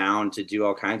using sound to do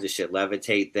all kinds of shit,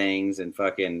 levitate things and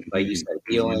fucking, like you said,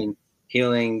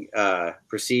 healing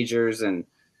procedures. And,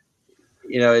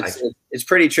 you know, it's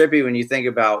pretty trippy when you think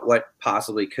about what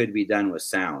possibly could be done with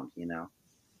sound, you know?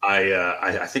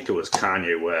 I think it was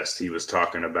Kanye West. He was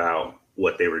talking about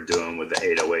what they were doing with the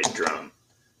 808 drum,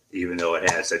 even though it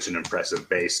had such an impressive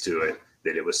bass to it,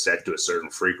 that it was set to a certain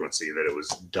frequency, that it was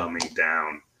dumbing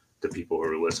down the people who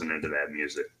were listening to that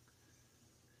music.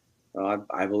 Oh,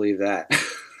 I believe that.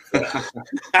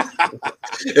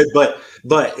 but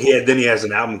then he has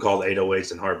an album called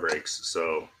 808s and Heartbreaks.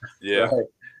 So yeah,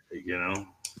 you know.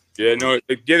 Yeah, no,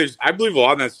 I believe a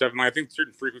lot of that stuff. And I think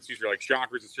certain frequencies are like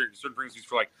chakras, and certain frequencies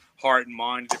for like heart and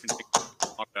mind, different things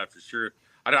like that for sure.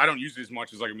 I don't use it as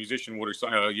much as like a musician would, or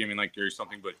something. You mean like there's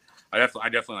something, but I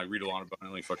definitely like read a lot about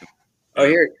it. Like fucking. Oh,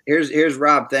 here's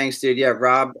Rob. Thanks, dude. Yeah,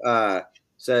 Rob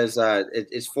says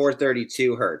it's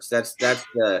 432 hertz.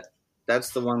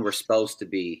 That's the one we're supposed to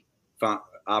be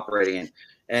operating in.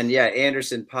 And yeah,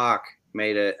 Anderson .Paak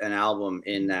made an album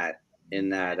in that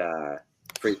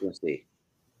frequency,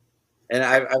 and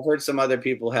I've heard some other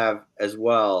people have as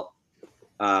well.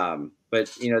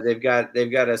 But you know, they've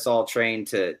got us all trained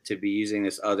to be using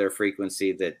this other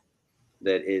frequency that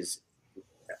is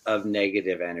of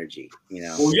negative energy, you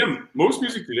know. Well, yeah, most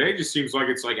music today just seems like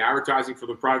it's like advertising for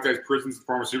the privatized prisons and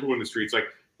pharmaceutical industry. It's like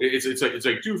it's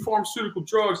like do pharmaceutical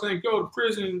drugs, then go to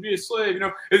prison and be a slave. You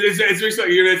know, it's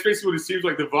basically, you know, that's basically what it seems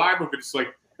like. The vibe of it. It's like,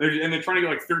 and they're trying to get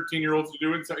like 13-year-olds to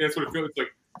do it. So that's what it feels. It's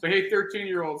like, hey,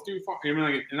 13-year-olds do. I mean,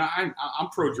 like, and I'm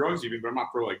pro drugs even, but I'm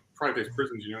not pro like privatized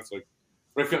prisons. You know, it's like,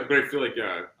 but I feel like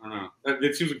I don't know.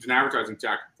 It seems like it's an advertising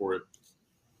tactic for it.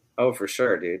 Oh, for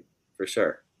sure, dude. for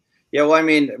sure. Yeah, well, I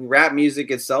mean, rap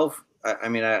music itself.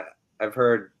 I've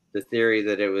heard the theory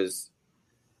that it was,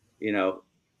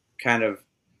 kind of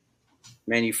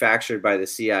manufactured by the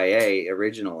CIA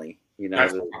originally.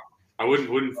 I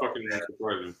wouldn't fucking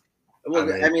surprise me. Well,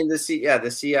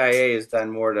 the CIA has done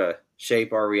more to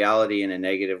shape our reality in a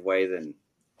negative way than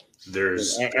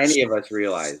any of us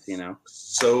realize.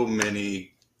 So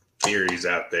many theories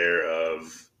out there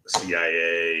of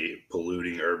CIA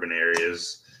polluting urban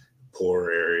areas,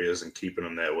 poor areas, and keeping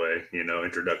them that way.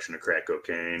 Introduction of crack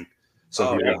cocaine.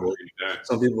 Some people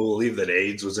believe that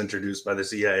AIDS was introduced by the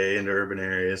CIA into urban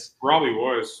areas. Probably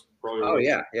was. Oh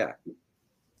yeah.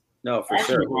 No, for Fauci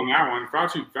sure. was on that one.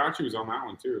 Fauci was on that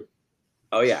one too.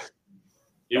 Oh yeah.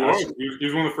 He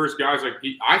was one of the first guys.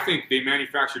 I think they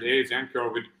manufactured AIDS and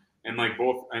COVID, and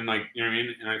both, and you know what I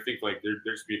mean. And I think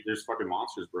there's fucking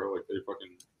monsters, bro. Like they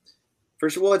fucking. For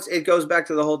sure. Well, it goes back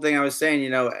to the whole thing I was saying.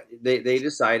 They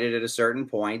decided at a certain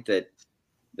point that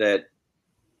the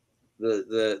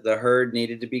herd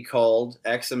needed to be culled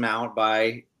X amount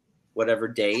by whatever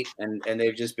date, and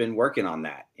they've just been working on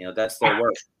that. That's their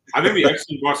work. I think the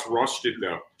Epstein bus rushed it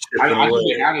though. I think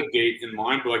they had a date in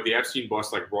mind, but the Epstein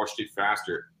bus rushed it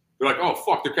faster. They're like, oh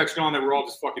fuck, they're catching on that we're all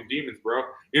just fucking demons, bro.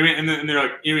 You know what I mean? And they're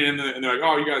like, and they're like,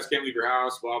 oh, you guys can't leave your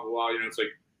house, blah blah blah. It's like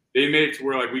they made it to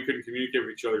where we couldn't communicate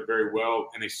with each other very well,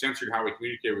 and they censored how we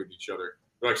communicate with each other.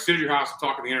 They're like, sit at your house and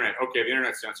talk on the internet. Okay, the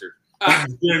internet's censored.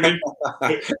 You know what I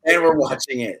mean? And we're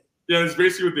watching it. Yeah, that's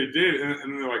basically what they did.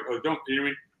 And they're like, oh, don't, you know what I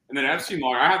mean? And then Epstein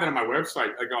log, I have that on my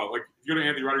website. If you go to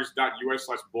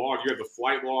anthonyrogers.us/blog, you have the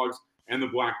flight logs and the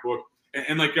black book.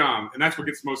 And that's what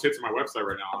gets the most hits on my website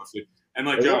right now, honestly. And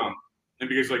and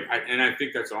because I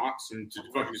think that's awesome to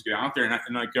fucking just get out there. And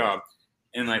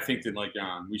I think that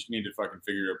we should need to fucking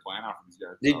figure a plan out for these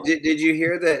guys. Did you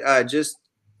hear that?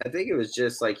 I think it was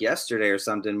just yesterday or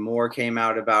something. More came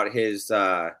out about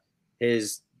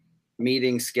his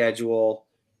meeting schedule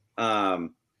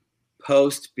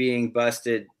post being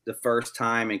busted the first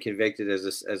time and convicted as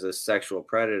a sexual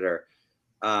predator.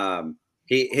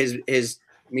 His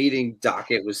meeting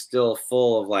docket was still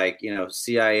full of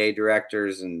CIA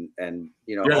directors and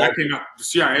that came out. The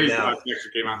CIA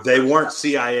actually came out. They weren't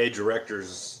CIA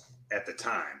directors at the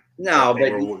time. No,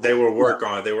 they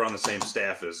were on the same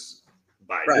staff as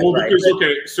Biden. Right, well,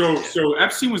 because so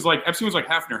Epstein was like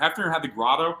Hefner. Hefner had the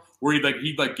grotto where he'd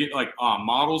get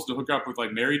models to hook up with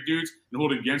married dudes and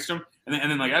hold it against him, and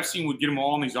then Epstein would get them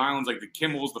all on these islands, the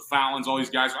Kimmels, the Fallons, all these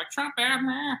guys Trump, man,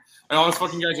 and all these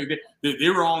fucking guys they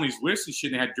were all on these lists and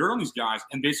shit. And they had dirt on these guys,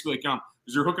 and basically because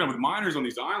they're hooking up with minors on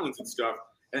these islands and stuff,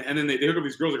 and then they hook up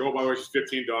these girls oh, by the way, she's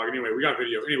 15, dog. Anyway, we got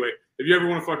video. Anyway, if you ever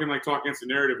want to fucking talk against the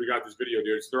narrative, we got this video,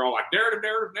 dude. So they're all narrative,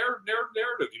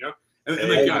 And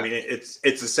it's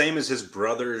the same as his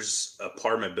brother's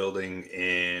apartment building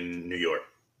in New York.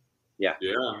 Yeah,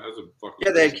 that's a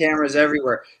fucking they had cameras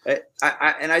everywhere.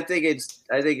 I think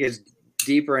it's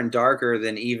deeper and darker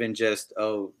than even just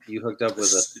you hooked up with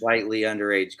a slightly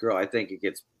underage girl. I think it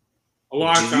gets a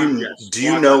lot of time. Yes. Do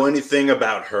you know anything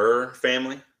about her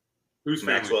family? Who's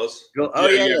Maxwell's? Oh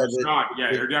yeah.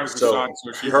 Her dad was Mossad.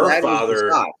 So her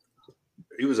father,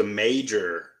 he was a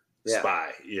major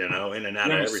spy, in and out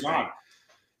of everything.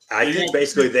 I think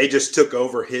basically they just took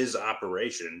over his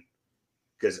operation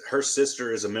because her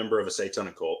sister is a member of a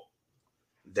satanic cult.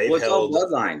 It's all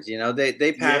bloodlines,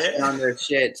 they pass down their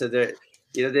shit to their,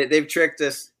 they've tricked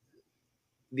us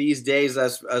these days.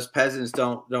 Us peasants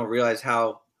don't realize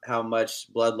how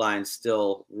much bloodlines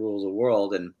still rule the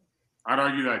world. And I'd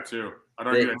argue that too.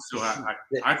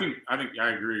 I think I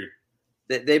agree.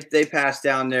 They pass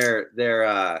down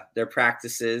their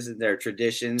practices and their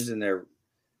traditions and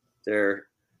their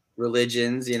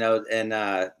religions, and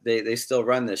they still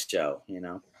run this show,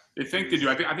 They think they do.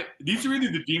 I think these are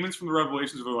either the demons from the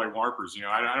Revelations or they're LARPers.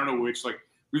 I don't know which.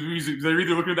 They're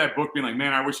either looking at that book being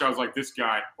man, I wish I was like this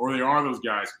guy, or they are those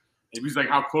guys. It was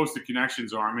how close the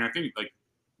connections are. I mean, I think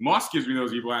Musk gives me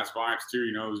those evil ass vibes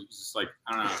too. It's just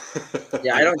I don't know.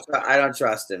 Yeah, I don't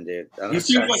trust him, dude. He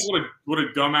seems what a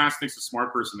dumbass thinks a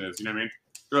smart person is. You know what I mean?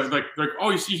 They're like, oh,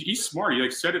 he's smart.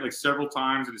 He said it several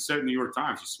times, and it said it in the New York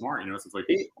Times. He's smart. It's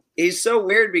he's so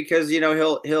weird because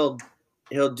he'll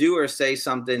do or say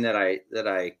something that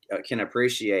I can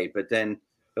appreciate, but then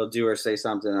he'll do or say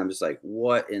something I'm just like,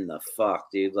 what in the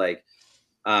fuck, dude?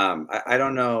 I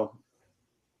don't know.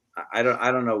 I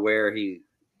don't know where he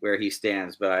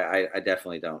stands, but I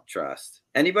definitely don't trust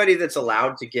anybody that's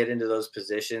allowed to get into those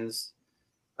positions.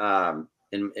 In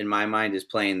my mind, is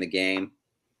playing the game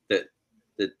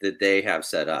that they have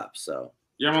set up. So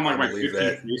yeah, I'm on my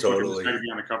 15th totally. To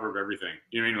be on the cover of everything.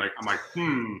 You know what I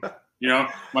mean? I'm You know,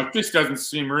 like this doesn't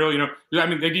seem real. You know, I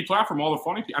mean, they deplatform all the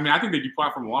funny people. I mean, I think they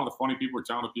deplatform a lot of the funny people or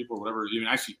talented people or whatever. Even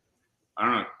actually, I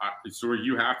don't know. It's where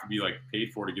you have to be like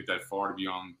paid for to get that far to be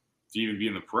on, to even be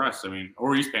in the press. I mean,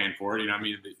 or he's paying for it. You know, I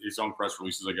mean, his own press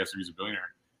releases. I guess if he's a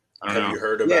billionaire. I don't know. Have you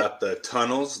heard about the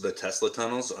tunnels, the Tesla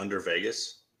tunnels under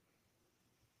Vegas?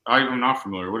 I'm not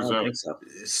familiar. What is that?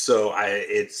 So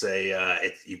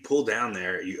you pull down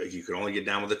there. You can only get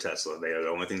down with a Tesla. They are the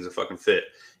only things that fucking fit.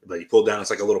 But you pull down,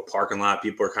 it's like a little parking lot.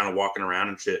 People are kind of walking around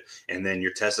and shit. And then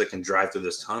your Tesla can drive through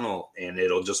this tunnel, and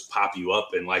it'll just pop you up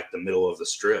in like the middle of the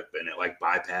strip, and it like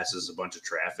bypasses a bunch of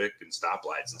traffic and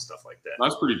stoplights and stuff like that.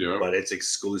 That's pretty dope. But it's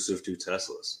exclusive to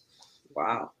Teslas.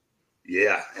 Wow.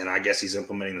 Yeah, and I guess he's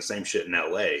implementing the same shit in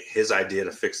LA. His idea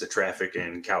to fix the traffic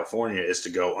in California is to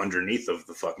go underneath of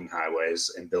the fucking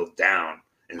highways and build down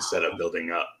instead of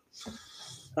building up.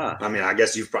 Huh. I mean, I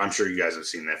guess I'm sure you guys have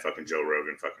seen that fucking Joe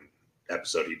Rogan fucking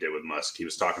episode he did with Musk. He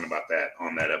was talking about that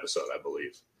on that episode, I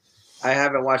believe. I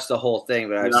haven't watched the whole thing,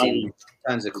 but I've seen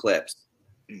tons of clips.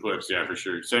 Clips, yeah, for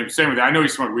sure. Same with that. I know he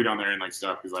smoked weed on there and like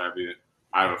stuff because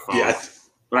I have a phone. Yeah,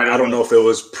 but I don't know if it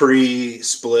was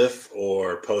pre-spliff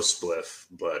or post-spliff,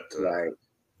 but right.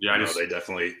 Yeah, they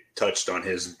definitely touched on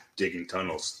his digging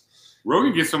tunnels.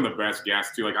 Rogan gets some of the best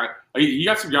gas too. Like he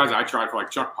got some guys I tried for,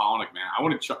 like Chuck Palahniuk, man. I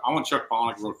want Chuck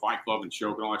Palahniuk to go to Fight Club and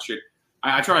choke and all that shit.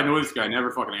 I try to know this guy,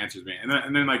 never fucking answers me.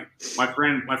 And then like my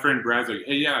friend Brad's like,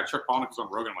 hey, yeah, Chuck Palahniuk was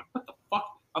on Rogan. I'm like, what the fuck?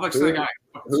 I'm like, that guy.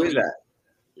 Who is that?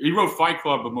 He wrote Fight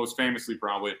Club, but most famously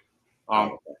probably.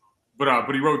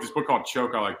 But he wrote this book called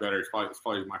Choke I Like Better. It's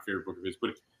probably my favorite book of his.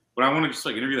 But I want to just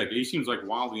like interview that guy. He seems like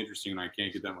wildly interesting, and I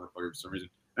can't get that motherfucker for some reason.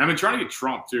 And I've been trying to get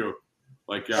Trump too.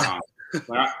 Like I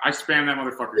spam that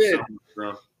motherfucker so much,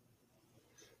 bro.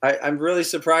 I'm really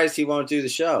surprised he won't do the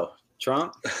show.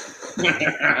 Trump?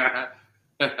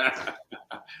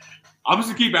 I'm just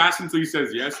gonna keep asking until he says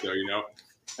yes, though, you know.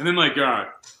 And then like,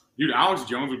 dude, Alex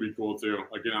Jones would be cool too.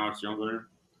 Like getting Alex Jones on here.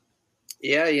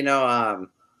 Yeah, you know,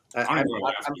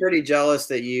 I'm pretty jealous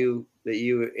that you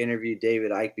interviewed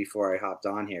David Icke before I hopped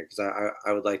on here because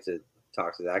I would like to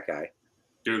talk to that guy.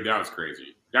 Dude, that was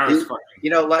crazy. That was fucking.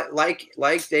 You know, like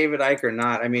David Icke or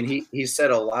not, I mean, he's said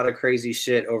a lot of crazy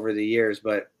shit over the years,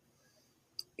 but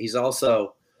he's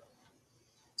also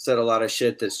said a lot of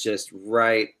shit that's just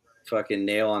right fucking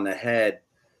nail on the head.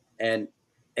 And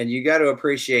you got to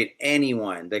appreciate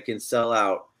anyone that can sell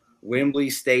out Wembley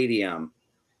Stadium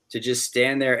to just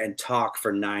stand there and talk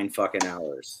for 9 fucking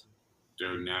hours.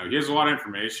 Dude, no, he has a lot of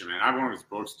information, man. I have one of his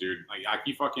books, dude. Like,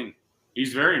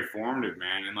 he's very informative,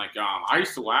 man. And like, I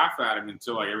used to laugh at him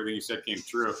until like everything he said came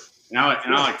true. And I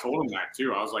like told him that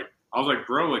too. I was like,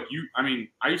 bro, like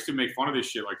I used to make fun of this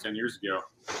shit like 10 years ago.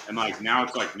 And like, now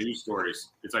it's like news stories.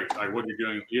 It's like what you're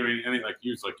doing. You know what I mean? And like, he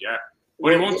was like, yeah.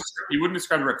 But he wouldn't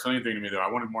describe the reptilian thing to me though. I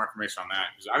wanted more information on that.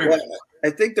 I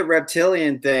think the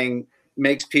reptilian thing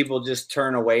makes people just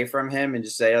turn away from him and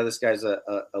just say, oh, this guy's a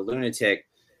lunatic.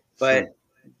 But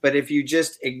if you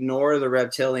just ignore the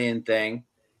reptilian thing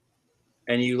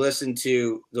and you listen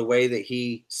to the way that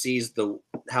he sees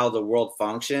how the world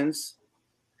functions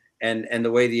and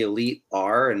the way the elite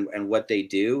are and what they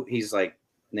do, he's like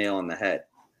nail on the head.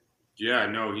 Yeah,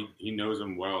 no, he knows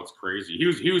them well. It's crazy.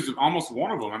 He was almost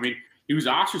one of them. I mean, he was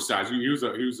ostracized. He was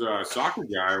a soccer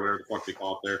guy or whatever the fuck they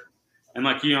call it there. And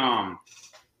like he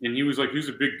was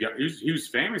a big guy. He was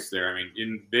famous there. I mean,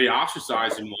 and they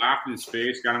ostracized him, laughed in his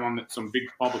face, got him on some big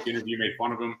public interview, made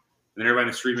fun of him. And then everybody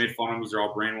in the street made fun of him because they're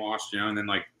all brainwashed, you know. And then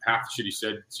like half the shit he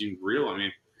said seemed real. I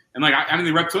mean, and like I mean,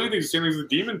 the reptilian thing is the same thing as the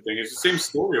demon thing. It's the same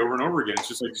story over and over again. It's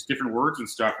just like just different words and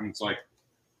stuff. And it's like,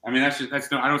 I mean, I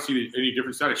don't see any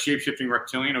difference. That a shape-shifting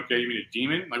reptilian. Okay, you mean a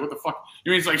demon? Like what the fuck?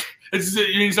 You mean it's like it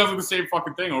sounds like the same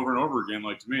fucking thing over and over again.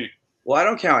 Like to me. Well, I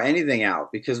don't count anything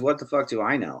out because what the fuck do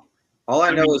I know? All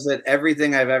I know is that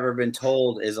everything I've ever been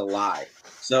told is a lie.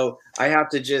 So I have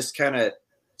to just kind of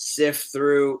sift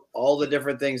through all the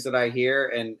different things that I hear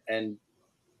and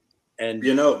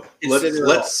you know,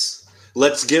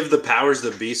 let's give the powers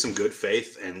that be some good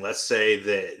faith, and let's say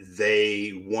that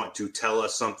they want to tell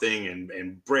us something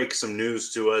and break some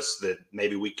news to us that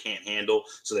maybe we can't handle.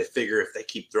 So they figure if they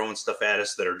keep throwing stuff at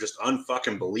us that are just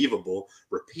unfucking believable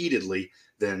repeatedly,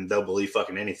 then they'll believe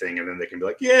fucking anything, and then they can be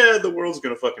like, yeah, the world's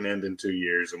gonna fucking end in 2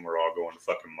 years and we're all going to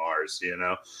fucking Mars, you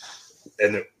know?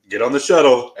 And get on the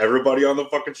shuttle, everybody on the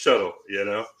fucking shuttle, you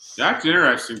know? That's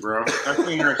interesting, bro. That's an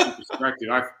interesting perspective.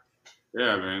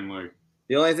 Yeah, man, like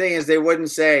the only thing is they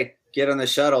wouldn't say get on the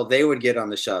shuttle, they would get on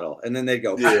the shuttle, and then they'd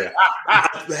go. Yeah.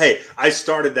 Hey, I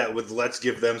started that with let's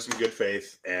give them some good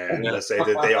faith, and let's say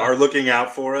that they are looking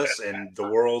out for us, and the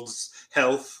world's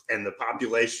health and the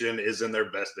population is in their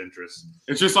best interest.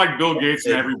 It's just like Bill Gates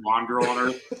and every blonde girl on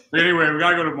Earth. But anyway, we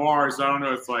gotta go to Mars. So I don't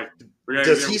know. It's like,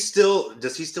 does he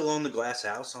still own the glass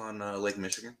house on Lake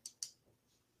Michigan?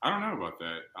 I don't know about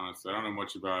that. Honestly, I don't know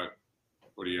much about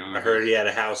what he owns. I heard he had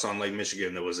a house on Lake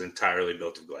Michigan that was entirely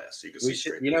built of glass. You could see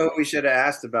straight. You know what we should have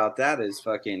asked about that is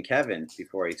fucking Kevin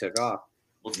before he took off.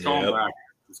 Let's call him back.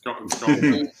 Let's call him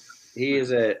back. He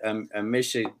is a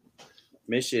Michigan.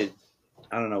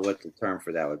 I don't know what the term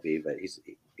for that would be, but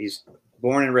he's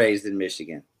born and raised in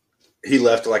Michigan. He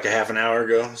left like a half an hour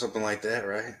ago, something like that,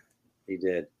 right? He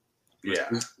did. Yeah.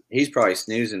 He's probably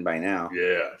snoozing by now.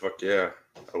 Yeah. Fuck yeah.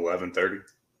 11:30.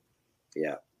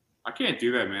 Yeah. I can't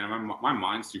do that, man. My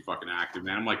mind's too fucking active,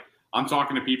 man. I'm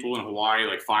talking to people in Hawaii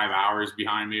like 5 hours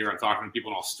behind me, or I'm talking to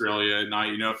people in Australia at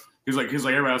night, you know, because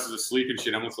everybody else is asleep and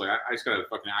shit. I'm just like, I just got a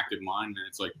fucking active mind, man.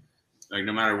 It's like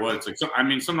no matter what, it's like,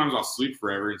 sometimes I'll sleep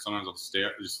forever, and sometimes I'll stay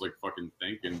up and just like fucking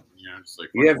think, and you know, just like.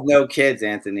 You have no kids,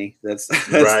 Anthony. That's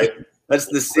right. That's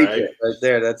the secret right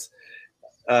there. That's,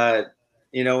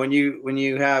 you know, when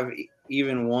you have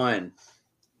even one,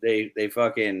 they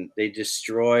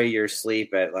destroy your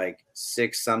sleep at like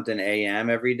 6 something a.m.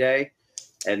 every day,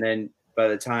 and then by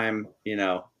the time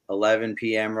 11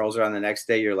 p.m. rolls around the next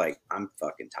day, you're like, I'm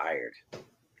fucking tired.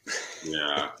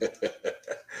 Yeah.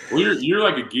 Well, you're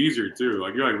like a geezer too.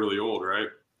 Like you're like really old, right?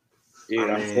 Dude,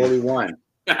 I'm 41.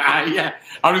 Yeah,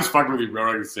 I'm just fucking with you, bro.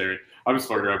 I'm just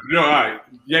fucking around. No, I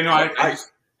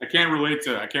can't relate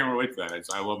to that.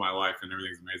 I love my life and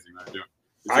everything's amazing. I do.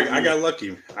 I got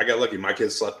lucky. My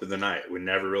kids slept through the night. We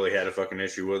never really had a fucking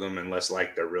issue with them unless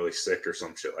like they're really sick or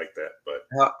some shit like that. But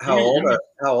how old?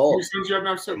 How many you have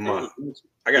now?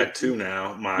 I got 2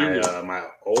 now. My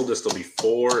oldest will be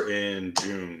 4 in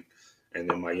June, and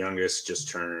then my youngest just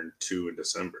turned 2 in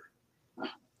December.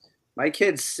 My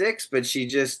kid's 6, but she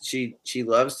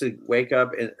loves to wake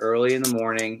up early in the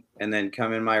morning and then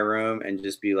come in my room and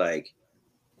just be like,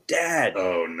 Dad,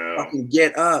 oh no, fucking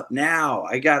get up now.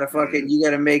 I gotta fucking, you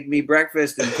gotta make me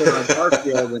breakfast and put on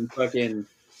Garfield and fucking,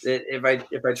 if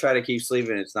I try to keep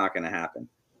sleeping, it's not gonna happen.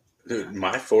 Dude,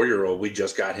 my 4-year-old, we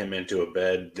just got him into a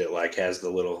bed that like has the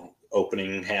little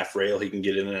opening half rail he can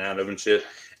get in and out of and shit.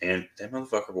 And that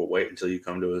motherfucker will wait until you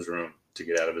come to his room to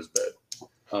get out of his bed.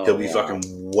 Oh, he'll be fucking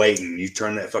waiting. You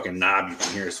turn that fucking knob, you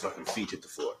can hear his fucking feet hit the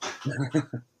floor.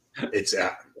 It's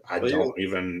I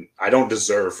don't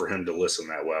deserve for him to listen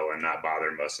that well and not bother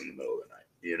us in the middle of the night.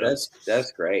 You know,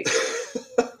 that's great.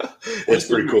 It's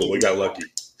pretty cool. We got lucky.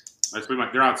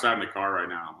 They're outside in the car right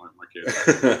now. My kids.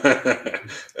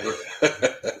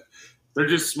 They're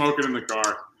just smoking in the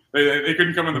car. They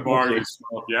couldn't come in the bar and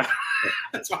smoke. Yeah,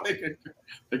 that's why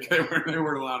they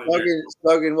weren't allowed to.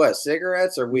 Smoking what?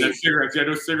 Cigarettes or weed? Yeah, cigarettes. Yeah,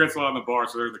 no cigarettes allowed in the bar,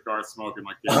 so they're in the car smoking.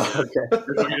 My kids.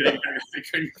 They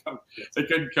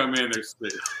couldn't come in.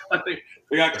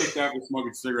 They got kicked out for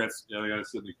smoking cigarettes. Yeah, they got to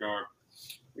sit in the car.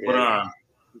 Yeah.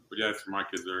 But yeah, that's where my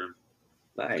kids are.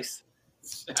 Nice.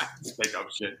 Make up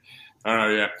shit. I don't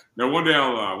know. Yeah. No. One day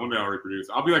I'll reproduce.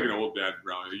 I'll be like an old dad,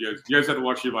 probably. You guys have to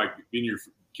watch you like being your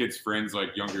kids' friends, like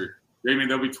younger. I mean,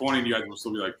 they'll be 20, and you guys will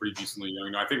still be like pretty decently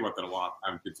young. I think about that a lot.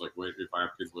 Having kids like later, if I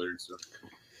have kids later, so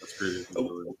that's crazy.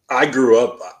 I grew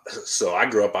up.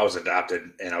 I was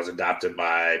adopted, and I was adopted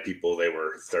by people. They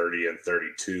were 30 and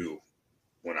 32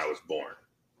 when I was born,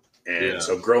 and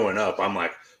so growing up, I'm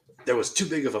like, there was too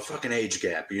big of a fucking age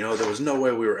gap. You know, there was no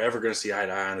way we were ever going to see eye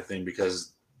to eye on anything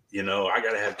because, you know, I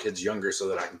got to have kids younger so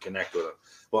that I can connect with them.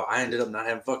 Well, I ended up not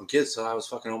having fucking kids till I was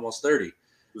fucking almost 30.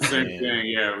 The same thing,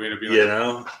 yeah. We're gonna be like, you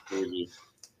know, crazy.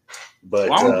 But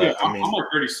I'm like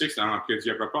 36. I don't have kids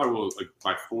yet, but I probably will like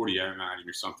by 40. I imagine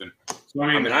or something. So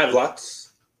I mean, I have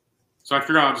lots. So I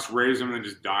figure I'll just raise them and then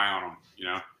just die on them. You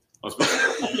know.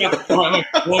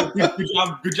 Well,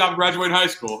 good job graduating high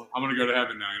school. I'm gonna go to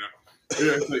heaven now. You know.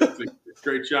 It's a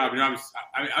great job. You know,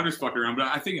 I'm just fucking around, but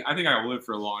I think I'll live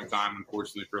for a long time.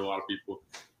 Unfortunately, for a lot of people,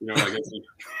 you know, like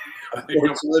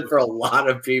unfortunately for a lot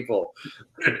of people.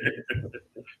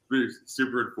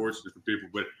 Super unfortunate for people,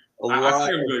 but I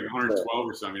think I'm like 112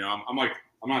 or something. You know, I'm not.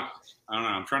 I don't know.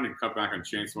 I'm trying to cut back on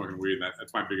chain smoking weed.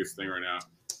 That's my biggest thing right now.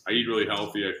 I eat really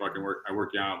healthy. I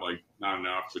work out like not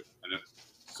enough, but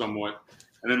somewhat,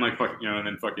 and then like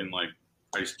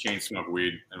I just chain smoke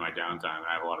weed in my downtime.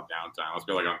 I have a lot of downtime. Let's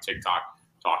go like on TikTok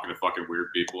talking to fucking weird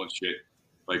people and shit,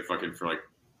 like fucking for like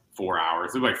 4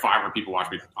 hours. There's like 500 people watch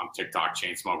me on TikTok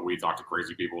chain smoke weed, talk to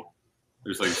crazy people.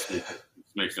 There's like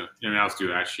makes sense. You know, I'll do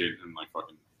that shit and like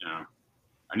fucking, you know,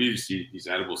 I need to see these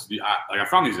edibles. I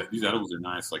found these edibles are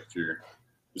nice. Like,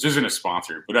 this isn't a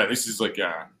sponsor, but this is like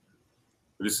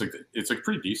it's like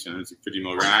pretty decent. It's like 50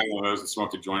 milligrams. I know those and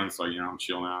smoked a joint. It's like, I'm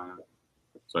chill now.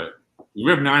 So we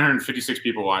have 956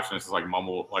 people watching this. It's like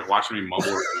watching me mumble.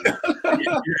 You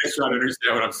guys try to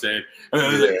understand what I'm saying.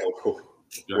 Yeah.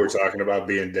 We're talking about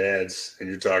being dads, and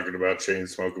you're talking about chain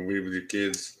smoking weed with your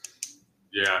kids.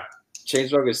 Yeah. Chain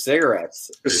smoking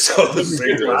cigarettes. So the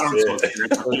cigarettes.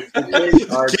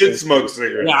 Kids smoke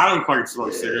cigarettes. Yeah, I don't fucking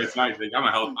smoke cigarettes. I'm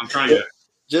trying to get.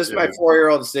 Just my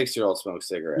 4-year-old and 6-year-old smoke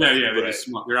cigarettes. Yeah. They just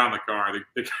smoke. They're on the car.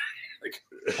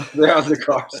 They're on the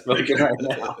car smoking right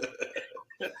now.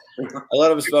 I let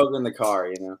them smoke in the car,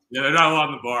 Yeah, they're not allowed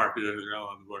in the bar. Yeah, they're not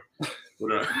allowed in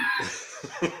the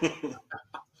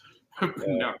bar.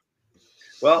 No.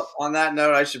 Well, on that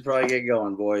note, I should probably get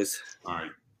going, boys. All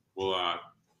right. Well,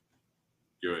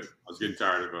 good. I was getting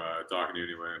tired of talking to you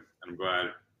anyway, and I'm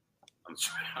glad.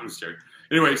 I'm scared.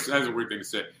 Anyways, that's a weird thing to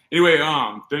say. Anyway,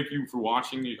 thank you for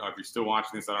watching. If you're still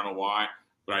watching this, I don't know why,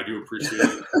 but I do appreciate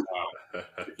it.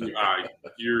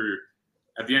 If you're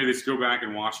at the end of this, go back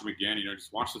and watch them again.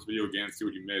 Just watch this video again, see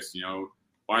what you missed.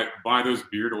 Buy those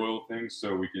beard oil things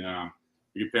so we can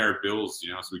pay our bills. So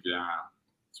we could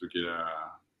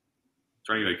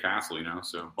try to get a castle.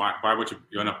 So buy what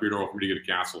you enough beard oil for me to get a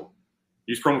castle.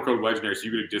 Use promo code Legendary so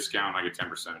you get a discount. I get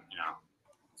 10%.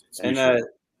 And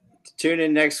tune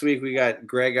in next week. We got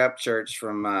Greg Upchurch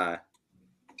from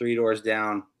 3 Doors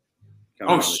Down.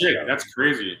 Oh shit, that's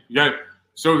crazy. We have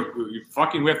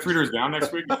 3 Doors Down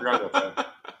next week. I forgot about that.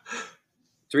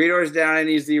 3 Doors Down, and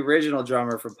he's the original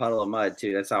drummer for Puddle of Mud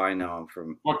too. That's how I know him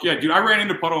from. Fuck yeah, dude! I ran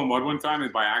into Puddle of Mud one time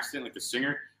and by accident, like the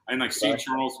singer, in St.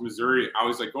 Charles, Missouri. I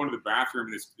was like going to the bathroom,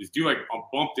 and this dude like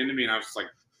bumped into me, and I was just like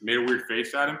made a weird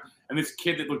face at him. And this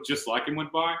kid that looked just like him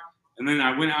went by. And then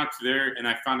I went out to there, and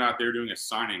I found out they were doing a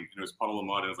signing, and it was Puddle of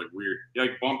Mud, and it was like weird. He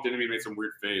like bumped into me and made some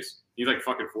weird face. He's like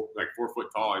fucking 4 foot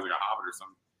tall. He's like a hobbit or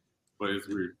something. But it's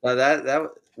weird.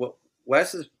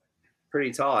 Wes is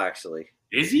pretty tall, actually.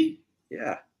 Is he?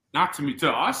 Yeah. Not to me, to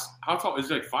us. How tall is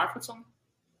he? Like 5 foot something?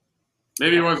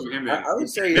 Maybe it wasn't him. Then. I would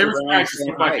say maybe it looked like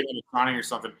he was signing or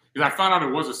something. Because I found out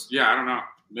it was I don't know.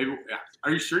 Maybe.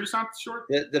 Are you sure he's not short?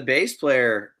 The bass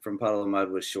player from Puddle of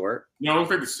Mud was short. No, it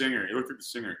looked like the singer. He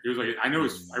was like, I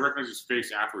recognize his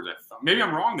face afterwards. Maybe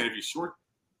I'm wrong then if he's short.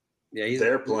 Yeah,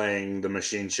 they're playing the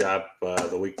Machine Shop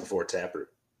the week before Taproot.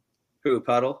 Who,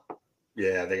 Puddle?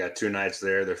 Yeah, they got 2 nights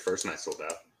there. Their first night sold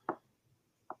out.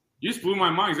 You just blew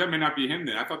my mind. That may not be him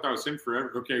then. I thought that was him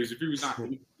forever. Okay, if he was not,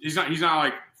 he's not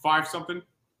like 5 something.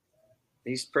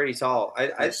 He's pretty tall.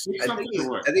 I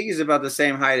think he's about the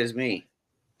same height as me.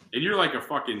 And you're like a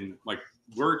fucking like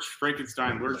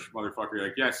Frankenstein lurch motherfucker.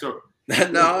 Like, yeah, so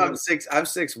no, I'm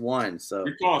 6'1", so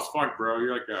you're tall as fuck, bro.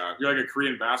 You're like a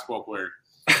Korean basketball player.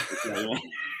 Let's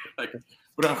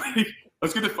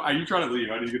get the. You trying to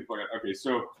leave? I need to get the fuck out. Okay,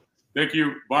 so thank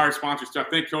you, buy our sponsor stuff.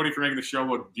 Thank Cody for making the show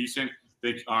look decent.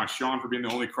 Thank Sean for being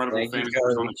the only credible famous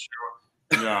person on the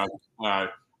show. And,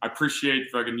 I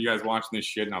appreciate fucking you guys watching this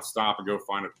shit, and I'll stop and go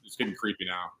find it. It's getting creepy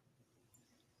now.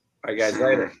 All right, guys,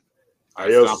 later.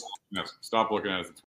 Adios. Stop looking at us.